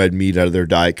 red meat out of their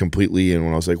diet completely. And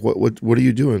when I was like, what are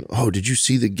you doing? Oh, did you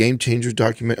see the Game Changers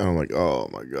document? And I'm like, oh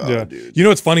my God, dude. You know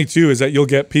what's funny too is that you'll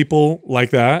get people like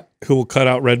that who will cut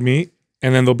out red meat,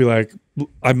 and then they'll be like,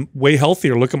 I'm way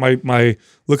healthier. Look at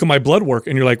my blood work.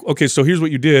 And you're like, okay, so here's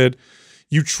what you did.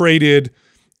 You traded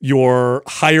your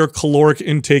higher caloric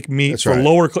intake meat for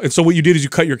lower. And so what you did is you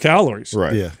cut your calories.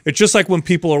 Right. Yeah. It's just like when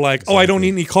people are like, oh, I don't eat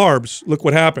any carbs. Look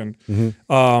what happened.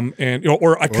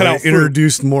 Or I cut out fruit.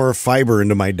 Introduced more fiber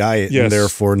into my diet, and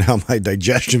therefore now my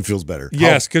digestion feels better.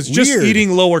 Yes, because just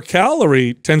eating lower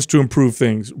calorie tends to improve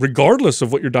things, regardless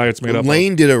of what your diet's made up of.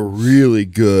 Lane did a really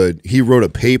good. He wrote a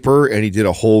paper and he did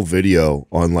a whole video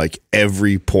on like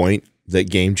every point that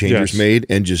Game Changers made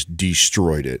and just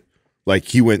destroyed it. Like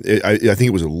he went, I think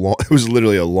it was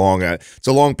literally a long, it's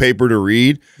a long paper to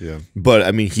read. Yeah. But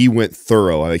I mean, he went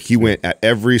thorough. Like he went at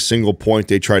every single point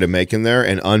they tried to make in there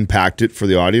and unpacked it for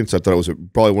the audience. I thought it was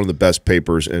probably one of the best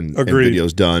papers and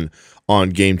videos done on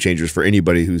Game Changers for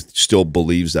anybody who still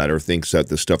believes that or thinks that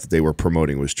the stuff that they were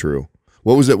promoting was true.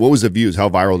 What was it? What was the views? How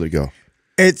viral did it go?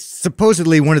 It's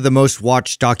supposedly one of the most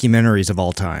watched documentaries of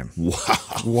all time. Wow.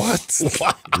 What?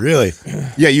 Really?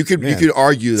 Yeah, you could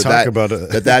argue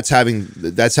that's having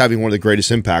one of the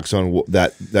greatest impacts on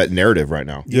that narrative right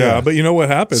now. Yeah, but you know what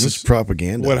happens? It's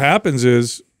propaganda. What happens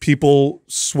is people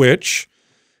switch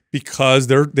because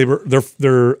they're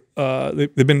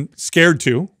they've been scared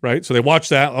to, right? So they watch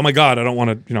that. Oh my God, I don't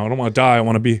want to, I don't want to die. I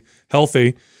want to be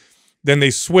healthy. Then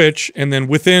they switch, and then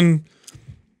within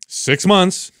 6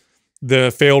 months,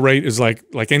 the fail rate is like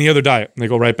any other diet, and they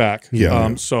go right back.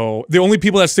 Yeah. So the only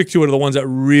people that stick to it are the ones that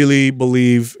really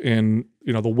believe in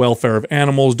the welfare of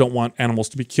animals, don't want animals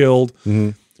to be killed.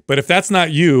 Mm-hmm. But if that's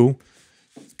not you,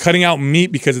 cutting out meat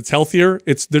because it's healthier,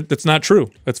 that's not true.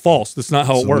 That's false. That's not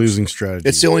how it works. Losing strategy.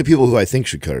 It's the only people who I think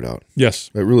should cut it out. Yes,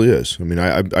 it really is. I mean,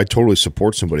 I totally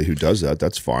support somebody who does that.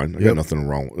 That's fine. I got nothing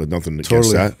wrong, nothing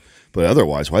against that. But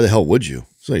otherwise, why the hell would you?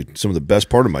 It's like some of the best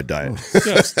part of my diet.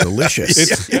 It's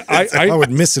delicious. I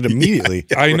would miss it immediately.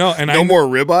 I know, and no more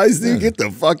ribeyes, dude. Get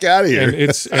the fuck out of here. And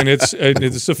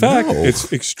it's a fact. No.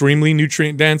 It's extremely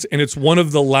nutrient dense, and it's one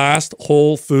of the last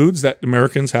whole foods that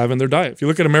Americans have in their diet. If you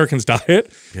look at Americans' diet,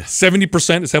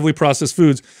 70% is heavily processed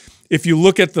foods. If you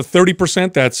look at the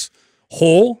 30% that's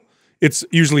whole, it's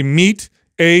usually meat,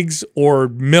 eggs, or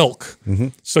milk. Mm-hmm.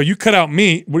 So you cut out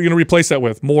meat, what are you going to replace that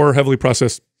with? More heavily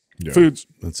processed foods.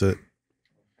 That's it.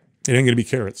 It ain't going to be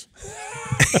carrots.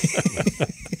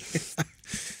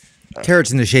 Carrots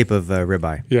in the shape of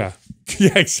ribeye. Yeah.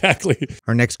 Yeah, exactly.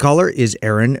 Our next caller is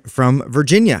Aaron from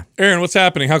Virginia. Aaron, what's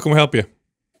happening? How can we help you?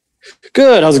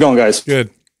 Good. How's it going, guys?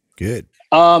 Good.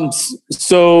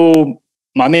 So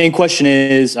my main question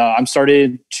is, I'm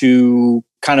started to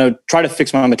kind of try to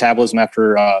fix my metabolism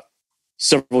after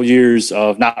several years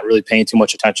of not really paying too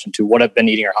much attention to what I've been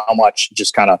eating or how much,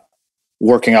 just kind of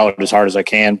working out as hard as I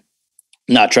can,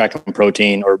 not tracking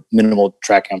protein or minimal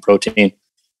tracking on protein.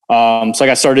 So I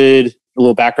got started, a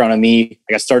little background on me.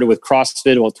 I got started with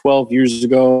CrossFit about 12 years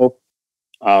ago.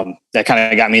 That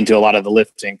kind of got me into a lot of the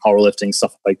lifting, powerlifting,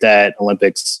 stuff like that,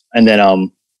 Olympics. And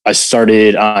then I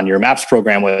started on your MAPS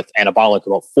program with Anabolic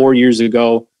about 4 years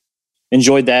ago.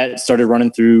 Enjoyed that. Started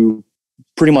running through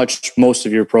pretty much most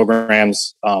of your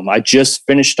programs. I just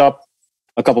finished up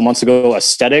a couple months ago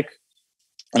Aesthetic,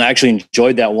 and I actually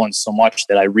enjoyed that one so much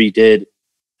that I redid.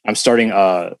 I'm starting.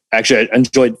 Actually, I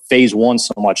enjoyed phase 1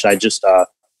 so much. I just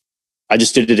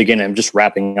did it again. And I'm just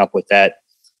wrapping up with that.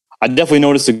 I definitely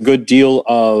noticed a good deal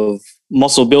of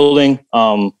muscle building.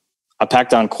 I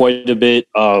packed on quite a bit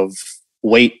of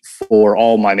weight for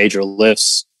all my major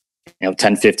lifts.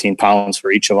 10, 15 pounds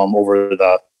for each of them over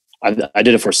the. I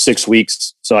did it for 6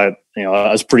 weeks, so I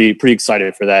was pretty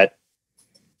excited for that.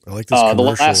 I like this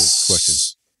commercial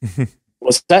question.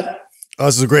 What's that? Oh,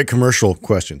 this is a great commercial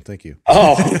question. Thank you.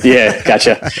 Oh, yeah,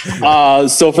 gotcha.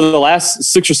 So for the last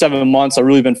 6 or 7 months, I've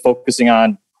really been focusing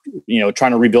on,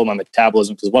 trying to rebuild my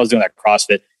metabolism, because while I was doing that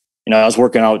CrossFit, I was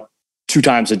working out 2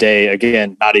 times a day.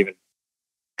 Again, not even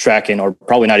tracking, or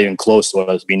probably not even close to what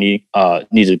I was needed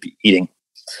to be eating.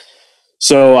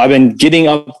 So I've been getting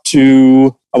up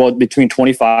to about between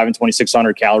 25 and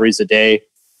 2,600 calories a day,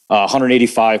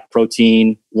 185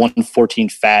 protein, 114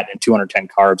 fat, and 210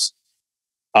 carbs.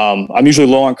 I'm usually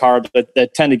low on carbs, but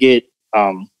that tend to get,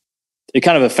 it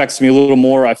kind of affects me a little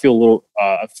more. I feel a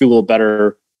little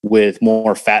better with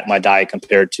more fat in my diet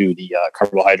compared to the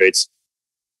carbohydrates.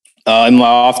 In my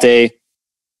off day,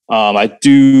 I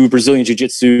do Brazilian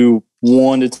Jiu-Jitsu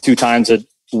 1 to 2 times a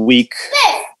week.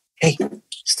 Hey,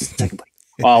 just a second, buddy.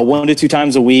 1 to 2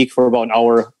 times a week for about an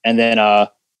hour. And then I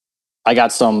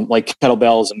got some like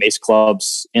kettlebells and mace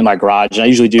clubs in my garage. And I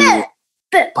usually do.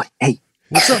 But hey,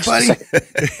 what's up, buddy?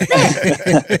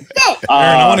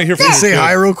 Aaron, I want to hear from you. Say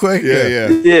hi real quick.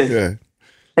 Yeah.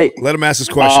 Hey, let him ask his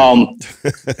question.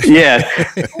 Yeah.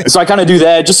 So I kind of do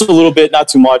that just a little bit, not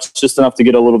too much, just enough to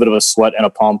get a little bit of a sweat and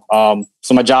a pump.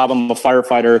 So my job, I'm a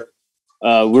firefighter.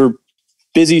 We're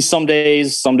busy some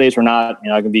days we're not.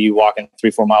 I can be walking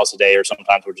 3-4 miles a day, or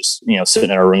sometimes we're just sitting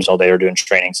in our rooms all day or doing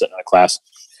training, sitting in a class.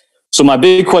 So my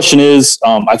big question is,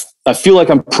 I feel like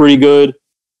I'm pretty good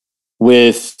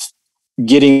with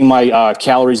getting my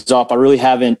calories up. I really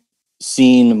haven't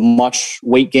seen much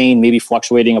weight gain, maybe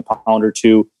fluctuating a pound or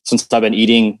 2 since I've been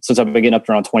getting up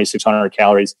to around 2,600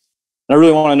 calories. And I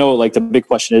really want to know, like, the big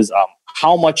question is,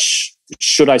 how much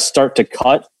should I start to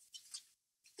cut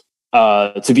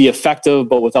to be effective,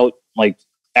 but without like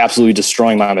absolutely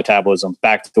destroying my metabolism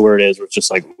back to where it is, where it's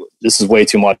just like, this is way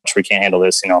too much. We can't handle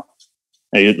this.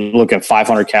 You're looking at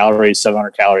 500 calories,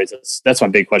 700 calories. That's my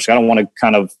big question. I don't want to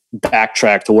kind of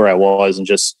backtrack to where I was and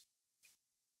just,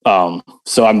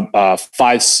 so I'm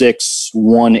 5'6",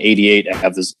 188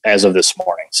 as of this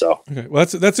morning. So, okay. Well,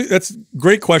 that's a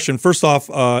great question. First off,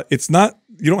 it's not,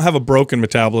 you don't have a broken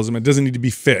metabolism. It doesn't need to be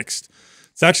fixed.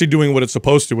 It's actually doing what it's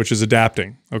supposed to, which is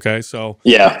adapting. Okay, so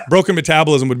yeah, broken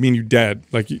metabolism would mean you're dead,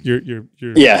 like you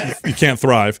can't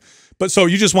thrive. But so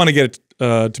you just want to get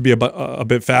it to be a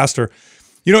bit faster.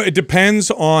 You know, it depends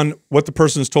on what the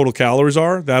person's total calories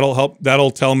are. That'll help.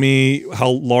 That'll tell me how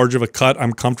large of a cut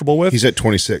I'm comfortable with. He's at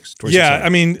 26. Yeah, I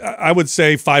mean, I would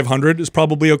say 500 is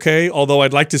probably okay. Although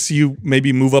I'd like to see you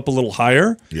maybe move up a little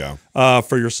higher. Yeah.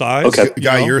 For your size. Okay.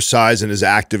 Guy, your size and as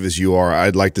active as you are,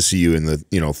 I'd like to see you in the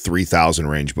 3,000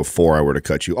 range before I were to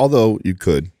cut you. Although you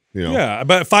could, Yeah,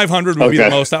 but 500 would be the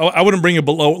most. I wouldn't bring it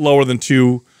lower than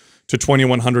 2 to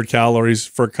 2,100 calories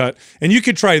for a cut. And you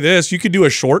could try this. You could do a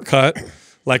shortcut.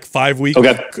 Like 5 week,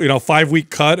 5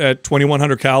 week cut at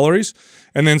 2,100 calories,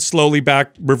 and then slowly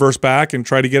reverse back and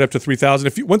try to get up to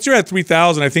 3,000. Once you're at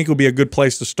 3,000, I think it would be a good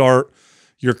place to start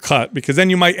your cut, because then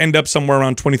you might end up somewhere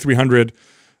around 2,300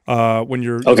 when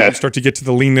you start to get to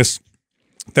the leanness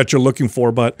that you're looking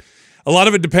for. But a lot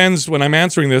of it depends when I'm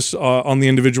answering this on the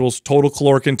individual's total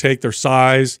caloric intake, their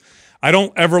size. I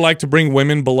don't ever like to bring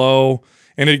women below.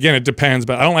 And again, it depends,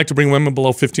 but I don't like to bring women below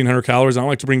 1,500 calories. I don't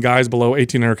like to bring guys below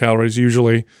 1,800 calories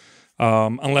usually,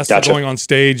 unless they're going on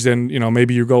stage. Then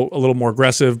maybe you go a little more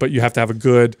aggressive, but you have to have a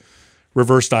good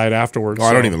reverse diet afterwards.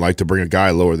 I don't even like to bring a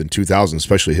guy lower than 2,000,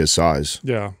 especially his size.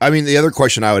 Yeah. I mean, the other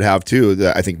question I would have too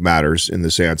that I think matters in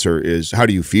this answer is, how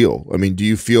do you feel? I mean, do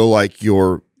you feel like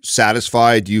you're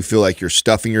satisfied? Do you feel like you're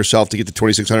stuffing yourself to get to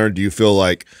 2,600? Do you feel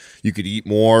like you could eat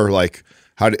more? Like,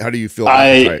 how do you feel?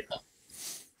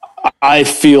 I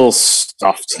feel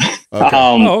stuffed.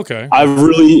 Okay. Okay. I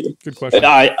really good question.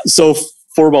 So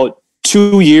for about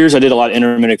 2 years, I did a lot of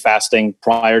intermittent fasting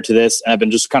prior to this, and I've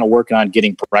been just kind of working on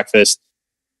getting breakfast.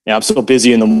 I'm so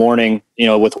busy in the morning,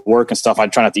 with work and stuff. I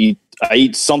try not to eat. I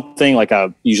eat something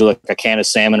usually like a can of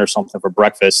salmon or something for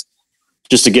breakfast,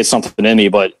 just to get something in me.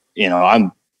 But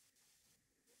I'm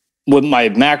with my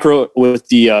macro with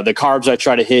the carbs I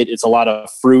try to hit. It's a lot of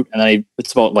fruit, and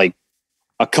it's about like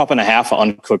a cup and a half of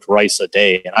uncooked rice a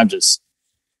day. And I'm just,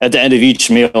 at the end of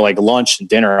each meal, like lunch and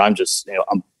dinner, I'm just,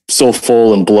 I'm so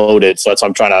full and bloated. So that's what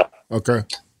I'm trying to. Okay.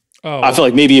 I feel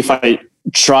like maybe if I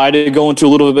try to go into a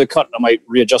little bit of cut, I might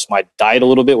readjust my diet a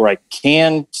little bit where I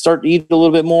can start to eat a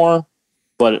little bit more.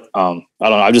 But I don't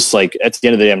know. I'm just like, at the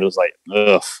end of the day, I'm just like,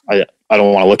 ugh, I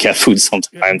don't want to look at food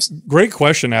sometimes. Great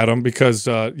question, Adam, because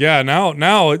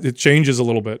now it changes a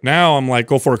little bit. Now I'm like,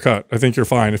 go for a cut. I think you're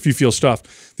fine if you feel stuffed.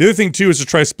 The other thing too is to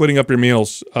try splitting up your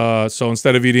meals. So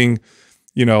instead of eating,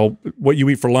 what you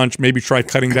eat for lunch, maybe try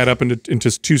cutting that up into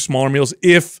 2 smaller meals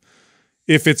if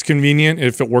it's convenient,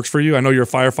 if it works for you. I know you're a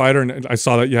firefighter, and I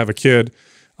saw that you have a kid,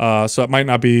 so it might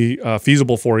not be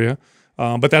feasible for you.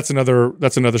 But that's another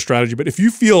strategy. But if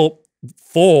you feel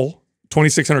full,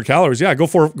 2,600 calories, go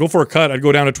for a cut. I'd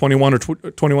go down to 21 or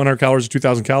 2,100 calories or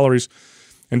 2,000 calories,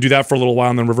 and do that for a little while,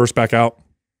 and then reverse back out.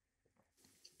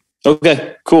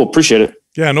 Okay, cool. Appreciate it.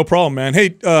 Yeah, no problem, man.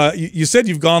 Hey, you said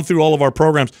you've gone through all of our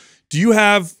programs. Do you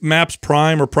have MAPS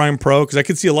Prime or Prime Pro? Because I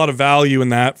could see a lot of value in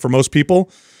that for most people,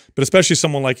 but especially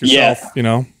someone like yourself.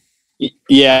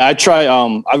 Yeah, I try.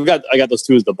 I got those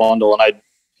two as the bundle, and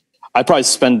I probably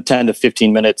spend 10 to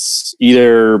 15 minutes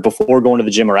either before going to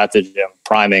the gym or at the gym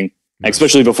priming.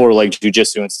 Especially before like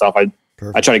jujitsu and stuff, I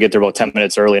try to get there about 10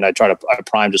 minutes early, and I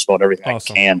prime just about everything I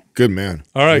can. Good man.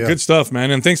 All right, good stuff, man.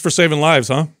 And thanks for saving lives,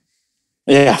 huh?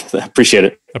 Yeah, appreciate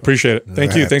it. Appreciate it.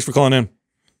 Thank you. Thanks for calling in.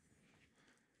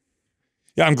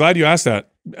 Yeah, I'm glad you asked that,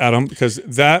 Adam, because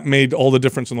that made all the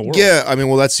difference in the world. Yeah, I mean,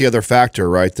 well, that's the other factor,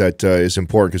 right, that is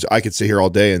important, because I could sit here all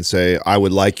day and say, I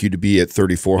would like you to be at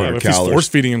 3,400 calories. He's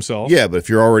force-feeding himself. Yeah, but if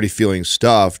you're already feeling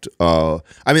stuffed, I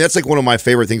mean, that's like one of my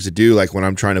favorite things to do, like when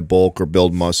I'm trying to bulk or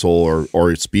build muscle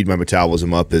or speed my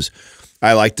metabolism up, is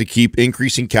I like to keep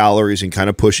increasing calories and kind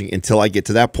of pushing until I get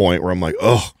to that point where I'm like,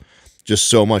 oh, just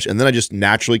so much. And then I just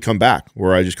naturally come back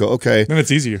where I just go, okay. Then it's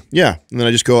easier. Yeah. And then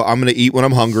I just go, I'm going to eat when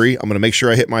I'm hungry. I'm going to make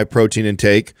sure I hit my protein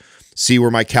intake, see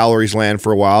where my calories land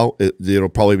for a while. It'll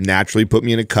probably naturally put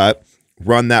me in a cut,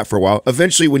 run that for a while.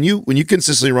 Eventually, when you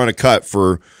consistently run a cut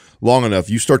for long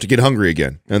enough, you start to get hungry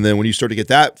again. And then when you start to get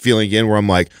that feeling again where I'm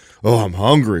like, oh, I'm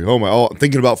hungry. I'm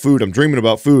thinking about food. I'm dreaming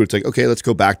about food. It's like, okay, let's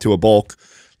go back to a bulk.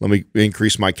 Let me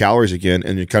increase my calories again,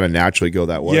 and you kind of naturally go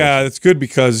that way. Yeah, it's good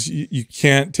because you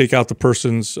can't take out the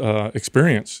person's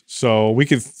experience. So we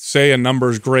could say a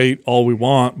number is great all we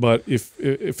want, but if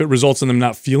it results in them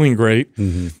not feeling great,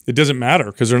 it doesn't matter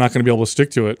because they're not going to be able to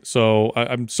stick to it. So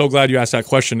I'm so glad you asked that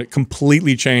question. It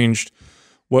completely changed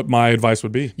what my advice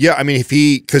would be. Yeah, I mean, if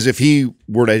he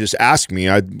were to just ask me,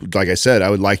 like I said, I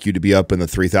would like you to be up in the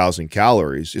 3,000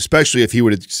 calories, especially if he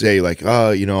were to say like,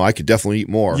 I could definitely eat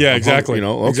more. Yeah, exactly.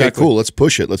 Okay, cool, let's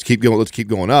push it. Let's keep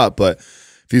going up. But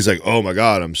if he's like, oh my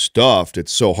God, I'm stuffed,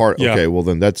 it's so hard. Yeah. Okay, well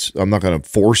then I'm not going to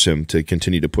force him to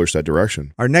continue to push that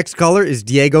direction. Our next caller is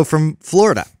Diego from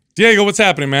Florida. Diego, what's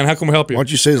happening, man? How can we help you? Why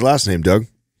don't you say his last name, Doug?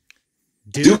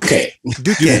 Duque.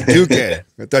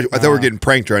 I thought we were getting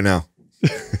pranked right now.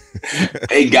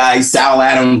 Hey guys, Sal,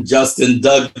 Adam, Justin,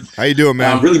 Doug. How you doing,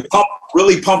 man? I'm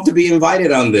really pumped to be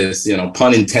invited on this,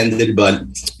 pun intended. But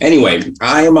anyway,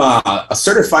 I am a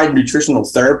certified nutritional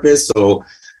therapist, so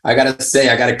I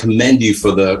gotta commend you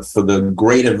for the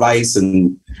great advice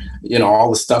and all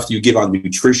the stuff you give on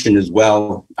nutrition as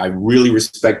well. I really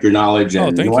respect your knowledge,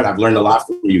 and you know what? I've learned a lot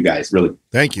from you guys. Really,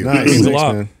 thank you. Nice. Means a Thanks,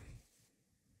 lot. man.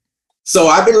 So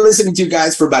I've been listening to you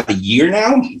guys for about a year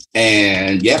now,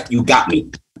 and yep, you got me.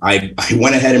 I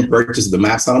went ahead and purchased the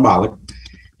MAPS Anabolic,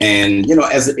 and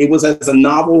as a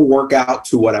novel workout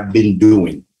to what I've been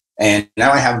doing. And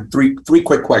now I have three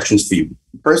quick questions for you.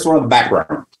 First one, the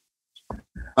background.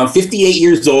 I'm 58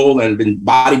 years old and been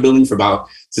bodybuilding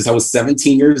since I was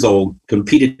 17 years old.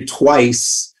 Competed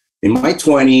twice in my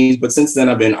 20s, but since then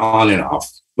I've been on and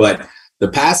off. But the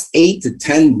past 8 to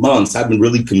 10 months, I've been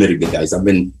really committed, guys. I've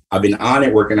been on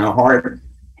it, working out hard,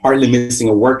 hardly missing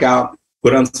a workout,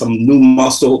 put on some new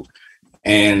muscle,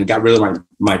 and got rid of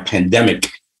my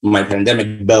pandemic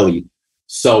belly.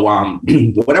 So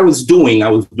what I was doing a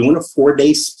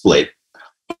 4-day split,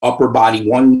 upper body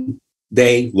one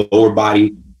day, lower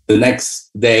body the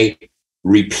next day,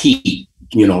 repeat,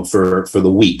 for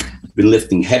the week. Been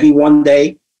lifting heavy one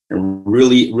day and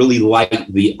really, really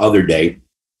light the other day.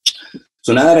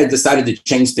 So now that I decided to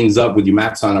change things up with your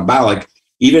MAPS Anabolic,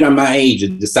 even at my age, I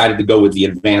decided to go with the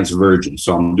advanced version.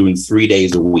 So I'm doing 3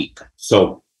 days a week.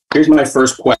 So here's my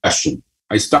first question.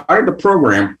 I started the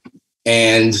program,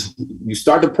 and you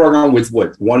start the program with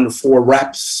 1 to 4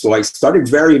 reps. So I started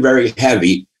very, very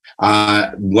heavy.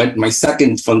 Went my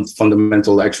second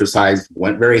fundamental exercise,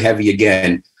 went very heavy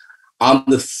again. On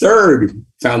the third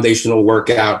foundational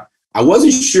workout, I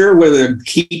wasn't sure whether to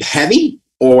keep heavy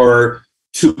or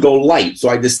to go light. So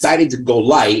I decided to go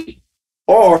light.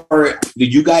 Or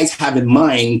did you guys have in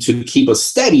mind to keep a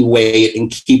steady weight and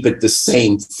keep it the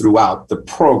same throughout the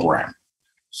program?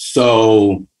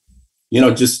 So, I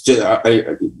don't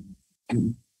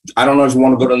know if you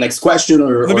want to go to the next question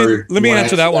or let me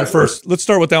answer that one first. Let's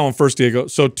start with that one first, Diego.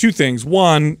 So 2 things.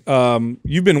 One,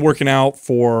 you've been working out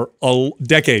for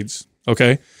decades,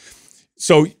 okay?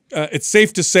 So it's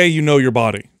safe to say you know your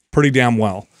body pretty damn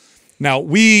well. Now,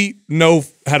 we know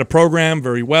how to program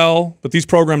very well, but these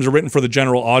programs are written for the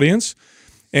general audience.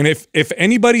 And if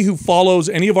anybody who follows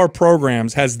any of our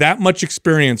programs has that much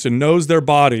experience and knows their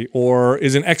body or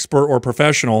is an expert or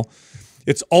professional,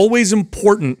 it's always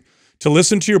important to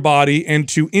listen to your body and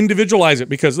to individualize it,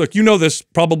 because look, this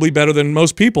probably better than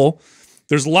most people.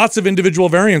 There's lots of individual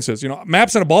variances.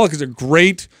 MAPS Anabolic is a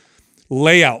great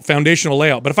layout, foundational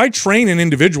layout. But if I train an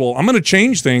individual, I'm going to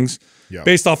change things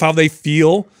based off how they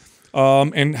feel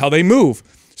and how they move.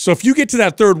 So if you get to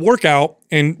that third workout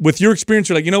and with your experience,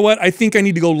 you're like, you know what, I think I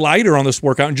need to go lighter on this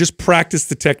workout and just practice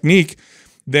the technique,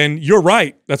 then you're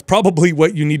right. That's probably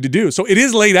what you need to do. So it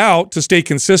is laid out to stay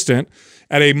consistent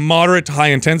at a moderate to high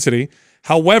intensity.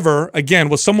 However, again,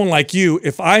 with someone like you,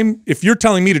 if you're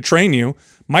telling me to train you,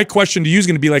 my question to you is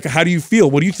going to be like, how do you feel?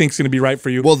 What do you think is going to be right for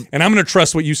you? Well, and I'm going to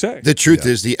trust what you say. The truth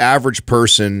is the average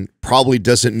person probably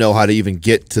doesn't know how to even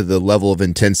get to the level of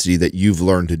intensity that you've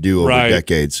learned to do over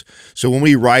decades. So when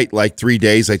we write like 3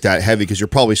 days like that heavy, because you're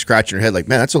probably scratching your head like,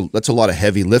 man, that's a lot of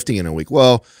heavy lifting in a week.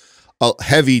 Well,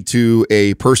 heavy to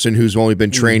a person who's only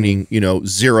been training,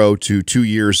 0 to 2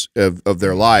 years of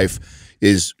their life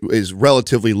is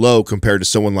relatively low compared to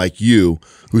someone like you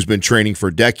who's been training for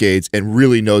decades and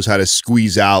really knows how to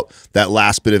squeeze out that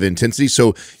last bit of intensity.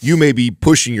 So you may be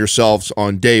pushing yourselves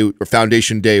on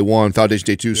foundation day 1, foundation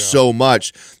day 2 so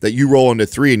much that you roll into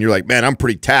 3 and you're like, man, I'm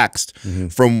pretty taxed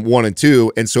from 1 and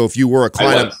 2. And so if you were a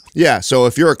client, so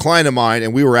if you're a client of mine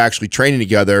and we were actually training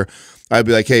together, I'd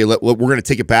be like, hey, we're going to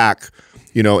take it back.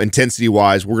 Intensity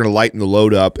wise, we're going to lighten the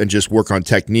load up and just work on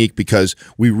technique because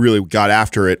we really got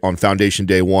after it on foundation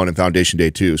day 1 and foundation day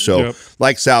 2. So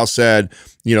like Sal said,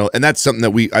 and that's something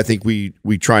that I think we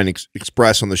try and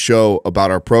express on the show about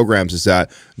our programs is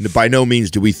that by no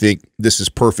means do we think this is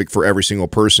perfect for every single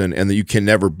person and that you can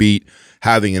never beat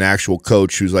having an actual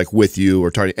coach who's like with you or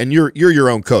trying. And you're your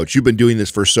own coach. You've been doing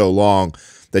this for so long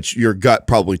that your gut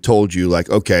probably told you like,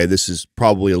 okay, this is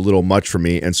probably a little much for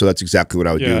me. And so that's exactly what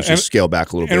I would do is just scale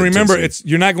back a little bit. And remember,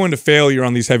 you're not going to failure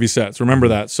on these heavy sets. Remember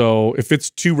that. So if it's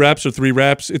 2 reps or 3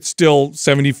 reps, it's still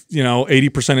 70,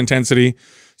 80% intensity.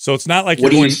 So it's not like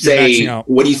you're maxing out.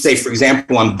 What do you say, for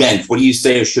example, on bench? What do you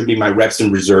say should be my reps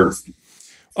in reserve?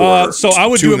 So I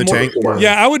would do it more.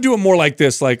 I would do it more like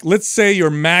this. Like, let's say your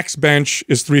max bench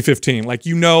is 315. Like,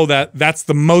 that's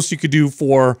the most you could do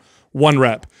for 1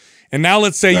 rep. And now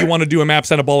let's say you want to do a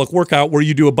MAPS Anabolic workout where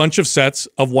you do a bunch of sets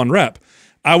of 1 rep.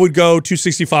 I would go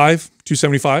 265,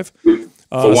 275.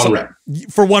 For one rep.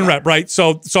 For one rep, right?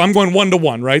 So I'm going 1 to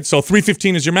 1, right? So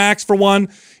 315 is your max for one.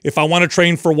 If I want to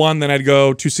train for one, then I'd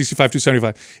go 265,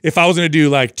 275. If I was going to do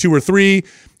like 2 or 3,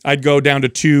 I'd go down to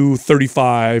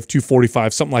 235,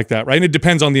 245, something like that, right? And it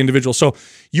depends on the individual. So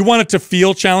you want it to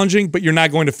feel challenging, but you're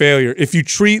not going to failure. If you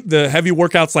treat the heavy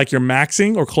workouts like you're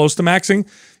maxing or close to maxing,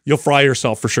 you'll fry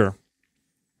yourself for sure.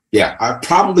 Yeah, I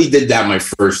probably did that my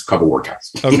first couple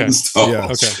workouts. Okay.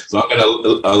 So I'm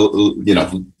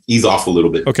gonna, ease off a little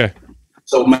bit. Okay.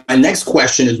 So my next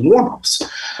question is warm-ups.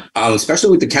 Especially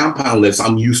with the compound lifts,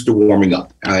 I'm used to warming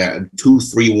up.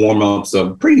 2-3 warm-ups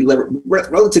of pretty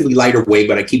relatively lighter weight,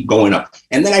 but I keep going up,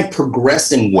 and then I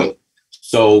progress in weight.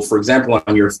 So, for example,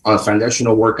 on your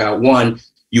foundational workout 1,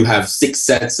 you have 6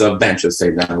 sets of bench. Let's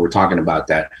say now we're talking about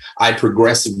that. I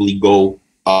progressively go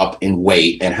up in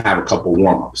weight and have a couple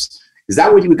warm-ups. Is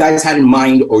that what you guys had in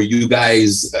mind, or you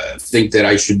guys think that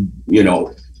I should,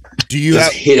 do you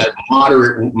just hit a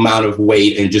moderate amount of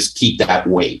weight and just keep that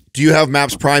weight? Do you have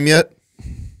MAPS Prime yet?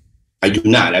 I do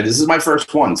not. This is my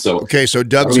first one. So okay, so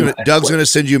Doug's gonna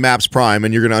send you MAPS Prime,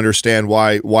 and you're gonna understand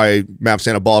why MAPS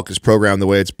Anabolic is programmed the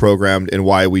way it's programmed, and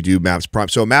why we do MAPS Prime.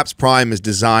 So MAPS Prime is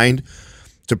designed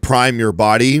to prime your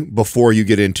body before you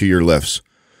get into your lifts,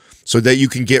 so that you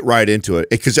can get right into it.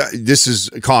 Because this is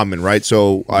common, right?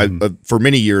 So for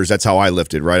many years, that's how I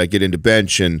lifted, right? I get into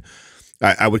bench, and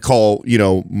I would call,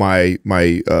 my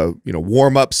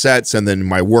warm up sets and then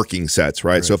my working sets,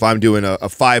 right? So if I'm doing a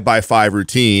 5x5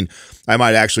 routine, I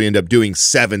might actually end up doing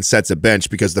 7 sets of bench,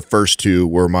 because the first 2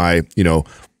 were my,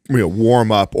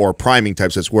 warm up or priming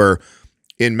type sets. Where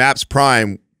in MAPS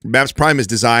Prime is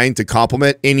designed to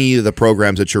complement any of the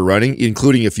programs that you're running,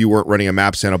 including if you weren't running a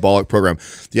MAPS Anabolic program.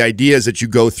 The idea is that you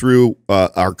go through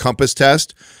our compass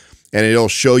test, and it'll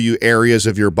show you areas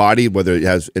of your body, whether it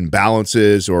has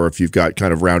imbalances or if you've got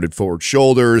kind of rounded forward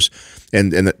shoulders,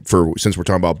 and since we're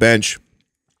talking about bench,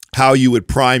 how you would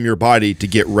prime your body to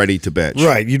get ready to bench.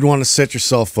 Right. You'd want to set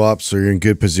yourself up so you're in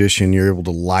good position. You're able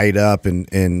to light up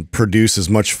and produce as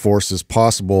much force as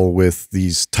possible with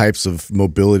these types of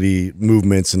mobility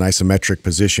movements and isometric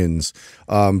positions.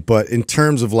 But in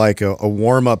terms of like a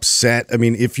warm-up set, I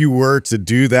mean, if you were to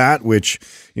do that, which,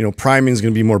 priming is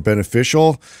going to be more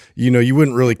beneficial, you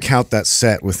wouldn't really count that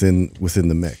set within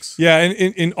the mix. Yeah.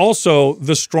 And also,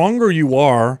 the stronger you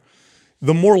are,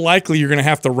 the more likely you're going to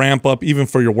have to ramp up even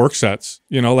for your work sets.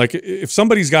 Like if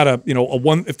somebody's got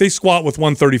if they squat with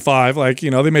 135, like,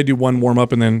 they may do one warm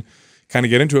up and then kind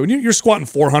of get into it. When you're squatting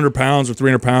 400 pounds or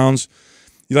 300 pounds,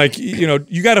 like,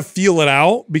 you got to feel it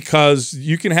out, because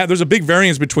there's a big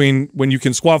variance between when you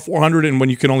can squat 400 and when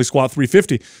you can only squat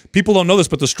 350. People don't know this,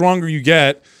 but the stronger you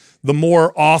get, the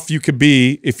more off you could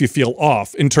be if you feel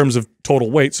off in terms of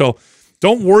total weight. So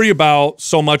don't worry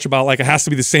so much about like it has to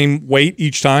be the same weight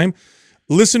each time.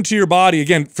 Listen to your body.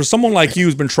 Again, for someone like you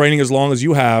who's been training as long as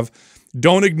you have,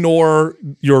 don't ignore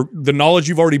the knowledge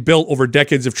you've already built over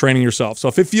decades of training yourself. So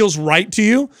if it feels right to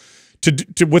you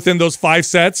to within those 5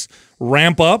 sets,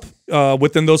 ramp up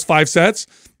within those 5 sets,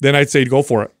 then I'd say go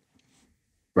for it.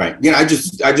 Right. I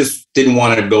just didn't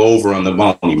want to go over on the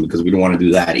volume, because we don't want to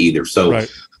do that either. So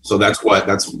so that's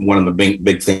one of the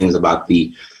big things about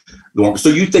the. So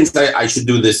you think that I should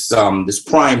do this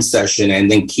prime session and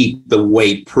then keep the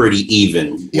weight pretty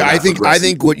even? Yeah, I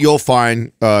think what you'll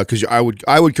find, because I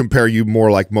would compare you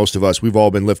more like most of us. We've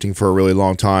all been lifting for a really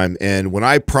long time, and when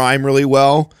I prime really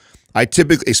well, I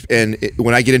typically,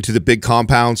 when I get into the big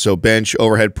compound, so bench,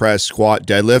 overhead press, squat,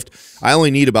 deadlift, I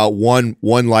only need about one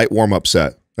light warm up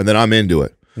set, and then I'm into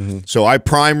it. So I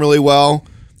prime really well,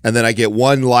 and then I get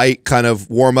one light kind of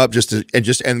warm up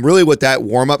and really what that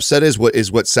warm up set is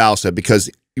what Sal said, because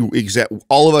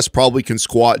all of us probably can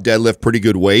squat, deadlift pretty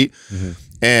good weight.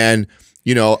 And,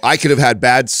 I could have had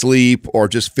bad sleep or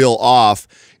just feel off,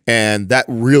 and that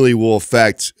really will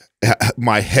affect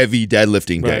my heavy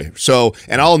deadlifting day. Right. So,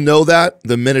 and I'll know that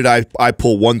the minute I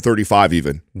pull 135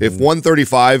 even. If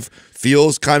 135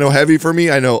 feels kind of heavy for me,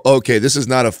 I know, okay, this is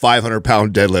not a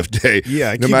 500-pound deadlift day.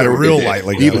 Yeah, no matter real light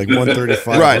like that, like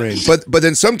 135 right. range. But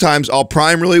then sometimes I'll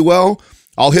prime really well.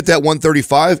 I'll hit that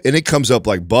 135 and it comes up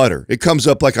like butter. It comes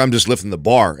up like I'm just lifting the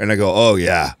bar, and I go, oh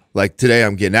yeah, like today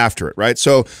I'm getting after it, right?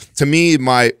 So to me,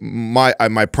 my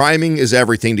priming is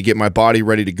everything to get my body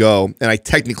ready to go, and I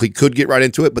technically could get right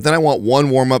into it, but then I want one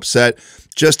warm up set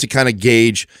just to kind of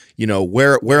gauge,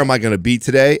 where am I going to be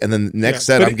today, and then the next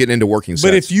set I'm getting into working sets.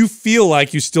 But if you feel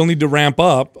like you still need to ramp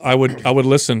up, I would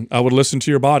listen. I would listen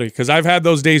to your body, because I've had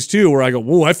those days too where I go,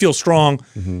 whoa, I feel strong.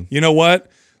 You know what?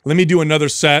 let me do another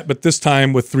set, but this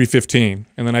time with 315.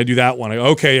 And then I do that one. I go,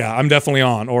 okay, yeah, I'm definitely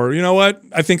on. Or, you know what?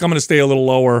 I think I'm going to stay a little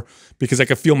lower because I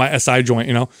can feel my SI joint,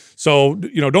 you know? So,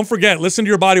 you know, don't forget, listen to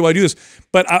your body while I do this.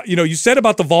 But, you know, you said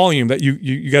about the volume that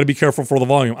you got to be careful for the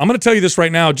volume. I'm going to tell you this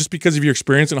right now, just because of your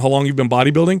experience and how long you've been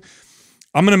bodybuilding.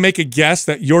 I'm going to make a guess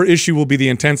that your issue will be the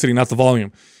intensity, not the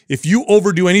volume. If you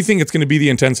overdo anything, it's going to be the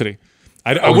intensity.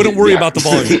 I wouldn't worry about the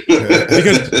volume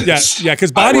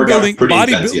because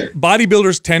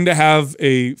bodybuilders tend to have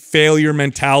a failure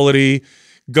mentality,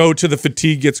 go to the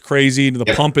fatigue gets crazy, the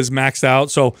pump is maxed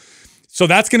out. So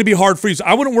that's going to be hard for you. So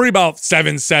I wouldn't worry about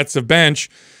 7 sets of bench.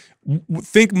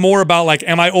 Think more about like,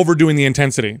 am I overdoing the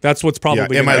intensity? That's what's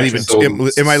probably. Am I leaving 2 in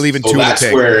the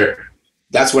tank?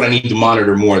 That's what I need to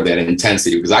monitor more, that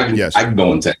intensity, because I can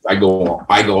go intense. I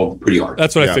go pretty hard.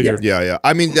 That's what I figured. Yeah.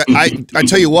 I mean, I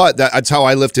tell you what, that's how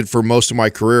I lifted for most of my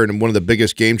career, and one of the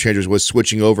biggest game changers was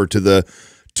switching over to the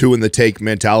 2 in the tank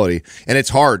mentality. And it's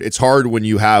hard. It's hard when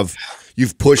you've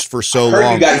pushed for so long. I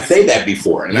heard you guys say that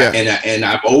before, and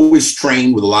I've always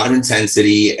trained with a lot of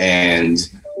intensity and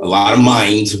a lot of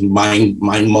mind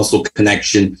muscle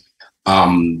connection.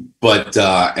 But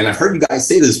I've heard you guys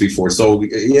say this before, so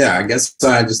yeah, I guess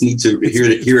I just need to hear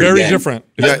it again. Very different.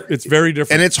 It's very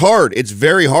different, and it's hard. It's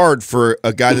very hard for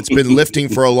a guy that's been lifting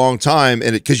for a long time,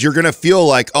 and because you're gonna feel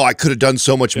like, oh, I could have done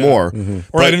so much more,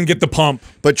 or I didn't get the pump.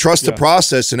 But trust the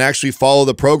process and actually follow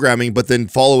the programming, but then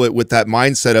follow it with that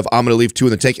mindset of I'm gonna leave 2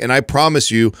 in the tank. And I promise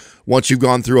you, once you've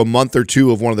gone through a month or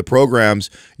 2 of one of the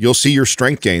programs, you'll see your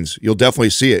strength gains. You'll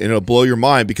definitely see it, and it'll blow your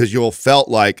mind because you'll felt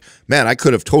like, man, I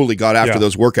could have totally got after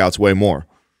those workouts way more.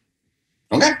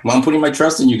 Okay, well, I'm putting my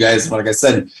trust in you guys. Like I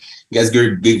said, you guys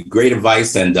give great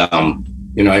advice, and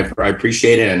you know, I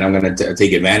appreciate it, and I'm going to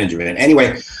take advantage of it.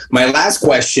 Anyway, my last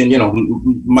question, you know,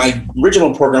 my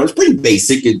original program was pretty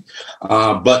basic,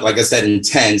 but like I said,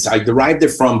 intense. I derived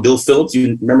it from Bill Phillips.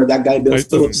 You remember that guy, Bill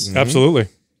Phillips? Absolutely.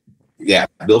 Yeah,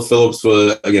 Bill Phillips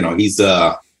was, you know, he's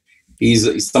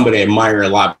somebody I admire a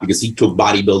lot because he took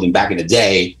bodybuilding back in the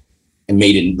day and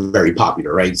made it very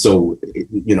popular, right? So,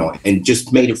 you know, and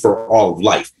just made it for all of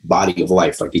life, body of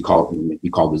life, like he called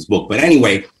his book. But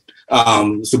anyway,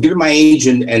 so given my age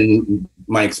and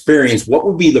my experience, what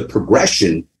would be the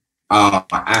progression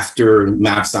after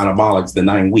MAPS Anabolics, the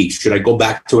 9 weeks? Should I go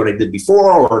back to what I did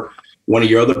before, or one of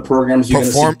your other programs you're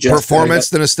going to suggest? Performance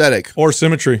then aesthetic. Or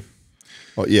symmetry.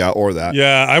 Oh, yeah, or that.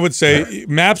 Yeah, I would say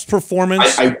MAPS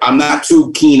Performance. I'm not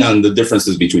too keen on the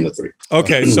differences between the 3.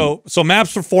 Okay, so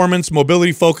MAPS Performance,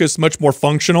 mobility focused, much more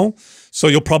functional. So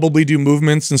you'll probably do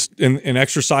movements and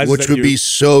exercises. Which would be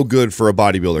so good for a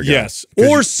bodybuilder guy. Yes,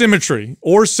 or symmetry,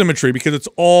 because it's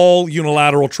all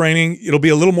unilateral training. It'll be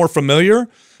a little more familiar,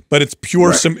 but it's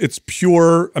pure. Right. It's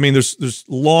pure. I mean, there's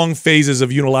long phases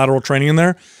of unilateral training in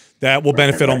there that will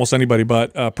benefit almost anybody.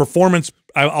 But performance,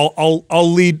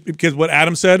 I'll lead, because what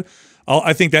Adam said,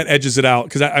 I think that edges it out,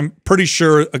 because I'm pretty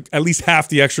sure at least half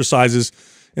the exercises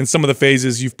in some of the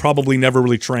phases you've probably never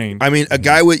really trained. I mean, a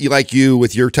guy like you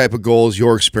with your type of goals,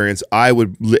 your experience, I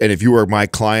would, and if you were my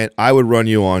client, I would run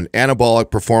you on anabolic,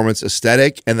 performance,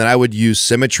 aesthetic, and then I would use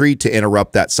symmetry to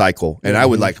interrupt that cycle, and I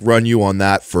would like run you on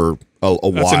that for a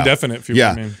while. That's indefinite. If you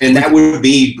and that would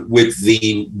be with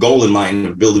the goal in mind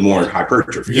of building more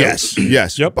hypertrophy.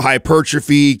 Yes. Yep.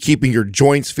 Hypertrophy, keeping your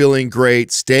joints feeling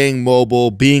great, staying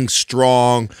mobile, being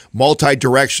strong,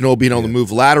 multi-directional, being able to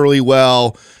move laterally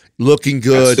well, looking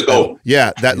good. That's the goal.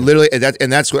 Yeah, that literally,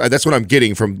 that's what I'm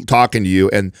getting from talking to you.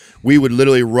 And we would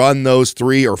literally run those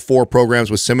 3 or 4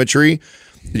 programs with symmetry.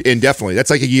 And definitely, that's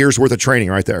like a year's worth of training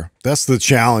right there. That's the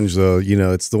challenge, though. You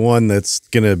know, it's the one that's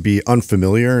going to be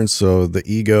unfamiliar, and so the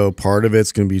ego part of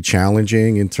it's going to be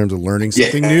challenging in terms of learning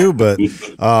something new. But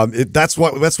that's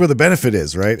where the benefit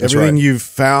is, right? That's Everything right. you've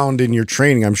found in your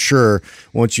training, I'm sure,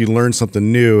 once you learn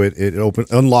something new, it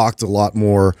unlocked a lot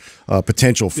more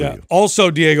potential for you. Also,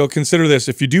 Diego, consider this: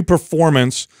 if you do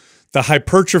performance, the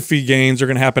hypertrophy gains are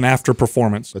going to happen after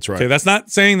performance. That's right. Okay, that's not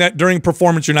saying that during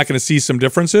performance you're not going to see some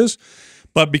differences.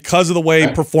 But because of the way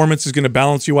performance is going to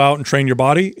balance you out and train your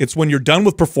body, it's when you're done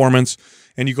with performance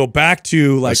and you go back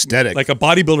to like aesthetic, like a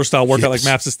bodybuilder style workout, like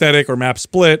MAPS Aesthetic or MAPS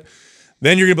Split,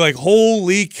 then you're gonna be like,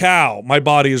 holy cow, my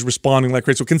body is responding like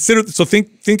crazy. So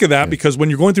think of that, because when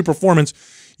you're going through performance,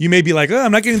 you may be like, oh,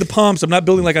 I'm not getting the pumps, I'm not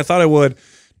building like I thought I would.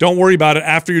 Don't worry about it.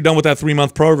 After you're done with that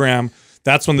 3-month program,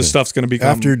 that's when the stuff's gonna become.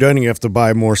 After you're done, you have to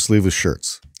buy more sleeveless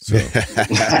shirts. So. I'm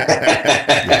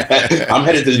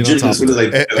headed to the gym as soon as I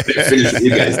finish with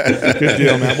you guys. Good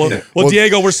deal, man. Well,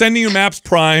 Diego, we're sending you MAPS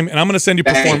Prime, and I'm going to send you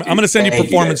performance. I'm going to send you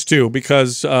performance too,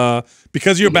 because of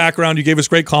your background, you gave us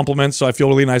great compliments, so I feel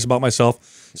really nice about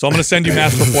myself. So I'm going to send you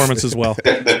MAPS Performance as well.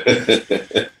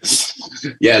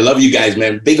 Yeah, love you guys,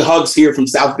 man. Big hugs here from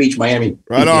South Beach, Miami.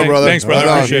 Right on, brother. Thanks, brother.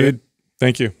 Right on. Appreciate it.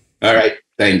 Thank you. All right,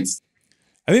 thanks.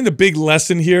 I think the big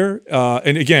lesson here,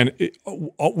 and again,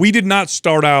 we did not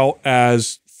start out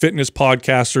as fitness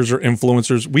podcasters or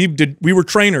influencers. We were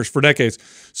trainers for decades.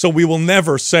 So we will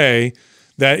never say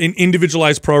that an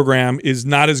individualized program is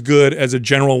not as good as a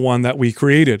general one that we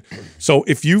created. So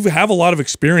if you have a lot of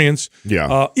experience,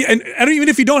 and even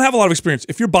if you don't have a lot of experience,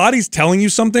 if your body's telling you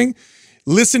something,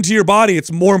 listen to your body.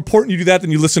 It's more important you do that than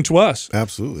you listen to us.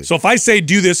 Absolutely. So if I say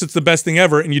do this, it's the best thing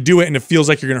ever, and you do it and it feels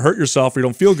like you're going to hurt yourself or you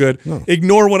don't feel good,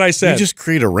 ignore what I said. You just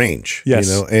create a range. Yes.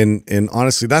 You know, and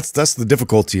honestly, that's the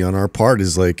difficulty on our part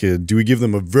is like, do we give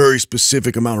them a very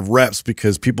specific amount of reps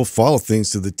because people follow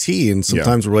things to the T, and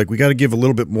sometimes we're like, we got to give a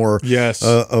little bit more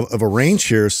of a range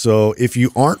here. So if you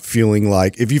aren't feeling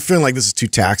like, if you feel like this is too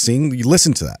taxing, you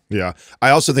listen to that. Yeah. I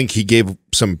also think he gave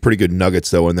some pretty good nuggets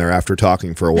though in there after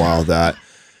talking for a while that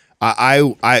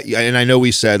I know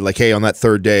we said like, hey, on that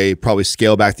third day, probably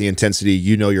scale back the intensity,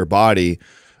 you know your body.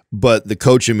 But the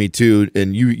coach in me too,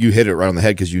 and you hit it right on the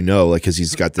head because because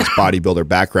he's got this bodybuilder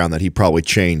background that he probably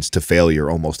chains to failure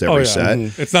almost every set.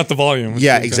 It's not the volume.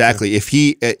 Yeah, exactly.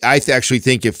 I actually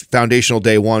think if foundational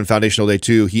day 1, foundational day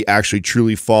 2, he actually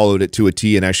truly followed it to a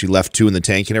T and actually left 2 in the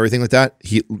tank and everything like that,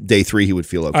 day 3 he would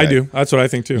feel okay. I do. That's what I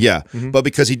think too. Yeah, but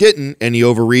because he didn't and he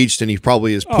overreached and he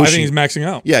probably is pushing. I think he's maxing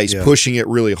out. Yeah, he's pushing it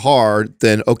really hard.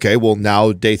 Then okay, well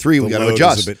now day 3 we got to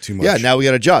adjust. A bit too much. Yeah, now we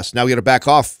got to adjust. Now we got to back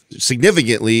off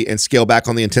significantly and scale back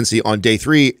on the intensity on day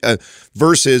 3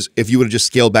 versus if you would have just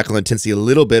scaled back on the intensity a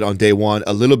little bit on day 1,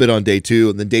 a little bit on day 2,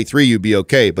 and then day 3 you'd be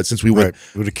okay. But since we went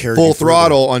full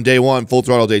throttle on day 1, full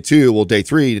throttle day 2, well day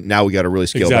 3 now we got to really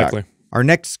scale back. Our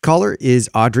next caller is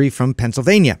Audrey from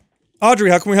Pennsylvania.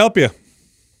 Audrey, how can we help you?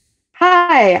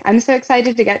 Hi, I'm so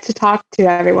excited to get to talk to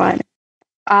everyone.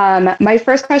 My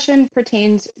first question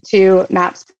pertains to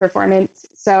MAPS performance.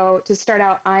 So to start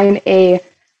out, I'm a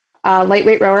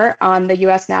lightweight rower on the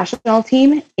U.S. national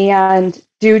team, and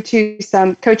due to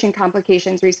some coaching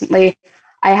complications recently,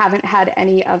 I haven't had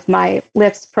any of my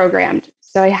lifts programmed.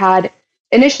 So I had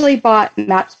initially bought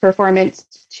MAPS Performance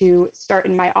to start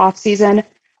in my off season,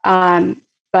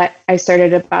 but I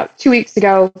started about 2 weeks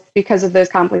ago because of those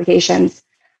complications.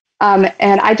 And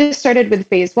I just started with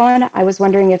phase 1. I was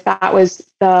wondering if that was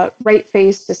the right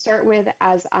phase to start with,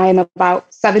 as I'm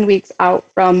about 7 weeks out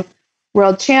from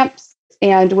World Champs,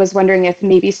 and was wondering if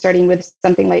maybe starting with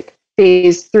something like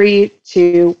phase 3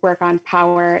 to work on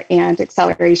power and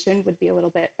acceleration would be a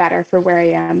little bit better for where I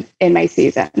am in my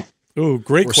season. Oh,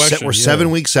 great question. We're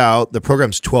 7 weeks out. The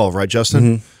program's 12, right,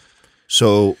 Justin?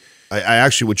 So I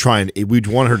actually would try and we'd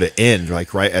want her to end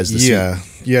like right as the season.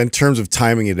 Yeah. In terms of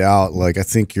timing it out, like I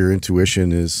think your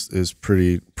intuition is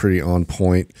pretty on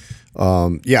point.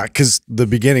 Because the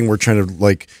beginning we're trying to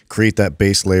like create that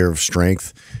base layer of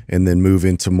strength and then move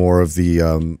into more of the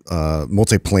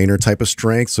multiplanar type of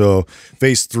strength. So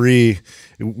phase 3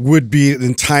 would be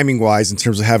in timing wise in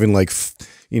terms of having like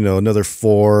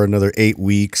another 8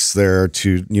 weeks there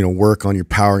to work on your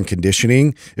power and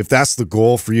conditioning. If that's the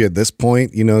goal for you at this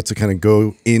point, to kind of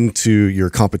go into your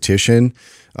competition.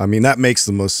 I mean, that makes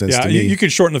the most sense to me. You could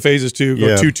shorten the phases too,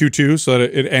 go 2-2-2 so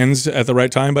that it ends at the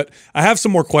right time. But I have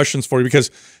some more questions for you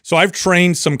because I've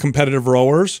trained some competitive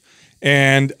rowers,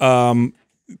 and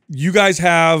you guys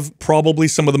have probably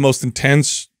some of the most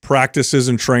intense practices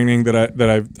and training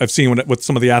that I've seen with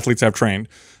some of the athletes I've trained.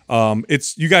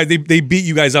 It's you guys, they beat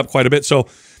you guys up quite a bit. So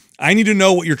I need to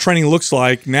know what your training looks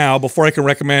like now before I can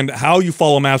recommend how you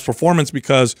follow MAPS Performance,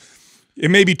 because it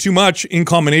may be too much in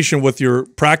combination with your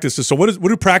practices. So what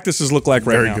do practices look like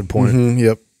right now? Very good point.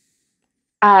 Yep.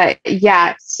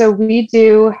 So we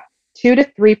do 2 to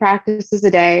 3 practices a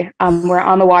day. We're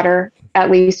on the water at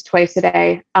least twice a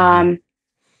day.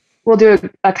 We'll do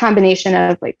a combination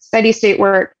of like steady state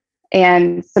work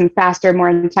and some faster, more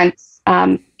intense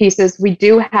pieces. We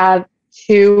do have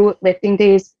 2 lifting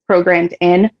days programmed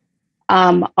in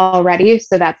already.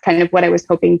 So that's kind of what I was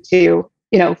hoping to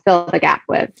fill the gap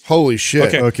with. Holy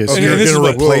shit. Okay. So you're going to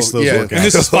replace those workouts. And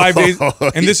this is 5 days.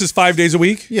 And this is 5 days a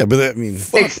week? Yeah, but that means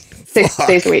six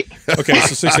days a week. Okay,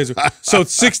 so 6 days a week. So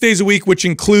it's 6 days a week, which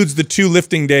includes the 2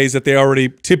 lifting days that they already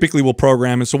typically will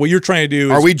program. And so what you're trying to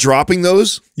do is... Are we dropping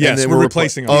those? Yes, we're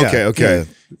replacing them. Okay.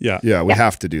 Yeah, we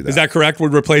have to do that. Is that correct? We're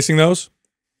replacing those?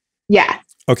 Yeah.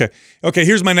 Okay,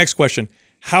 here's my next question.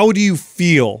 How do you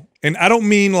feel? And I don't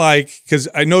mean like, because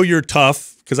I know you're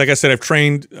tough, because like I said, I've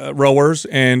trained rowers,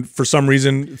 and for some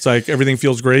reason, it's like everything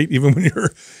feels great, even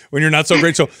when you're not so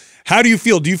great. So how do you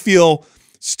feel? Do you feel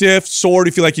stiff, sore? Do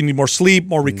you feel like you need more sleep,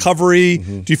 more recovery?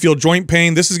 Do you feel joint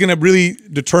pain? This is going to really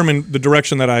determine the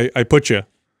direction that I put you.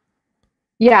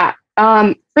 Yeah.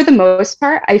 For the most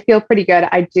part, I feel pretty good.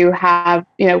 I do have,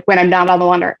 when I'm not on the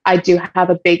water, I do have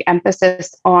a big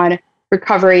emphasis on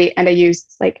recovery, and I use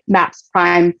like MAPS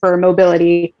Prime for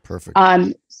mobility. Perfect.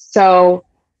 So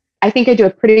I think I do a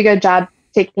pretty good job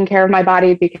taking care of my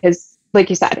body because, like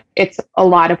you said, it's a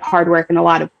lot of hard work and a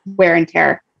lot of wear and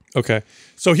tear. Okay.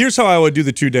 So here's how I would do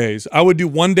the 2 days. I would do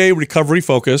 1 day recovery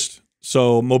focused.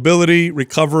 So mobility,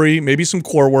 recovery, maybe some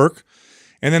core work.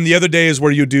 And then the other day is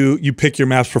where you pick your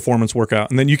MAPS performance workout.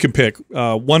 And then you can pick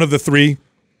one of the 3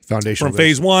 foundational from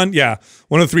phase 1. Yeah.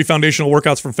 One of the 3 foundational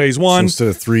workouts from phase 1. So instead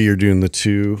of 3, you're doing the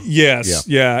 2. Yes.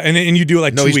 Yeah. And you do it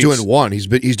like 2 weeks. No, he's doing 1.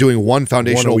 He's doing 1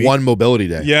 foundational, 1 mobility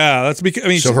day. Yeah. That's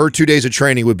because, so her 2 days of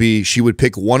training would be, she would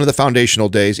pick one of the foundational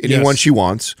days, any one she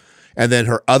wants. And then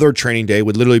her other training day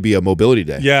would literally be a mobility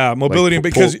day. Yeah, mobility, like,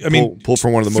 because pull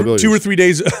from one of the mobility 2 or 3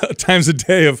 days times a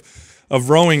day of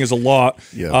rowing is a lot.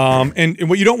 Yeah. And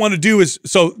what you don't want to do is,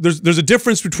 so there's a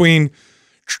difference between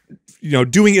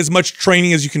doing as much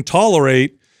training as you can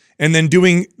tolerate and then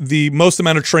doing the most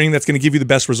amount of training that's going to give you the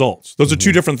best results. Those are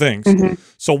 2 different things.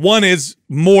 So one is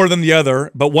more than the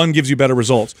other, but one gives you better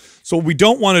results. So what we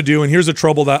don't want to do, and here's a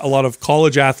trouble that a lot of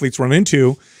college athletes run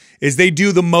into, is they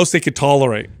do the most they could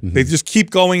tolerate. They just keep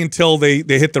going until they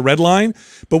hit the red line.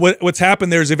 But what's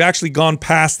happened there is they've actually gone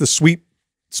past the sweet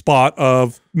spot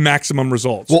of maximum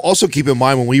results. Well, also keep in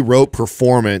mind when we wrote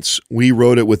performance, we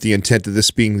wrote it with the intent of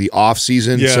this being the off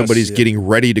season. Yes, somebody's getting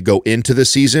ready to go into the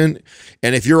season.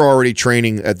 And if you're already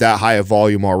training at that high of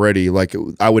volume already, like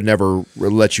I would never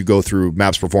let you go through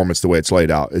MAPS performance the way it's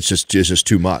laid out. It's just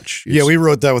too much. Yeah, we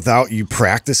wrote that without you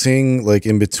practicing like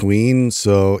in between.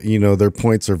 So, their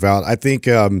points are valid. I think,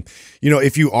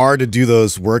 if you are to do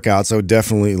those workouts, I would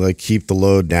definitely like keep the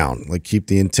load down, like keep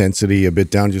the intensity a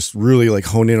bit down, just really like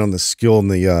hone in on the skill and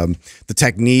the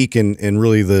technique and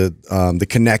really the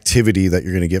connectivity that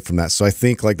you're going to get from that. So I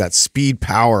think like that speed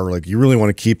power, like you really want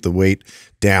to keep the weight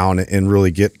down and really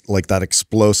get like that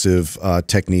explosive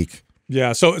technique.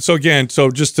 Yeah. So again,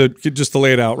 just to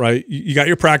lay it out, right? You got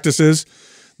your practices.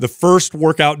 The first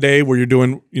workout day where you're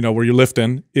doing, where you're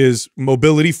lifting is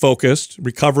mobility focused,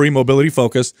 recovery, mobility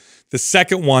focused. The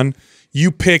second one, you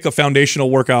pick a foundational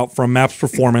workout from MAPS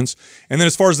Performance. And then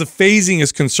as far as the phasing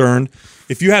is concerned,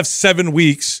 if you have 7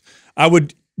 weeks, I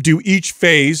would do each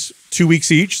phase 2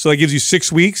 weeks each. So that gives you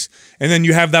 6 weeks. And then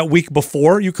you have that week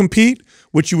before you compete,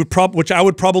 which I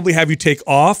would probably have you take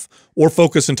off or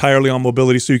focus entirely on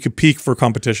mobility so you could peak for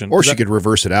competition. Or she could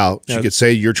reverse it out. She could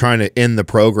say you're trying to end the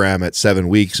program at 7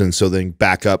 weeks, and so then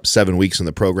back up 7 weeks in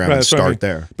the program and start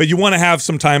there. But you want to have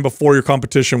some time before your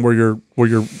competition where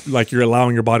you're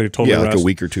allowing your body to totally rest. Like a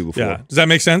week or 2 before. Yeah. Does that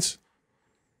make sense?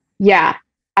 Yeah.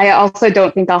 I also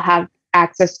don't think I'll have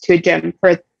access to a gym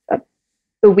for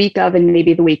the week of and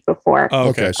maybe the week before. Oh,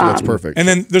 okay. So that's perfect. And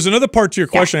then there's another part to your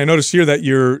question. I noticed here that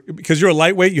because you're a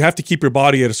lightweight, you have to keep your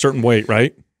body at a certain weight,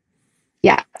 right?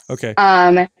 Yeah. Okay.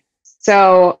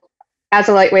 So as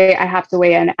a lightweight, I have to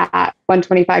weigh in at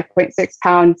 125.6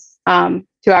 pounds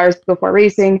 2 hours before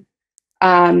racing.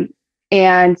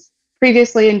 And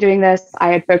previously in doing this,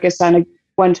 I had focused on a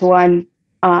 1-to-1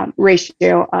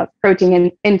 ratio of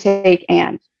protein intake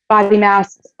and body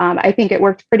mass. I think it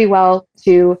worked pretty well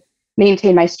to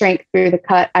maintain my strength through the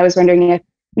cut. I was wondering if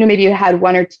maybe you had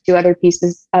 1 or 2 other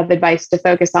pieces of advice to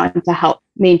focus on to help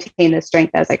maintain the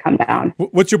strength as I come down.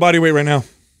 What's your body weight right now?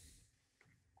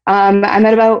 I'm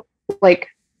at about like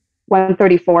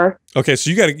 134. Okay, so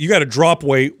you got to drop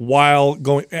weight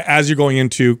as you're going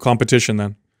into competition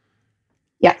then.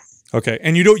 Yes. Okay,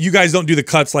 and you guys don't do the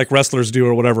cuts like wrestlers do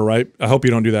or whatever, right? I hope you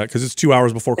don't do that because it's 2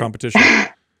 hours before competition.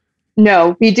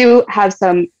 No, we do have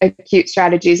some acute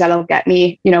strategies that'll get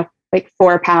me, like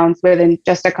 4 pounds within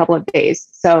just a couple of days.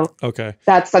 So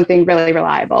that's something really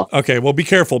reliable. Okay, well, be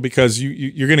careful because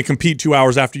you're going to compete 2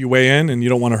 hours after you weigh in, and you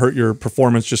don't want to hurt your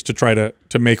performance just to try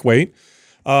to make weight.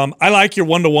 I like your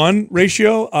 1-to-1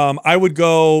 ratio. I would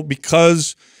go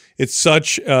because it's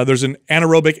such. There's an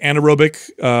anaerobic,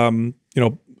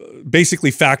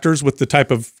 basically factors with the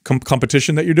type of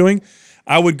competition that you're doing.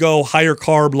 I would go higher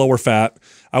carb, lower fat.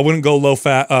 I wouldn't go low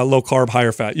fat, low carb,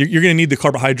 higher fat. You're going to need the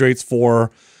carbohydrates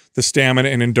for the stamina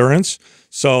and endurance.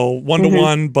 So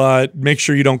 1-to-1, but make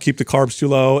sure you don't keep the carbs too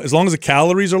low. As long as the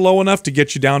calories are low enough to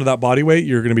get you down to that body weight,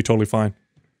 you're going to be totally fine.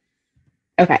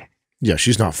 Okay. Yeah,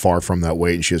 she's not far from that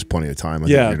weight, and she has plenty of time. I think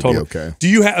you're totally. Be okay. Do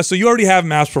you have? So you already have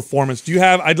MAPS Performance. Do you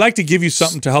have? I'd like to give you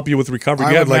something to help you with recovery.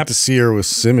 I would like to see her with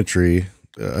Symmetry.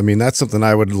 I mean, that's something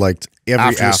I would like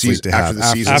every athlete to have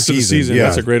after the season. Yeah,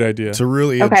 that's a great idea to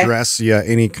really address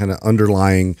any kind of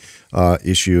underlying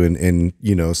issue, and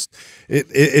you know,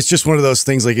 it's just one of those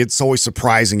things. Like, it's always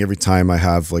surprising every time I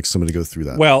have like somebody go through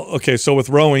that. Well, okay, so with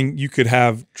rowing, you could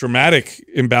have dramatic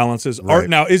imbalances. Right.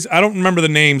 Now, I don't remember the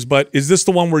names, but is this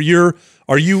the one where do you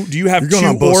have You're going two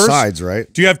on both oars? sides,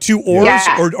 right? Do you have two oars,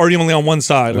 Yeah. or are you only on one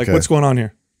side? Like, what's going on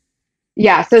here?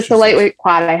 Yeah, so it's the lightweight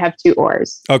quad. I have 2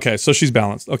 oars. Okay, so she's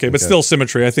balanced. Okay, but still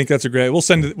symmetry. I think that's a great. We'll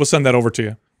send that over to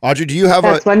you. Audrey, do you have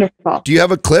That's wonderful. Do you have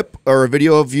a clip or a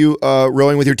video of you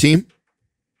rowing with your team?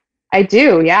 I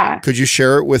do, yeah. Could you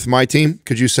share it with my team?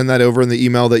 Could you send that over in the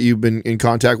email that you've been in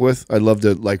contact with? I'd love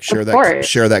to share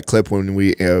that clip when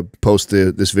we post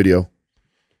this video.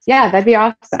 Yeah, that'd be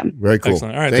awesome. Very cool.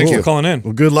 Excellent. All right, thanks for calling in.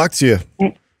 Well, good luck to you.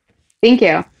 Thank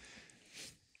you.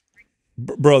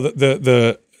 Bro,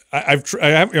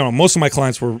 most of my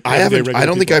clients were. I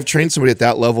don't think I've trained somebody at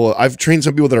that level. I've trained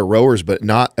some people that are rowers, but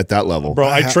not at that level. Bro,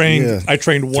 I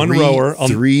trained one rower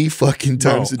 3 fucking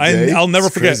times a day. I'll never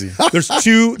forget. There's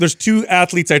two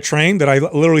athletes I trained that I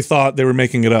literally thought they were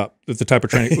making it up. That's the type of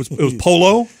training. It was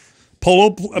polo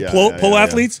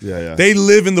athletes. Yeah. They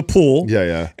live in the pool.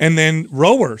 Yeah. And then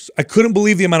rowers. I couldn't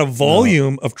believe the amount of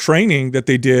volume of training that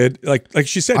they did. Like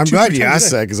she said, I'm glad you asked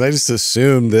that, because I just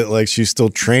assumed that like she's still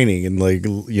training and like,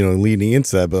 you know, leading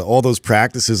into that. But all those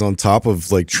practices on top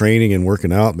of like training and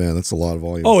working out, man, that's a lot of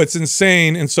volume. Oh, it's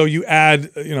insane. And so you add,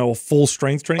 full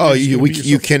strength training. Oh,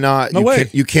 you cannot.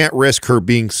 You can't risk her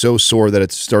being so sore that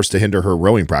it starts to hinder her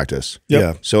rowing practice. Yep.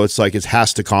 Yeah. So it's like it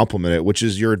has to complement it, which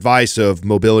is your advice of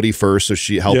mobility first, so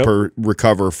she help her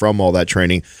recover from all that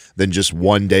training, than just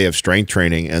one day of strength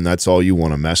training, and that's all you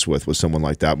want to mess with someone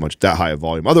like that high of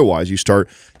volume. Otherwise, you start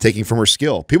taking from her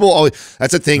skill. People always,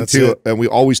 that's a thing too, and we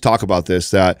always talk about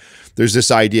this, that there's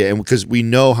this idea, and because we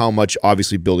know how much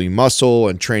obviously building muscle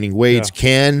and training weights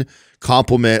can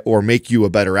complement or make you a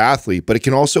better athlete, but it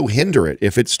can also hinder it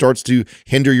if it starts to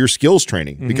hinder your skills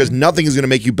training, because nothing is going to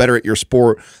make you better at your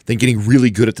sport than getting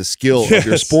really good at the skill of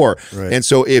your sport. Right. And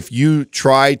so if you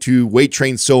try to weight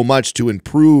train so much to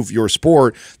improve your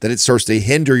sport that it starts to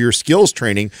hinder your skills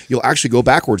training, you'll actually go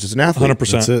backwards as an athlete.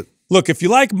 100%. That's it. Look, if you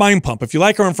like Mind Pump, if you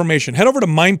like our information, head over to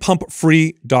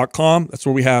mindpumpfree.com. That's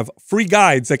where we have free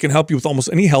guides that can help you with almost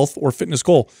any health or fitness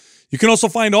goal. You can also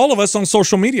find all of us on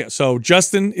social media. So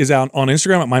Justin is out on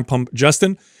Instagram at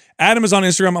MindPumpJustin. Adam is on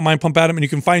Instagram at MindPumpAdam, and you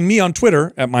can find me on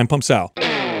Twitter at MindPumpSal.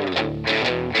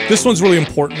 This one's really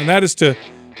important, and that is to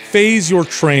phase your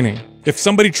training. If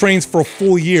somebody trains for a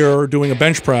full year doing a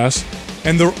bench press,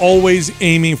 and they're always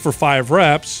aiming for 5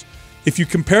 reps, if you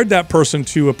compared that person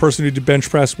to a person who did bench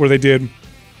press where they did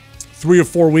 3 or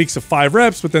 4 weeks of 5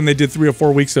 reps, but then they did 3 or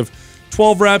 4 weeks of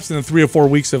 12 reps, and then 3 or 4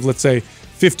 weeks of, let's say,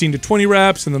 15 to 20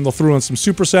 reps, and then they'll throw in some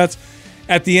supersets.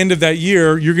 At the end of that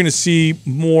year, you're going to see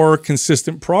more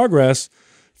consistent progress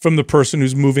from the person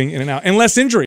who's moving in and out, and less injury.